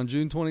Beach on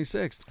June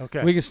 26th.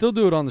 Okay. We can still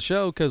do it on the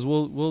show because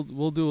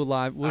we'll do a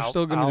live. We're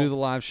still gonna do the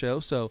live show.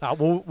 So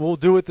we'll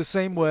do it the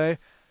same way.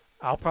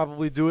 I'll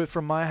probably do it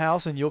from my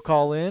house, and you'll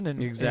call in,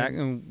 and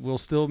and we'll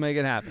still make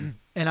it happen.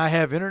 And I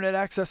have internet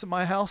access at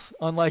my house,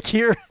 unlike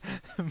here.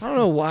 I don't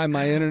know why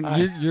my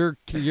internet. You're.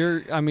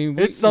 I mean,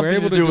 it's something we're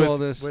able to do all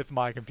this with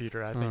my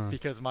computer, I think,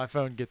 because my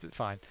phone gets it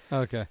fine.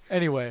 Okay.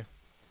 Anyway,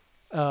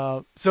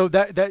 so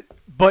that,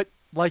 but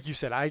like you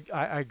said, I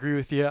agree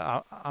with you.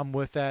 I'm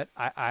with that.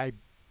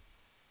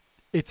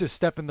 It's a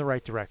step in the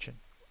right direction.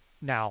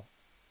 Now,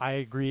 I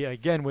agree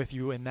again with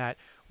you in that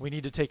we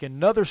need to take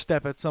another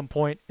step at some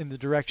point in the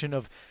direction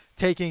of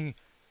taking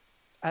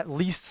at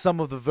least some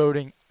of the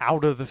voting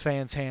out of the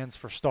fans' hands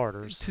for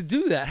starters. To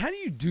do that, how do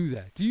you do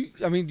that?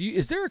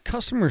 Is there a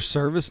customer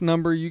service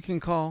number you can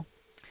call?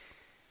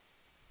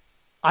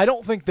 I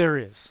don't think there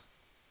is.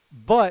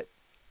 But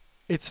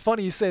it's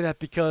funny you say that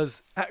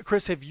because,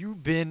 Chris, have you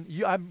been,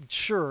 I'm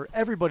sure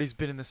everybody's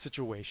been in this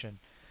situation.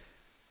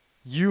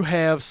 You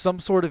have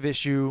some sort of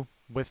issue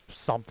with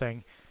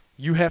something.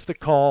 You have to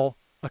call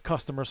a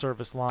customer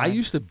service line. I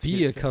used to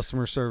be a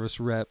customer service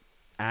rep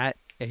at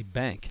a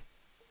bank.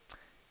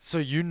 So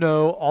you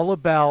know all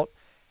about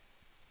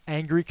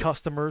angry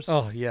customers.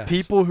 Oh, yes.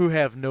 People who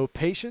have no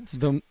patience.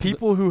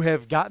 People who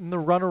have gotten the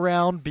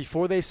runaround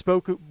before they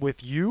spoke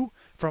with you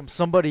from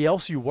somebody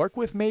else you work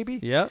with, maybe.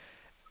 Yep.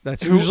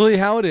 That's usually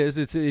how it is.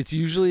 It's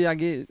usually I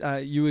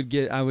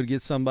would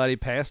get somebody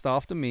passed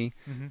off to me,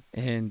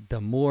 and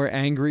the more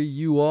angry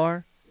you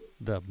are,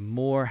 the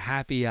more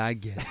happy I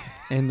get,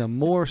 and the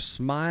more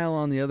smile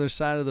on the other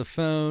side of the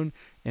phone,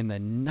 and the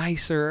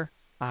nicer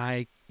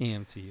I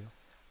am to you.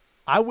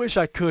 I wish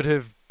I could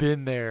have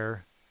been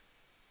there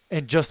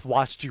and just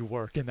watched you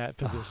work in that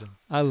position.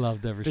 I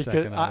loved every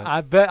second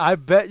of it. I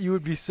bet you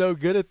would be so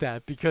good at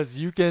that because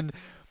you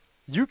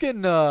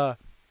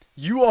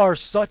are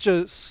such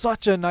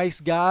a nice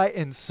guy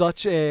and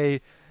such a,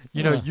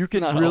 you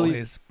can not really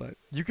always, but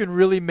you can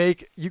really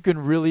make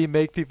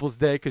people's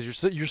day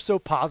because you're so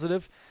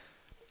positive.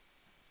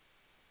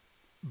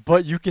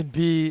 But you can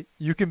be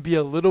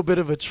a little bit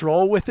of a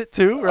troll with it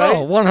too, right?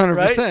 Oh, 100%.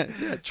 Right?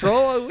 Yeah,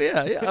 troll,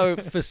 yeah, or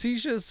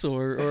facetious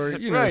or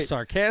Right.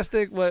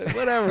 sarcastic,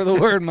 whatever the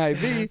word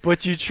might be.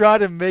 But you try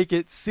to make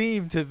it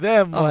seem to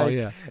them like,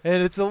 yeah.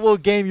 And it's a little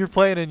game you're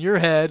playing in your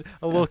head,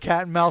 a little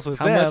cat and mouse with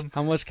them.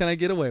 How much can I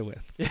get away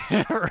with?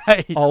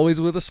 Right. Always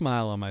with a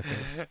smile on my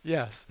face.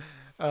 Yes.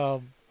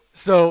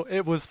 So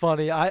it was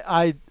funny.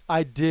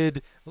 I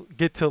did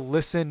get to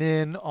listen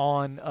in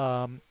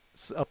on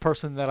a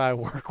person that I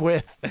work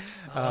with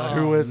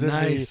who was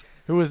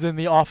in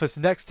the office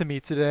next to me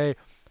today.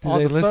 Do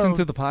they listen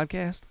to the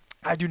podcast?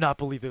 I do not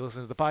believe they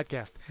listen to the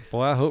podcast.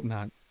 Boy, I hope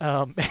not.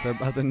 They're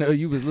about to know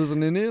you was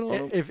listening in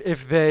on them.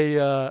 If they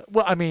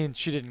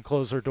she didn't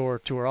close her door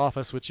to her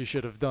office, which she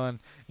should have done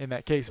in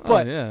that case.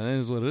 But yeah, that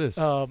is what it is.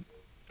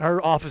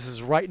 her office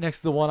is right next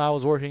to the one I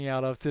was working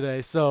out of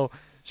today. So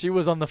she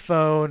was on the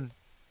phone,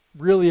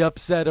 really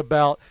upset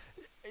about.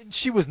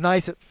 She was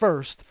nice at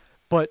first,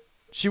 but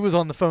she was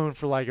on the phone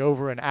for like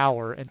over an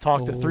hour and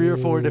talked to 3 or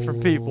 4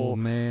 different people. Oh,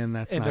 man,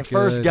 that's and not the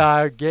first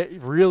good. guy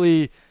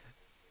really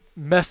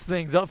messed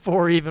things up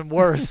for her even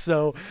worse.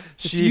 So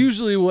it's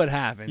usually what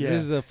happens. Yeah.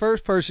 Is the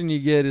first person you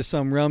get is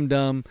some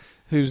rum-dum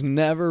who's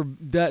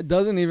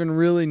doesn't even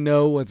really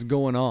know what's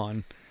going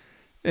on,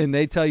 and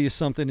they tell you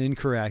something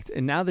incorrect.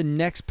 And now the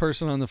next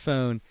person on the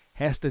phone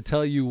has to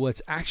tell you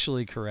what's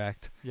actually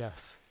correct.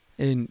 Yes.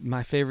 And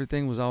my favorite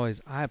thing was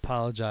always, I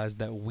apologize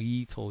that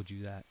we told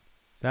you that.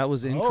 That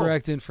was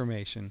incorrect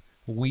information.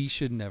 We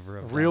should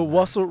never have. Real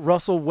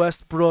Russell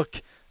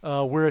Westbrook,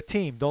 we're a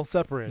team. Don't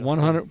separate us.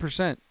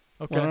 100%.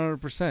 Okay.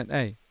 100%.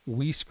 Hey,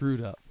 we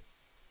screwed up.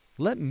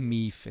 Let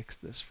me fix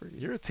this for you.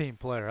 You're a team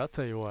player. I'll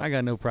tell you what. I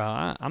got no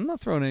problem. I'm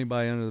not throwing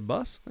anybody under the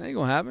bus. That ain't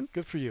going to happen.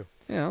 Good for you.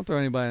 Yeah, I don't throw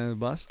anybody under the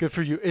bus. Good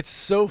for you. It's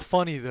so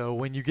funny though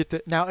when you get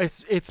to now.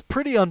 It's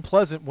pretty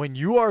unpleasant when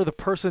you are the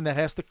person that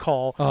has to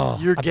call.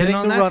 You're getting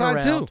the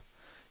runaround too.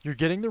 You're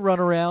getting the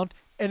runaround.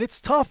 And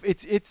it's tough.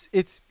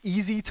 It's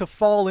easy to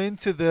fall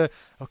into the,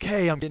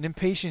 okay, I'm getting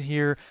impatient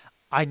here.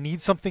 I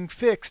need something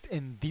fixed,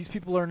 and these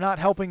people are not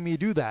helping me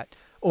do that.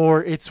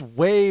 Or it's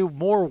way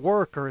more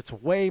work, or it's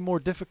way more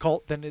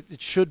difficult than it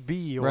should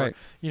be. Or,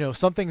 right.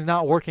 Something's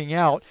not working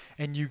out,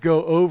 and you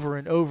go over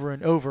and over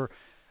and over.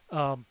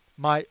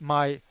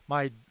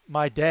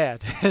 My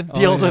dad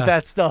deals with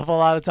that stuff a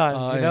lot of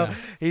times. Yeah.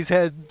 He's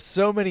had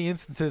so many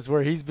instances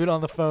where he's been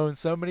on the phone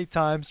so many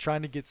times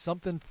trying to get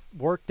something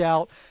worked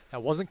out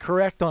that wasn't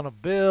correct on a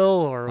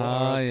bill or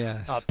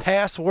a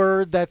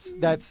password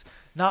that's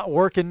not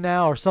working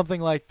now or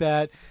something like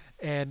that.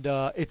 And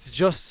it's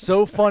just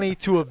so funny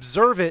to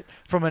observe it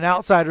from an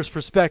outsider's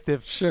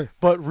perspective. Sure.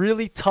 But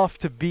really tough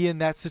to be in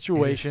that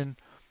situation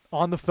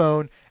on the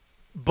phone.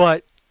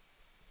 But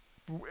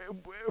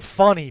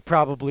funny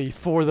probably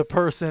for the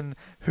person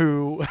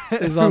who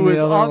is on the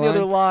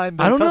other line.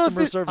 I don't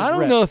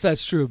know if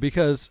that's true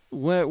because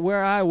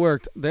where I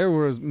worked, there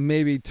was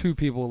maybe 2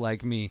 people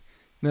like me.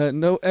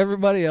 No,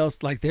 everybody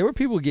else, like there were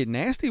people get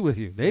nasty with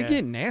you. They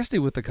get nasty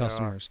with the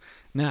customers.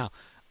 Now,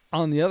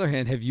 on the other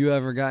hand, have you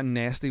ever gotten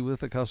nasty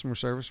with a customer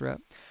service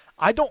rep?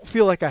 I don't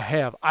feel like I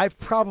have. I've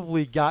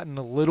probably gotten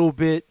a little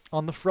bit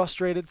on the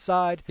frustrated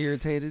side.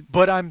 Irritated?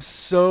 But I'm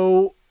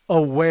so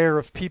aware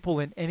of people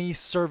in any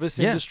service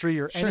industry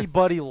or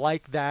anybody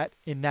like that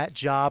in that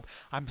job.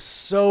 I'm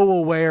so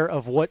aware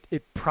of what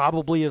it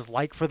probably is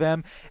like for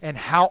them and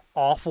how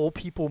awful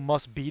people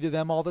must be to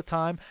them all the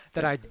time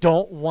that I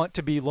don't want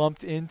to be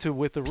lumped into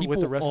with the rest of the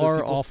people. People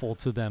are awful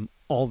to them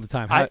all the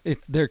time.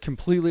 They're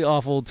completely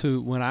awful to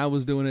when I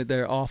was doing it.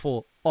 They're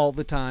awful all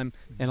the time,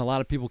 and a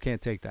lot of people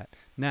can't take that.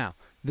 Now,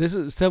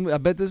 Tell me, I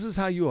bet this is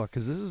how you are,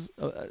 because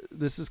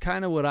this is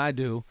kind of what I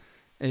do.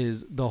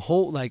 Is the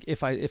whole, like,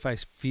 if I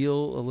feel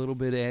a little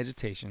bit of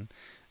agitation,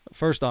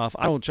 first off,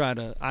 I don't try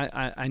to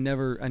I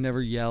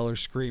never yell or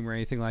scream or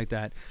anything like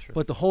that. Sure.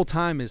 But the whole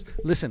time is,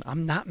 listen,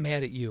 I'm not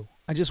mad at you.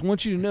 I just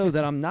want you to know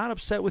that I'm not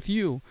upset with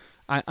you.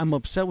 I'm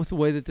upset with the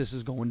way that this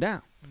is going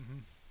down. Mm-hmm.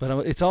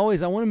 But it's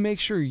always, I want to make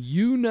sure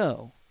you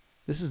know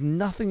this is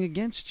nothing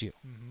against you.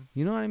 Mm-hmm.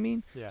 You know what I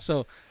mean? Yeah.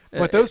 So,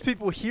 But those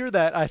people hear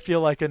that, I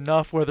feel like,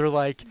 enough where they're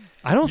like,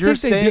 I don't you're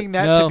think they saying do,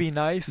 that no, to be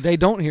nice. They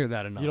don't hear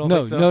that enough. You don't no,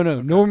 think so? no.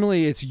 Okay.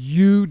 Normally it's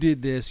you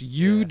did this,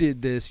 you Yeah.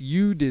 did this,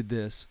 you did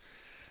this.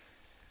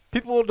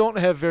 People don't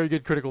have very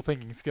good critical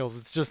thinking skills.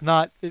 It's just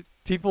not.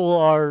 People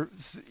are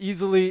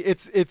easily.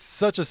 It's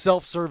such a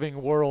self-serving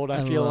world.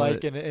 I feel love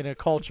like it. in a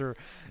culture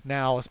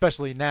now,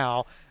 especially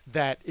now,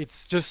 that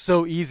it's just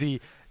so easy.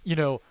 You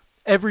know,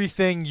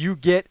 everything you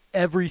get,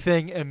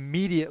 everything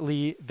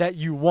immediately that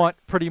you want,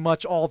 pretty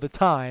much all the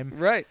time.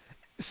 Right.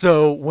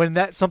 So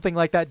when something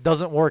like that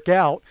doesn't work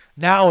out,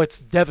 now it's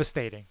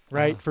devastating,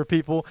 right, for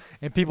people,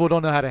 and people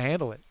don't know how to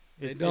handle it.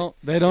 They don't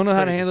know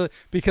how to crazy. handle it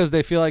because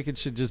they feel like it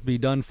should just be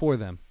done for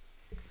them.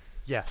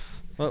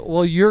 Yes.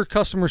 Well, your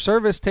customer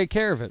service take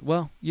care of it.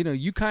 Well,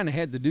 you kind of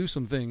had to do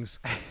some things.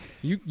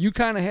 You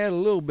kind of had a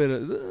little bit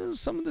of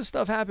some of this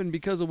stuff happened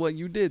because of what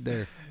you did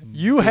there.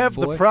 You big have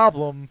boy. the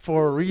problem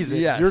for a reason.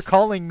 Yes. You're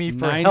calling me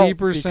for 90% help of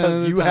because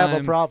the you have a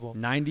time- problem.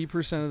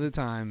 90% of the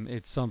time,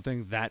 it's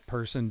something that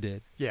person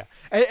did. Yeah.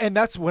 And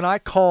that's when I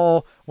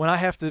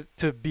have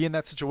to be in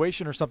that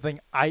situation or something,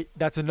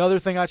 that's another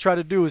thing I try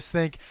to do is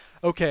think,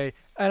 okay,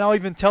 and I'll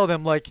even tell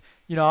them, like,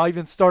 I'll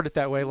even start it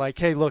that way, like,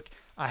 hey, look,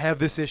 I have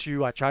this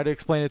issue. I try to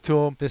explain it to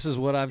them. This is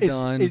what I've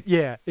done. Is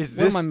What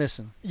this am I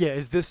missing? Yeah,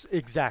 is this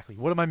exactly?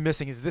 What am I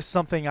missing? Is this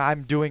something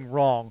I'm doing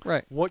wrong?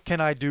 Right. What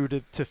can I do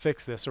to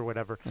fix this or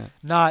whatever? Yeah.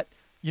 Not,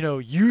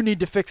 you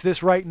need to fix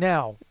this right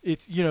now.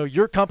 It's,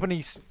 your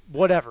company's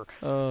whatever.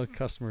 Oh,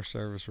 customer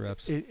service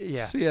reps. Yeah.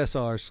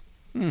 CSRs.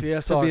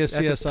 CSR. To be a That's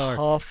a CSR.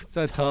 tough, It's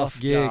a tough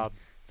gig. job.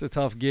 It's a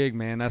tough gig,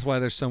 man. That's why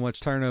there's so much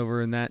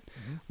turnover in that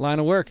Mhm. line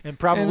of work. And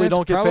probably that's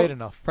don't get paid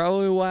enough.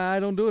 Probably why I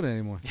don't do it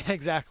anymore. Yeah,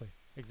 exactly.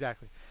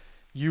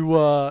 You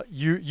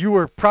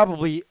were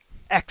probably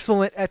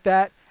excellent at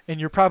that, and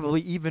you're probably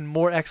even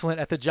more excellent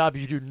at the job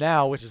you do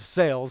now, which is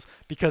sales,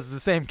 because it's the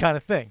same kind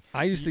of thing.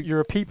 I used to.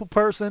 You're a people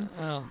person.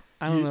 Well,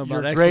 I don't know about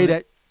You're excellent. great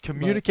at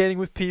communicating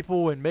with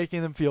people and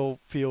making them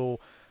feel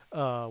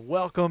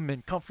welcome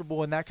and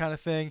comfortable and that kind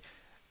of thing.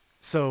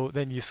 So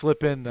then you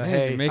slip in the,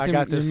 Man, hey, I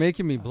got this. You're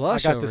making me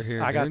blush I got over this.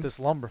 here. I got dude. this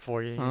lumber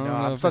for you. I don't know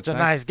I'm if such a it's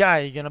nice guy.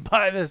 You gonna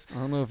buy this? I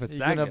don't know if it's You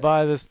that gonna good.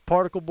 buy this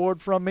particle board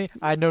from me?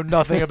 I know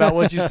nothing about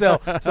what you sell,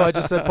 so I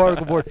just said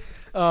particle board.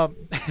 No,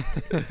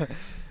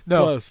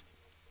 Close.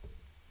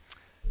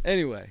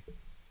 Anyway,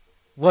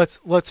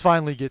 let's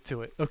finally get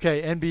to it.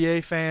 Okay,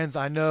 NBA fans,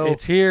 I know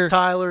it's here.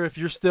 Tyler, if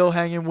you're still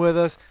hanging with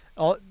us,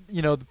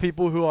 the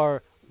people who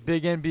are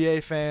big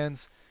NBA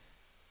fans,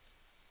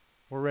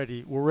 we're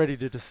ready. We're ready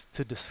to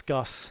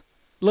discuss.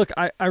 Look,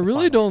 I really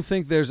finals. don't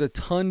think there's a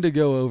ton to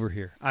go over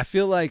here. I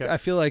feel like Okay.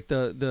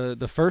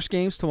 the first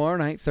game's tomorrow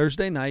night,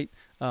 Thursday night.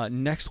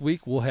 Next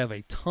week we'll have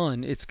a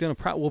ton. It's gonna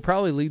we'll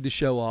probably lead the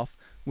show off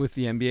with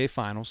the NBA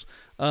Finals.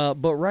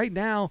 But right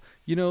now,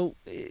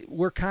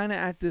 we're kind of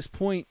at this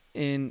point,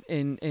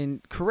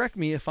 and correct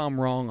me if I'm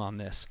wrong on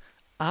this.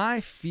 I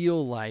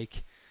feel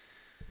like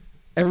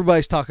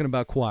everybody's talking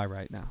about Kawhi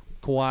right now.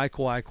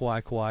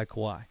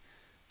 Kawhi.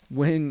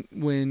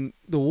 When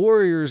the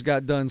Warriors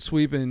got done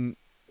sweeping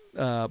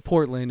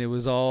Portland, it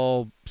was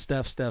all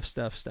Steph.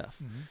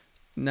 Mm-hmm.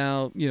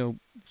 Now,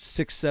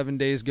 6-7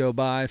 days go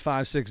by,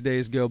 5-6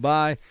 days go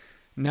by.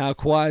 Now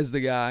Kawhi's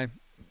the guy,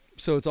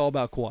 so it's all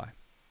about Kawhi.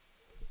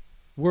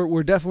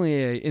 We're definitely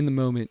a in the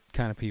moment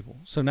kind of people.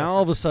 So now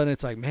all of a sudden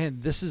it's like, man,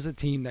 this is a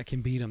team that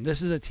can beat them.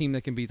 This is a team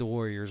that can beat the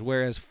Warriors.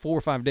 Whereas 4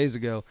 or 5 days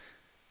ago,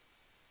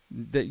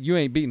 that you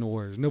ain't beating the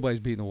Warriors. Nobody's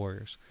beating the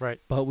Warriors. Right.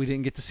 But we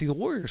didn't get to see the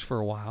Warriors for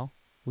a while.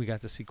 We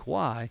got to see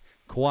Kawhi.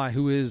 Kawhi,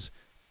 who is,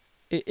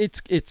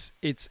 it's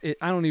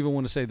I don't even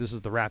want to say this is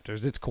the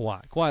Raptors. It's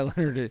Kawhi. Kawhi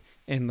Leonard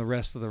and the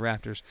rest of the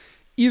Raptors.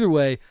 Either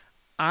way,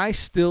 I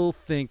still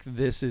think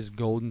this is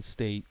Golden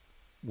State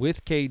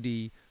with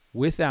KD,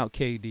 without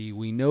KD.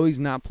 We know he's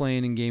not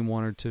playing in game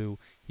 1 or 2.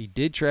 He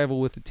did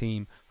travel with the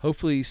team.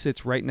 Hopefully he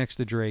sits right next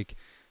to Drake.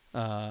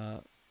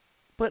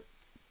 But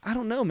I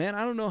don't know, man.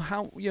 I don't know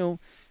how,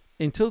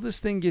 until this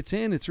thing gets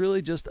in, it's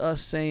really just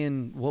us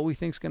saying what we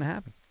think's going to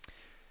happen.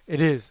 It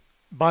is.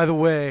 By the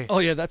way, Oh,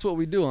 yeah, that's what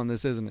we do on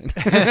this, isn't it?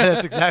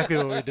 that's exactly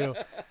what we do.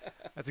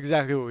 That's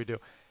exactly what we do.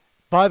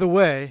 By the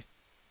way,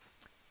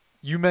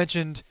 you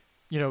mentioned,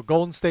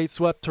 Golden State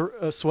swept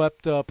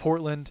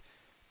Portland,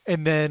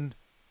 and then,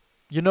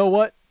 you know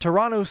what?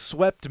 Toronto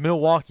swept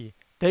Milwaukee.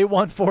 They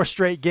won 4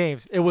 straight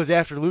games. It was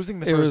after losing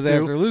the It first was two,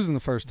 after losing the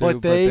first two,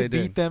 but they did.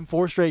 beat them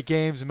 4 straight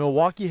games.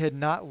 Milwaukee had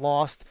not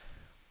lost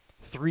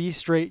 3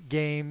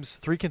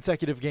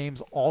 consecutive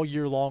games all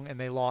year long, and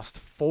they lost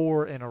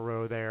 4 in a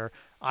row there.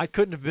 I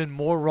couldn't have been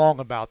more wrong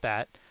about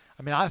that.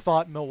 I mean, I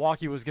thought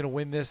Milwaukee was going to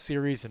win this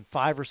series in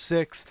 5 or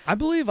 6. I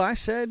believe I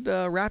said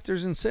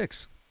Raptors in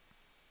 6.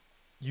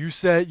 You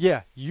said,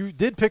 yeah, you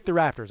did pick the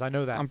Raptors. I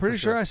know that. I'm pretty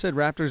sure I said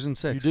Raptors in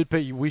 6. You did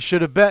pick. We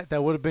should have bet.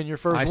 That would have been your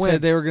first win. I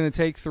said they were going to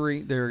take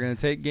 3. They were going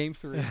to take game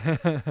 3.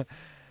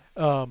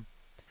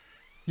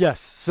 Yes.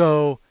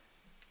 So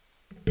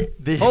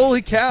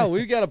holy cow,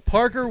 we've got a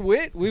Parker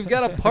Witt. We've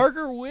got a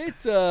Parker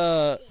Witt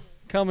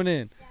coming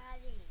in.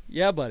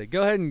 Yeah, buddy.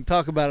 Go ahead and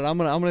talk about it. I'm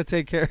gonna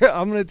take care.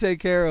 I'm gonna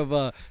take care of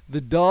the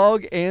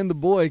dog and the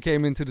boy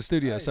came into the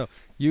studio. Nice. So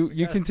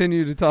you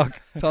continue to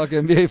talk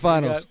NBA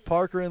Finals. Got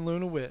Parker and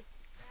Luna Witt.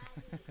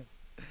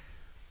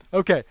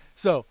 Okay,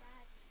 so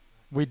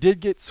we did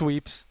get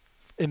sweeps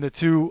in the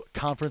 2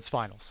 conference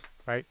finals,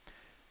 right?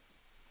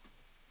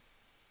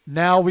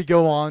 Now we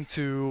go on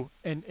to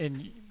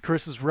and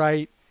Chris is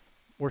right.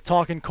 We're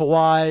talking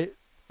Kawhi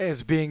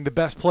as being the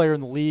best player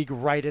in the league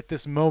right at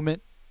this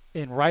moment.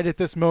 And right at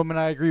this moment,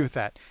 I agree with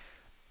that.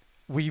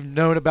 We've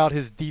known about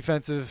his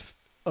defensive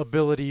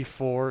ability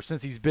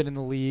since he's been in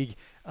the league.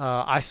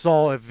 I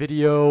saw a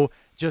video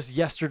just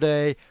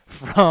yesterday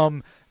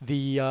from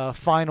the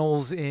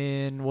finals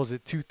in, was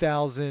it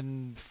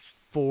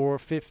 2004,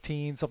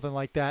 15, something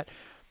like that.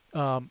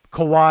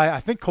 Kawhi, I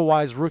think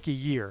Kawhi's rookie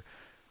year.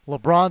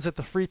 LeBron's at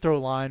the free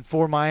throw line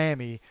for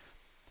Miami.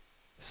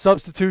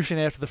 Substitution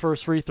after the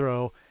first free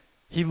throw.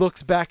 He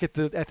looks back at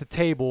the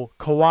table.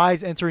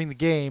 Kawhi's entering the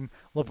game.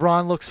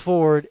 LeBron looks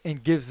forward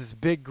and gives this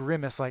big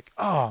grimace like,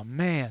 oh,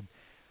 man,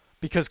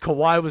 because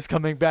Kawhi was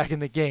coming back in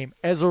the game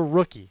as a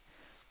rookie.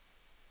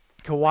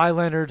 Kawhi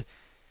Leonard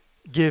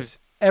gives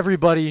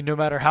everybody, no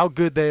matter how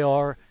good they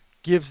are,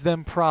 gives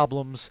them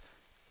problems.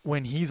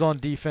 When he's on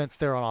defense,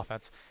 they're on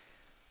offense.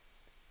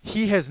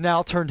 He has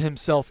now turned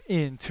himself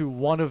into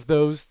one of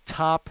those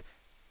top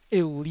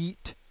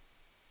elite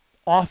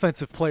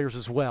offensive players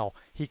as well.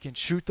 He can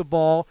shoot the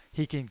ball.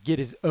 He can get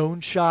his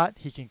own shot.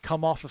 He can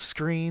come off of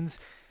screens.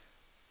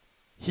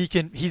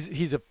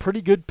 He's a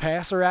pretty good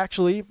passer,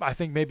 actually. I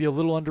think maybe a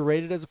little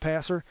underrated as a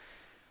passer.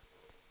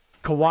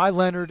 Kawhi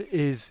Leonard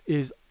is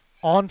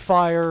on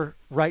fire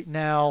right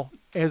now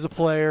as a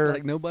player.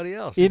 Like nobody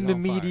else. In the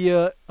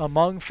media,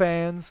 among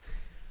fans.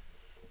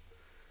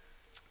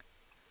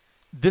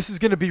 This is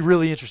going to be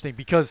really interesting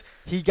because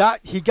he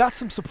got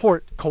some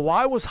support.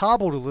 Kawhi was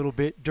hobbled a little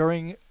bit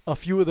during a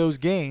few of those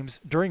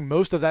games, during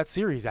most of that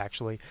series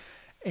actually,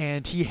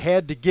 and he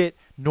had to get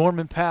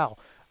Norman Powell,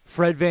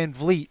 Fred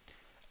VanVleet,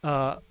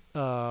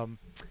 Pascal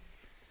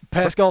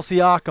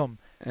Siakam,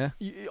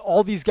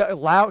 all these guys,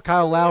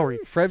 Kyle Lowry.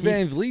 Fred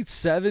VanVleet,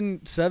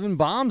 seven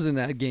bombs in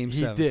that game. He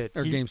 7 did.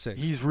 Or game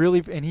 6. He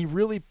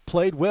really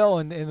played well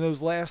in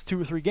those last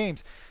 2 or 3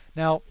 games.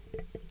 Now,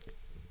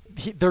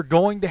 they're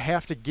going to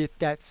have to get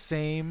that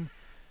same.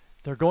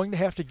 They're going to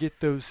have to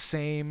get those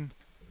same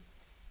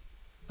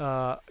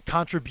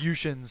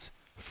contributions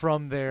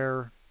from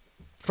the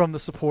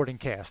supporting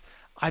cast.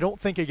 I don't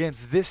think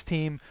against this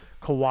team,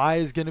 Kawhi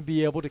is going to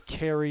be able to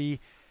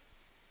carry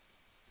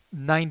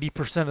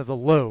 90% of the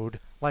load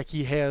like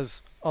he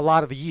has a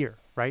lot of the year,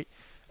 right?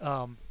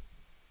 And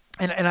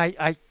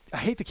I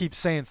hate to keep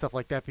saying stuff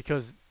like that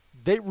because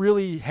they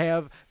really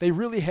have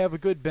a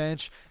good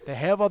bench. They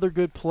have other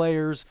good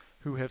players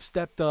who have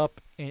stepped up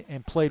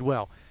and played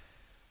well.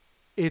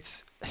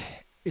 It's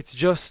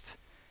just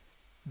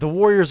the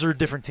Warriors are a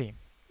different team.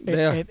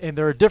 And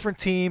they're a different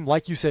team,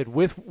 like you said,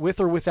 with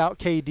or without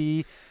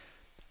KD.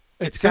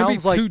 It's going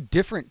to be 2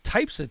 different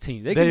types of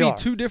teams. They can be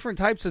 2 different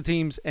types of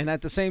teams, and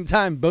at the same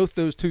time, both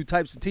those 2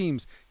 types of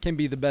teams can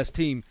be the best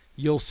team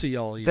you'll see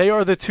all year. They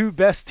are the 2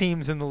 best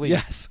teams in the league.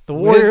 Yes. The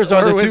Warriors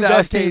are the 2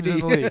 best KD. teams in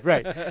the league.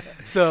 Right.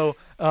 So,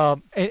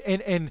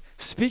 and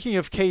speaking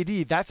of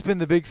KD, that's been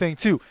the big thing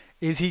too.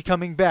 Is he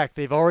coming back?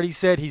 They've already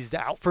said he's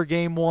out for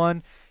game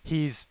 1.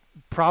 He's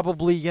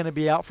probably going to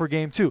be out for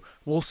game 2.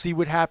 We'll see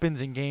what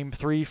happens in game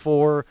 3,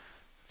 4,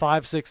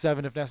 5, 6,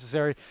 7 if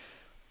necessary.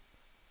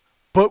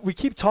 But we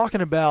keep talking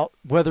about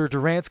whether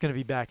Durant's going to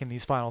be back in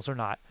these finals or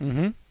not.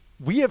 Mm-hmm.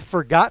 We have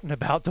forgotten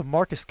about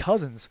DeMarcus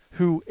Cousins,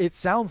 who it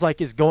sounds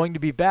like is going to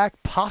be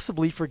back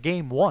possibly for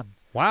game 1.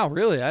 Wow,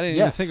 really? I didn't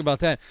even think about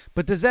that.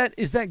 But is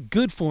that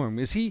good for him?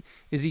 Is he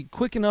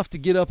quick enough to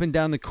get up and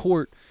down the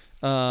court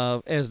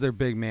as their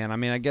big man? I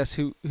mean, I guess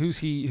who's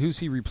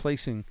he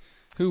replacing?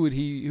 Who would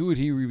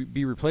he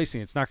be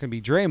replacing? It's not going to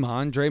be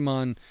Draymond.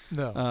 Draymond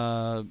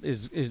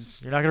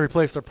is you're not going to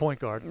replace their point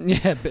guard.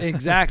 Yeah,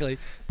 exactly.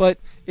 But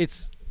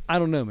I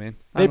don't know, man.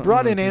 They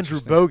brought in Andrew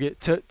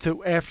Bogut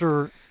to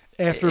after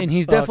and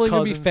he's definitely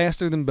going to be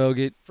faster than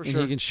Bogut, for and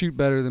sure. he can shoot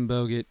better than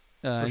Bogut,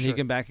 and sure. he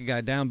can back a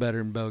guy down better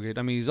than Bogut.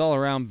 I mean, he's all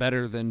around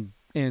better than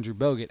Andrew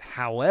Bogut.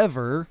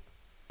 However,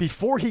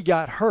 before he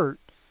got hurt,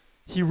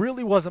 he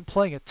really wasn't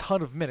playing a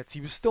ton of minutes.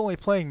 He was still only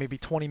playing maybe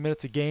 20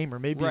 minutes a game or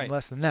maybe even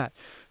less than that.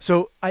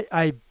 So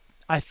I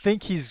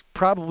think he's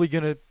probably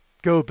going to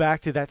go back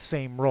to that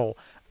same role.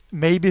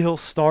 Maybe he'll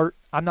start.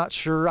 I'm not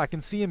sure. I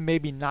can see him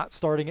maybe not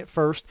starting at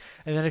first.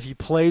 And then if he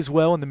plays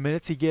well in the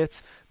minutes he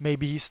gets,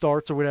 maybe he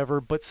starts or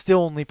whatever, but still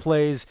only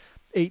plays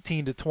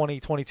 18 to 20,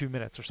 22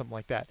 minutes or something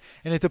like that.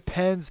 And it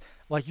depends.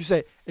 like you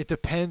say, it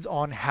depends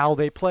on how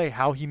they play,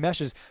 how he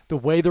meshes. The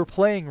way they're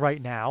playing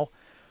right now,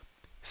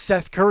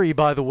 Seth Curry,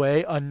 by the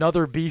way,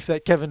 another beef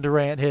that Kevin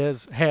Durant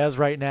has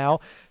right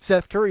now.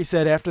 Seth Curry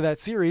said after that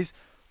series,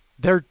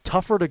 they're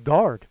tougher to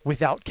guard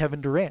without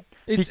Kevin Durant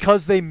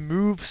because they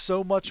move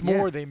so much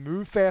more. Yeah. They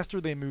move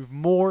faster. They move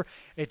more.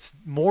 It's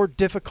more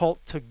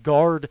difficult to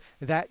guard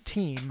that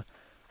team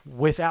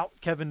without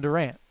Kevin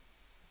Durant.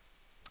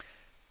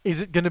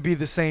 Is it going to be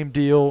the same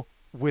deal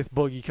with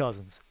Boogie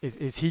Cousins?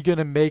 Is he going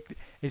to make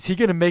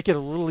it a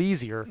little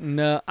easier?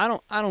 No, I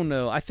don't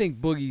know. I think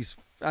Boogie's.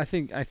 I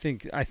think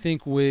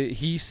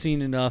he's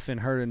seen enough and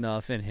heard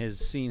enough and has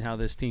seen how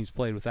this team's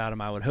played without him,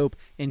 I would hope.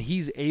 And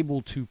he's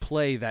able to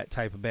play that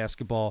type of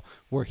basketball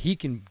where he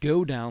can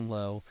go down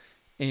low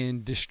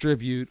and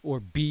distribute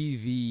or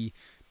be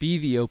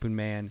the open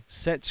man,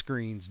 set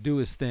screens, do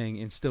his thing,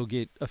 and still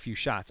get a few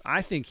shots.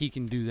 I think he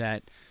can do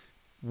that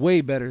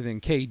way better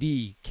than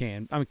KD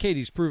can. I mean,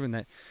 KD's proven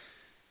that,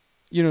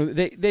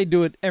 they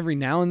do it every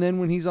now and then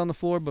when he's on the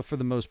floor, but for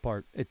the most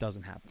part, it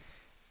doesn't happen.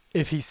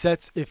 If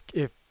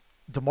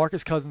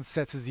DeMarcus Cousins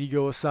sets his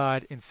ego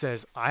aside and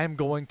says, I am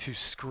going to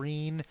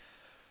screen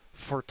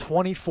for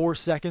 24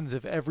 seconds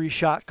of every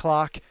shot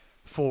clock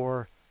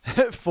for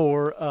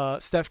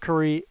Steph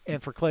Curry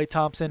and for Klay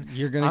Thompson.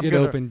 You're going to get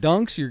open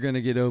dunks. You're going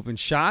to get open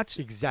shots.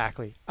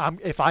 Exactly.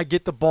 If I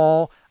get the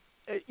ball,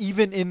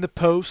 even in the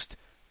post,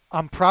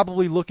 I'm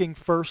probably looking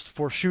first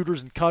for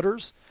shooters and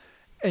cutters.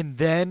 And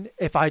then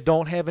if I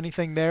don't have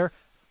anything there,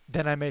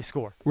 then I may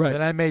score. Right.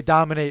 Then I may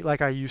dominate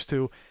like I used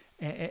to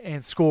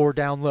and score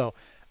down low.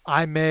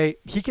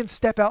 He can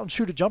step out and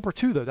shoot a jumper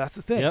too, though. That's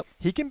the thing. Yep.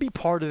 He can be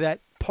part of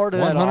that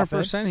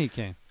offense. 100% he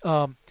can.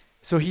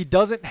 So he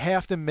doesn't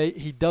have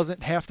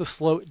to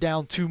slow it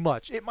down too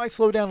much. It might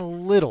slow down a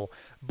little,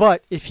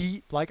 but if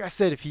he lets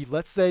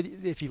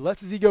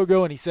his ego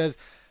go and he says,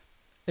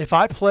 if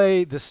I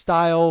play the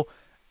style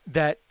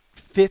that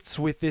fits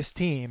with this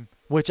team,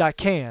 which I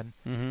can,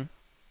 mm-hmm.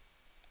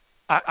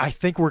 I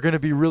think we're going to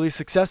be really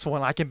successful,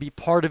 and I can be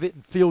part of it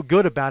and feel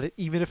good about it,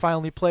 even if I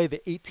only play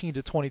the 18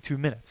 to 22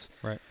 minutes.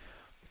 Right.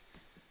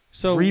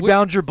 So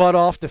rebound your butt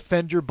off,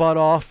 defend your butt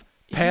off,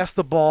 pass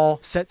the ball,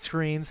 set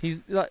screens. He's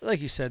like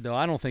you said, though.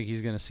 I don't think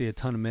he's going to see a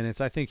ton of minutes.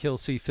 I think he'll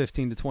see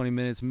 15 to 20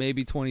 minutes,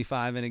 maybe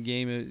 25 in a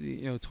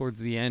game. Towards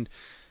the end.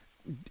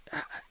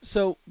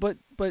 So, but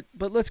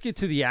let's get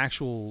to the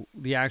actual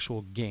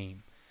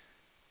game.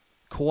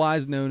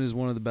 Kawhi's known as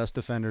one of the best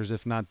defenders,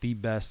 if not the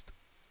best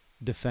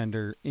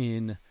defender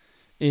in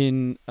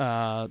the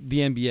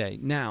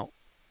NBA. Now,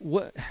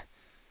 what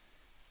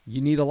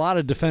you need a lot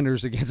of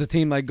defenders against a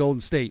team like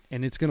Golden State,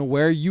 and it's going to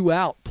wear you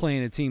out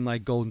playing a team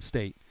like Golden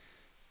State.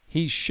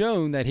 He's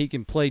shown that he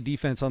can play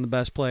defense on the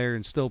best player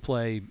and still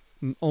play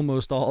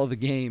almost all of the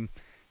game.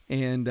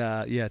 And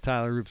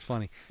Tyler Roop's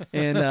funny.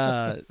 And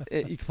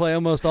you can play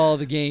almost all of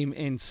the game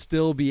and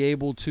still be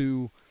able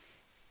to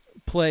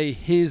play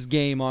his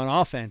game on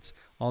offense,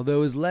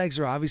 although his legs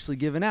are obviously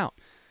giving out.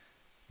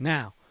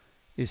 Now,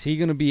 is he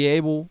going to be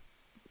able,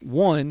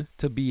 one,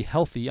 to be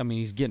healthy? I mean,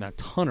 he's getting a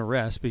ton of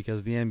rest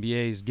because the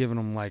NBA is giving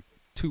him like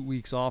 2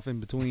 weeks off in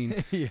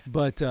between. Yeah.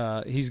 But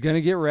he's going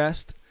to get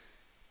rest.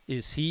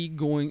 He's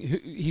going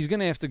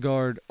to have to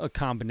guard a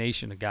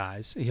combination of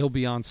guys. He'll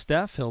be on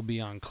Steph. He'll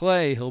be on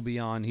Klay.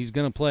 He's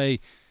going to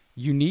play.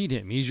 You need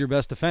him. He's your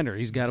best defender.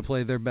 He's got to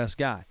play their best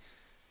guy.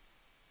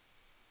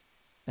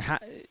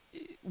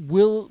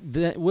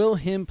 Will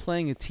him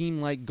playing a team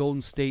like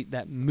Golden State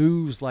that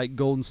moves like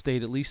Golden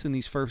State, at least in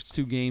these first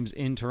 2 games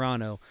in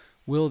Toronto,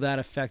 will that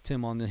affect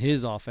him on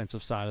his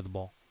offensive side of the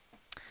ball?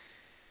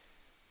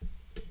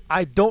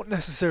 I don't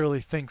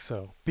necessarily think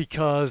so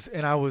because,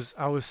 and I was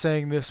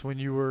saying this when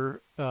you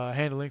were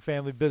handling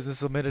family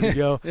business a minute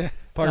ago.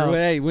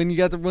 Hey, when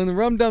the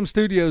Rum Dum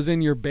Studios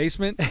in your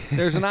basement,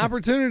 there's an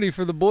opportunity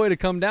for the boy to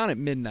come down at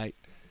midnight.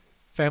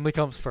 Family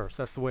comes first.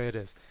 That's the way it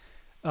is.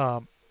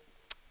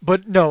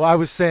 But no, I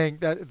was saying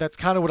that's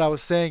kind of what I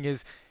was saying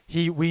is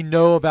we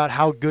know about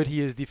how good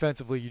he is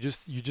defensively. You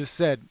just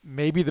said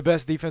maybe the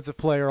best defensive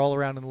player all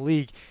around in the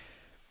league.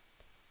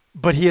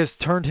 But he has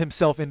turned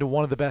himself into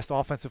one of the best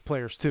offensive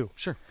players too.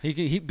 Sure,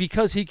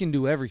 because he can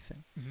do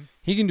everything. Mm-hmm.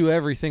 He can do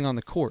everything on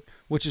the court,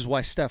 which is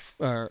why Steph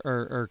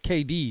or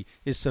KD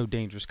is so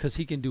dangerous because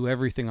he can do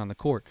everything on the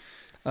court.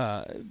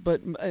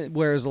 But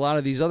whereas a lot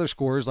of these other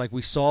scorers, like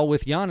we saw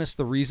with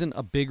Giannis,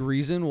 a big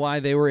reason why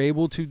they were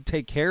able to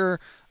take care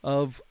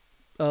of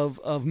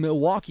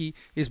Milwaukee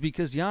is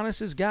because Giannis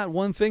has got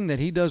one thing that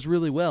he does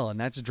really well, and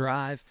that's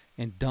drive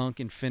and dunk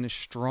and finish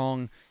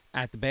strong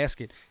at the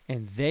basket,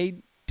 and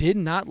they did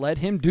not let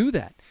him do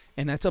that.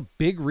 And that's a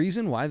big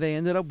reason why they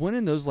ended up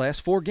winning those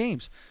last 4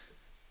 games.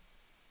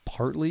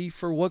 Partly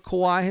for what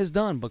Kawhi has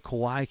done, but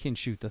Kawhi can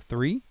shoot the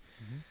 3.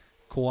 Mm-hmm.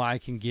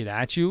 Kawhi can get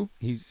at you.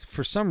 He's,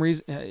 for some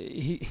reason,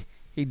 he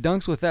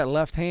dunks with that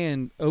left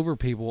hand over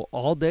people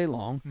all day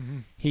long. Mm-hmm.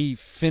 He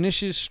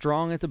finishes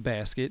strong at the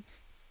basket,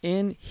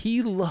 and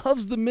he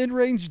loves the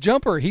mid-range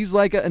jumper. He's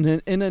like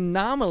an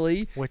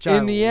anomaly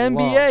in the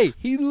NBA.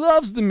 He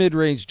loves the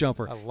mid-range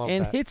jumper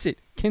and hits it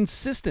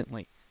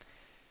consistently.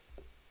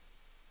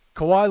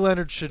 Kawhi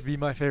Leonard should be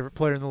my favorite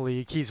player in the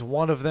league. He's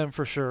one of them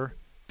for sure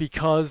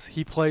because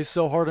he plays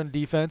so hard on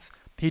defense.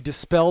 He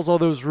dispels all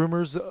those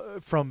rumors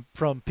from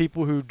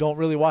people who don't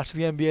really watch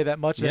the NBA that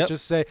much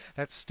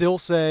that still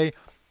say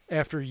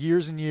after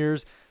years and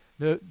years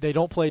they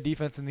don't play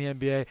defense in the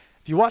NBA.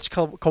 If you watch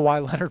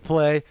Kawhi Leonard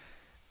play,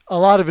 a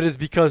lot of it is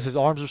because his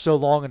arms are so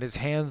long and his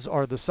hands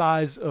are the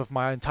size of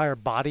my entire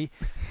body.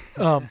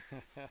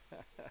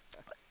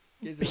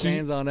 Gets his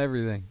hands on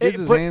everything.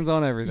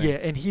 Yeah,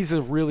 and he's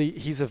a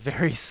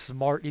very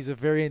smart, he's a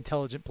very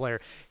intelligent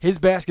player. His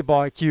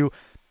basketball IQ,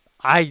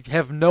 I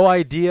have no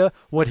idea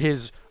what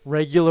his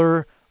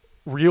regular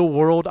real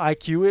world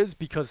IQ is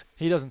because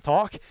he doesn't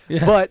talk.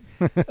 Yeah. But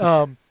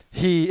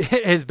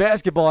his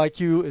basketball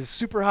IQ is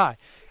super high,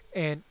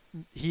 and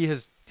he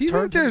has. Do you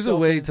think there's a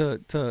way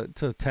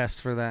to test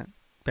for that?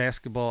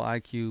 Basketball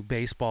IQ,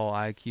 baseball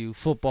IQ,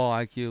 football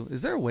IQ.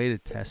 Is there a way to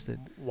test it?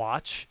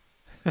 Watch.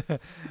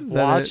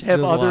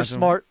 Have other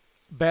smart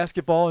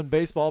basketball and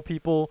baseball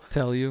people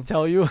tell you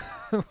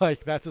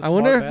like that's a I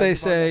wonder if they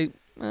say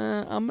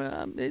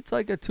it's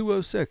like a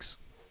 206.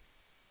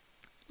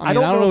 I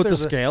don't know what the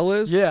scale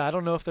is. Yeah, I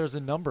don't know if there's a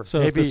number. So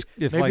maybe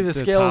the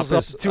scale is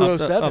up to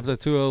 207. Up to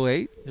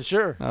 208?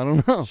 Sure. I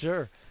don't know.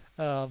 Sure.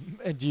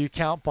 And do you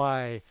count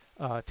by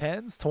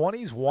 10s,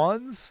 20s,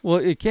 1s? Well,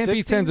 it can't 60s?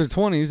 be 10s or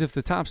 20s if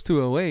the top's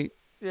 208.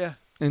 Yeah.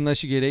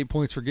 Unless you get 8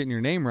 points for getting your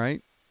name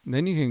right.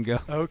 Then you can go.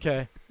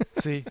 Okay.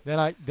 See,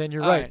 then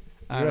you're right.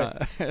 All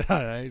right.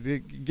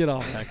 Get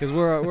off that because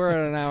we're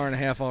at an hour and a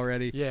half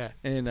already. Yeah.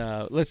 And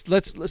let's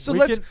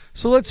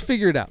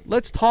figure it out.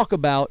 Let's talk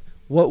about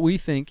what we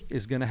think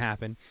is going to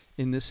happen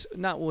in this.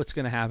 Not what's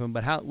going to happen,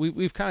 but how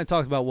we've kind of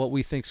talked about what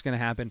we think is going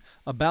to happen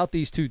about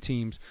these two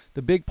teams.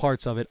 The big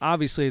parts of it.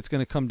 Obviously, it's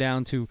going to come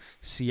down to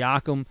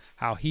Siakam,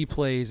 how he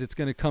plays. It's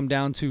going to come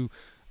down to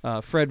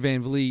Fred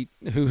VanVleet,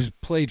 who's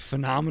played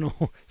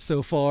phenomenal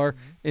so far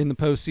in the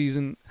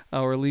postseason,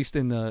 or at least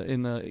in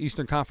the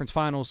Eastern Conference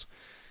Finals.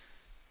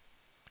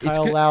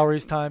 Kyle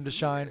Lowry's time to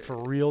shine for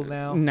real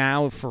now.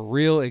 Now for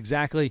real,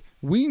 exactly.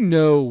 We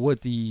know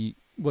what the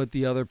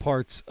other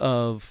parts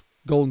of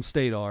Golden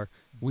State are.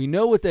 We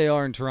know what they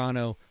are in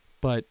Toronto,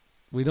 but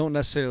we don't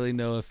necessarily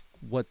know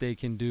what they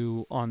can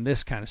do on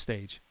this kind of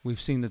stage.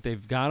 We've seen that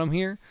they've got them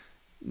here.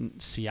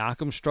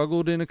 Siakam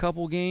struggled in a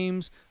couple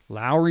games.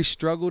 Lowry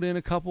struggled in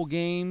a couple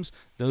games.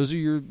 Those are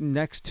your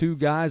next two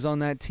guys on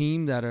that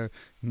team that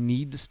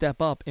need to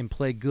step up and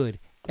play good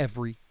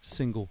every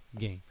single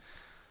game.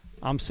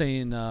 I'm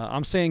saying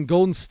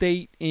Golden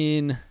State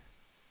in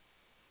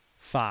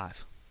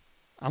 5.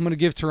 I'm going to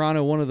give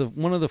Toronto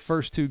one of the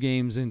first two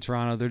games in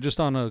Toronto. They're just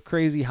on a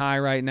crazy high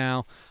right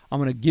now. I'm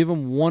going to give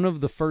them one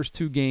of the first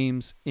two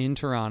games in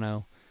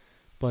Toronto,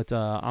 but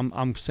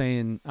I'm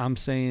saying Golden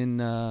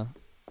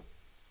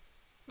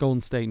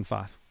State in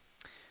 5.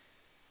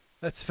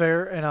 That's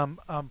fair, and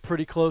I'm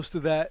pretty close to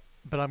that.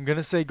 But I'm going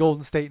to say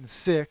Golden State in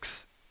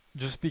 6,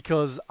 just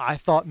because I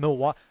thought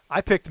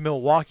I picked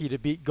Milwaukee to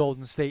beat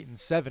Golden State in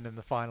 7 in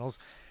the finals,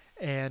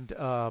 and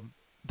the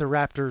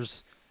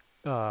Raptors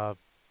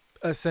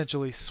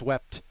essentially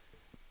swept.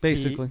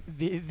 Basically,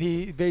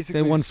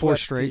 they won 4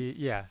 straight.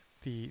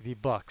 The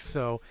Bucks.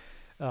 So,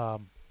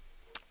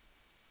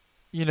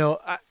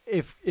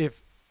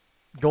 if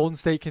Golden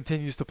State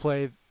continues to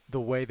play the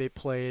way they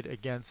played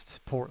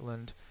against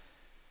Portland,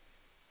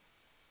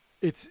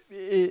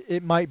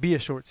 it might be a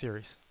short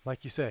series,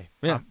 like you say.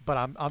 Yeah. But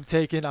I'm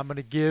going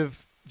to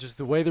give just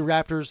the way the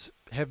Raptors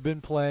have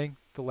been playing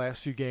the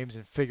last few games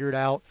and figured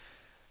out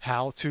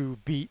how to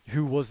beat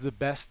who was the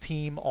best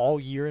team all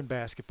year in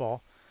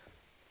basketball.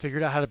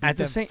 Figured out how to beat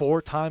them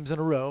 4 times in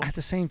a row. At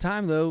the same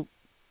time, though,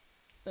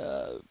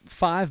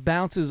 5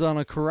 bounces on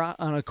a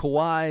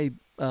Kawhi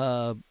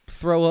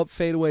throw up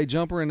fadeaway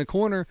jumper in the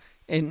corner,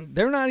 and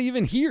they're not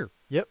even here.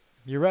 Yep,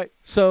 you're right.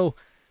 So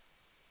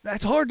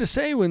that's hard to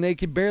say when they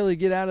could barely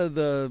get out of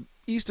the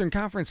Eastern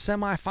Conference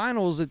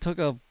semifinals. It took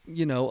a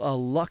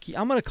lucky.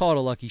 I'm going to call it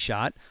a lucky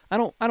shot. I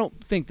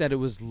don't think that it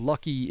was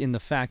lucky in the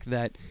fact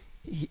that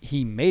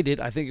he made it.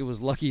 I think it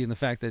was lucky in the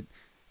fact that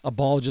a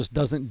ball just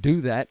doesn't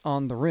do that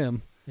on the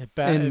rim. It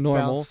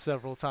bounced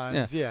several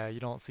times. Yeah,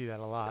 you don't see that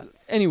a lot.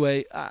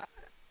 Anyway,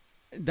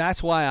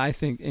 that's why I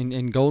think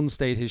and Golden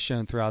State has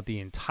shown throughout the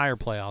entire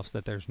playoffs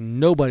that there's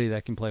nobody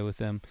that can play with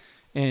them.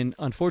 And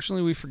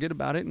unfortunately, we forget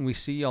about it, and we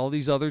see all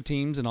these other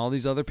teams and all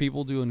these other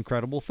people do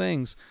incredible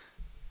things.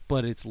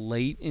 But it's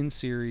late in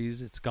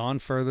series. It's gone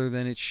further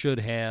than it should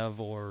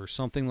have or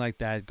something like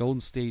that. Golden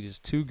State is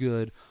too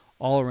good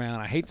all around.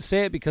 I hate to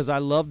say it because I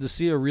love to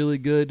see a really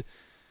good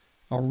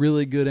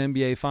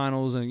NBA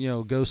Finals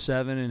and go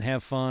 7 and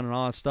have fun and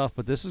all that stuff.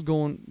 But this is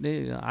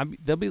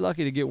they'll be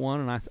lucky to get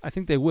one, and I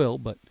think they will.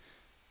 But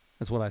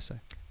that's what I say.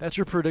 That's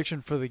your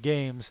prediction for the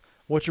games.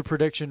 What's your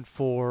prediction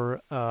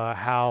for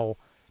how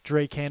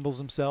Drake handles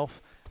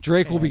himself?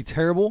 Drake will be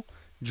terrible.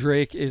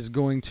 Drake is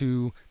going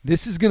to.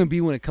 This is going to be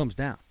when it comes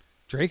down.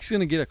 Drake's going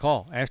to get a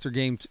call after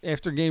game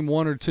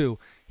 1 or 2.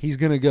 He's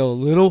going to go a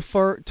little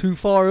too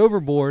far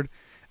overboard,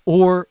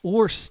 or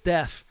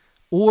Steph.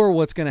 Or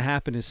what's going to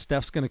happen is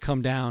Steph's going to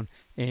come down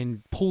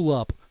and pull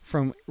up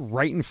from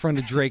right in front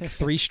of Drake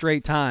 3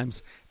 straight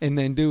times and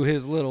then do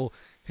his little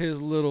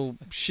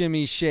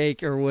shimmy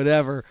shake or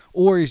whatever,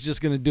 or he's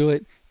just going to do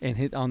it and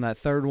hit on that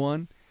third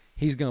one.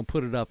 He's going to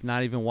put it up,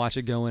 not even watch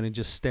it go in, and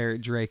just stare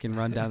at Drake and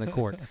run down the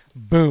court.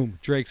 Boom.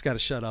 Drake's got to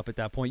shut up at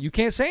that point. You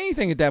can't say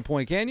anything at that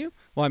point, can you?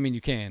 Well, I mean,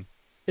 you can.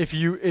 If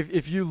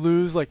you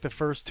lose like the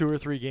first 2 or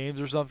 3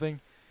 games or something,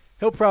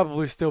 he'll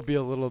probably still be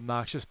a little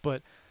obnoxious,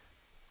 but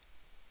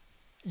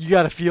you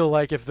got to feel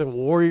like if the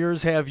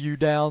Warriors have you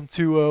down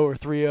 2-0 or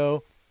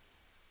 3-0.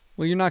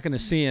 Well, you're not going to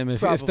see him.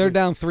 If they're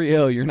down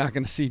 3-0, you're not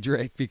going to see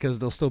Drake because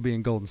they'll still be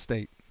in Golden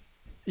State.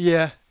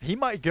 Yeah, he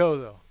might go,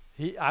 though.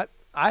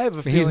 I have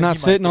a feeling he's not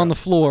sitting on the the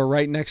floor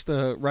right next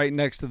to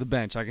the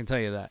bench. I can tell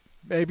you that.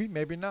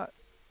 Maybe not.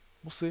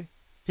 We'll see.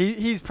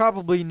 He's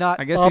probably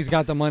not. I guess he's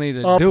got the money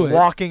to do it.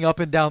 Walking up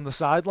and down the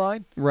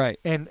sideline, right?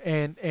 And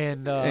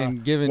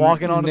giving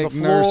walking onto Nick the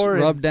floor,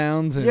 Nurse rub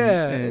downs,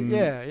 and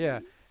yeah,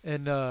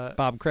 and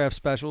Bob Kraft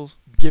specials.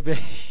 Giving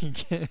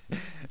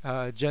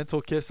a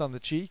gentle kiss on the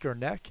cheek or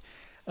neck.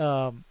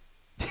 I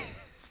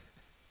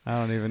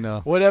don't even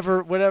know.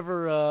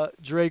 Whatever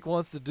Drake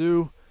wants to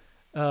do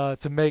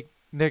to make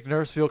Nick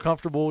Nurse feel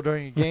comfortable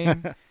during a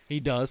game. He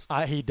does.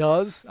 He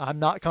does. I'm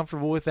not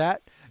comfortable with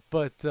that.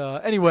 But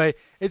anyway,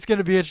 it's going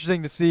to be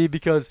interesting to see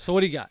because. So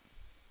what do you got?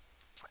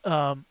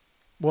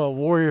 Well,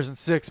 Warriors in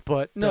 6,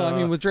 but no, I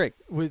mean with Drake.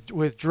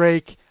 With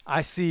Drake,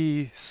 I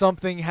see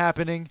something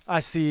happening. I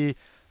see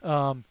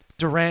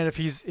Durant.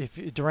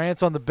 If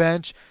Durant's on the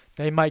bench,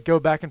 they might go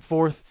back and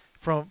forth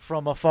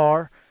from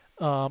afar.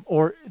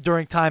 Or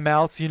during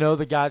timeouts,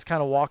 the guys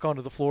kind of walk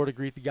onto the floor to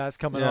greet the guys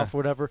coming off,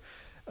 whatever.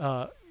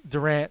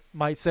 Durant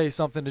might say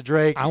something to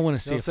Drake. I want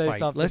to see a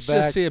fight. Let's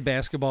just see a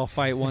basketball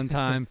fight one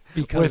time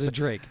because of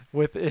Drake.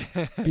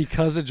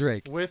 Because of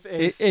Drake. With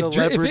a if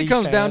it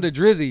comes down to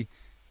Drizzy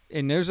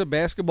and there's a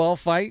basketball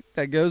fight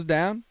that goes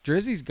down,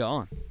 Drizzy's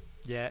gone.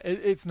 Yeah,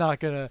 it's not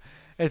gonna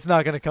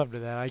come to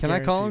that. Can I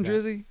call him that.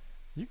 Drizzy?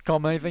 You can call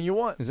him anything you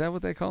want. Is that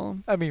what they call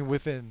him? I mean,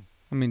 within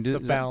the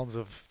bounds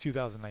of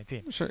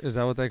 2019. Sure. Is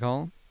that what they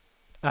call him?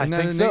 I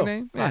think so.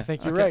 Yeah. I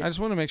think you're right. I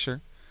just want to make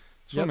sure.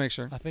 Want to make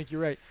sure. I think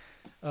you're right.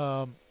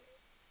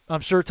 I'm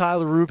sure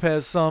Tyler Roop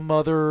has some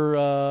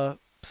other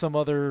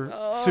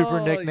super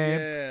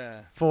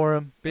nickname for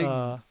him.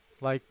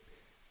 Like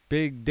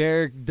Big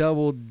Derek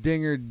Double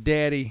Dinger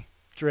Daddy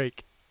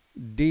Drake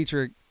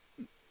Dietrich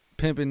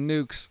pimping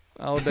nukes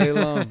all day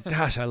long.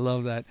 Gosh, I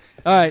love that.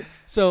 All right.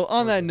 So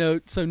on that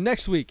note,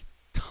 next week,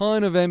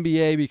 ton of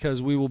NBA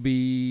because we will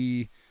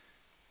be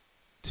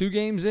 2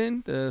 games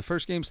in. The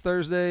first game's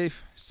Thursday,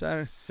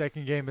 Saturday.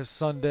 Second game is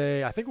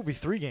Sunday. I think we'll be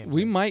 3 games.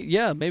 We might,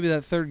 maybe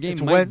that third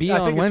game might be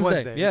on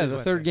Wednesday. Yeah, the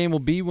third game will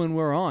be when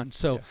we're on.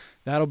 So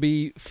that'll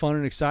be fun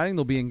and exciting.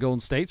 They'll be in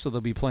Golden State, so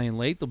they'll be playing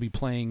late. They'll be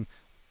playing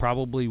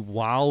probably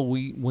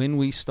when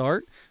we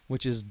start,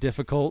 which is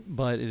difficult,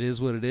 but it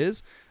is what it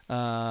is.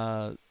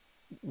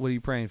 What are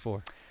you praying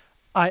for?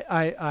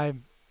 I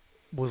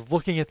was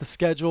looking at the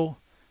schedule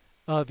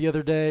the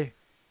other day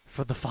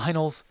for the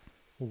finals.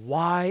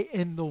 Why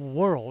in the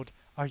world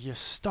are you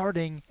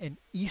starting an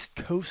East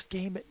Coast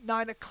game at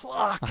 9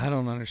 o'clock? I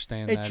don't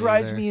understand that. It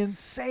drives me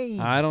insane.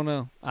 I don't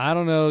know.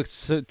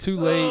 It's too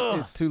late. Ugh.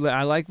 It's too late.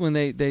 I like when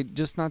they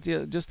just not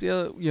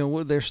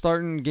they're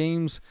starting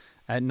games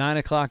at 9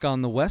 o'clock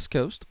on the West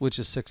Coast, which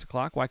is 6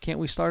 o'clock. Why can't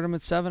we start them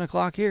at 7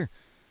 o'clock here?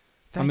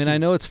 I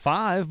know it's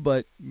 5,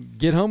 but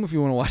get home if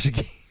you want to watch a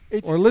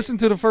game or listen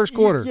to the first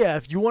quarter. Yeah,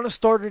 if you want to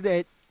start it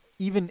at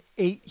even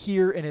 8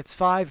 here and it's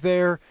 5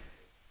 there,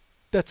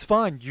 that's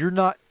fine. You're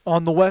not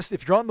on the West.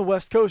 If you're on the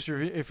West Coast,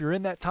 or if you're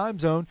in that time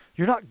zone,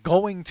 you're not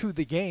going to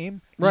the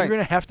game. Right. You're going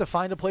to have to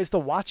find a place to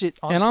watch it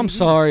on And TV. I'm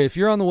sorry. If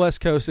you're on the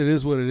West Coast, it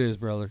is what it is,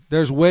 brother.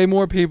 There's way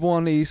more people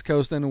on the East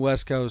Coast than the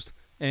West Coast,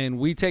 and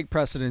we take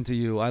precedent to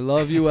you. I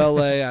love you,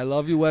 L.A. I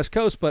love you, West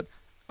Coast, but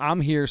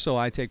I'm here, so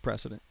I take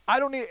precedent. I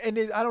don't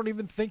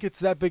even think it's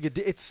that big a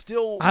deal. It's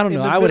still I don't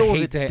know. I would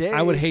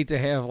hate to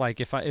have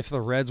like if the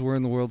Reds were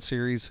in the World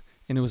Series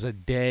and it was a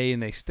day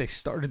and they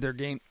started their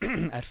game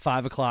at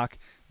 5 o'clock,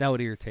 that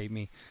would irritate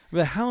me.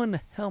 But how in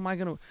the hell am I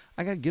got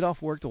to get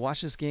off work to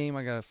watch this game.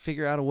 I got to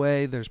figure out a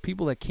way. There's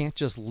people that can't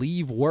just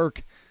leave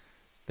work.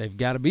 They've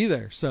got to be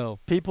there. So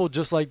people,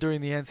 just like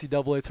during the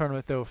NCAA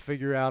tournament, they'll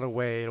figure out a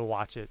way to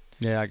watch it.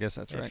 Yeah, I guess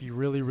that's right. If you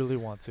really, really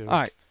want to. All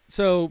right.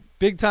 So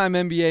big time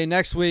NBA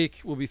next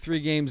week. We'll be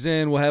 3 games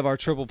in. We'll have our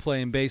triple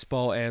play in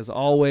baseball as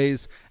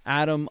always.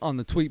 Adam on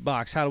the tweet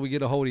box. How do we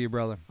get a hold of you,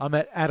 brother? I'm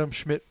at Adam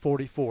Schmidt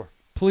 44.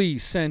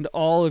 Please send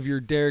all of your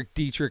Derek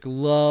Dietrich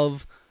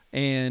love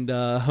and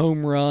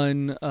home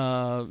run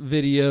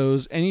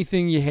videos,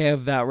 anything you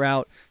have that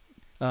route.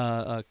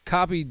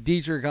 Copy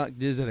Dietrich.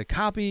 Is it a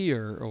copy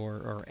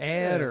or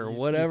ad or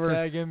whatever? You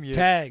tag him.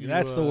 Tag.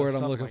 That's the word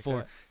I'm looking for.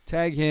 That.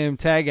 Tag him.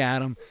 Tag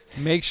Adam.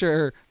 Make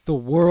sure the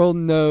world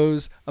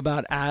knows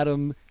about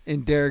Adam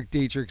and Derek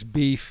Dietrich's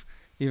beef.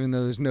 even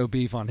though there's no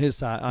beef on his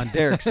side, on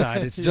Derek's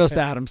side. It's just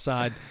Adam's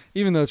side,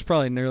 even though it's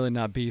probably nearly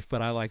not beef,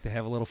 but I like to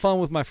have a little fun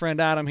with my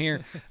friend Adam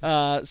here.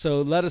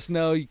 So let us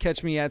know. You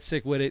catch me at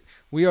Sick With It.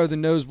 We are the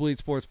Nosebleed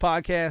Sports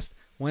Podcast,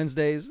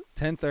 Wednesdays,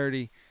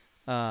 10:30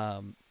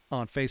 on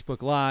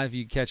Facebook Live.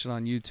 You can catch it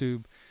on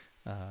YouTube,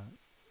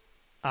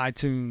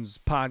 iTunes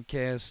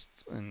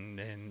podcasts,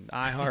 and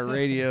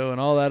iHeartRadio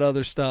and all that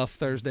other stuff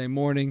Thursday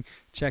morning.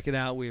 Check it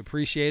out. We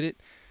appreciate it.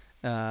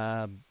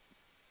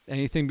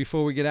 Anything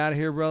before we get out of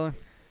here, brother?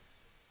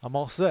 I'm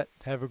all set.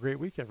 Have a great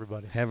week,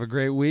 everybody. Have a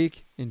great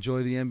week.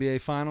 Enjoy the NBA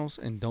Finals,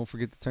 and don't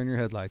forget to turn your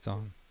headlights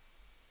on.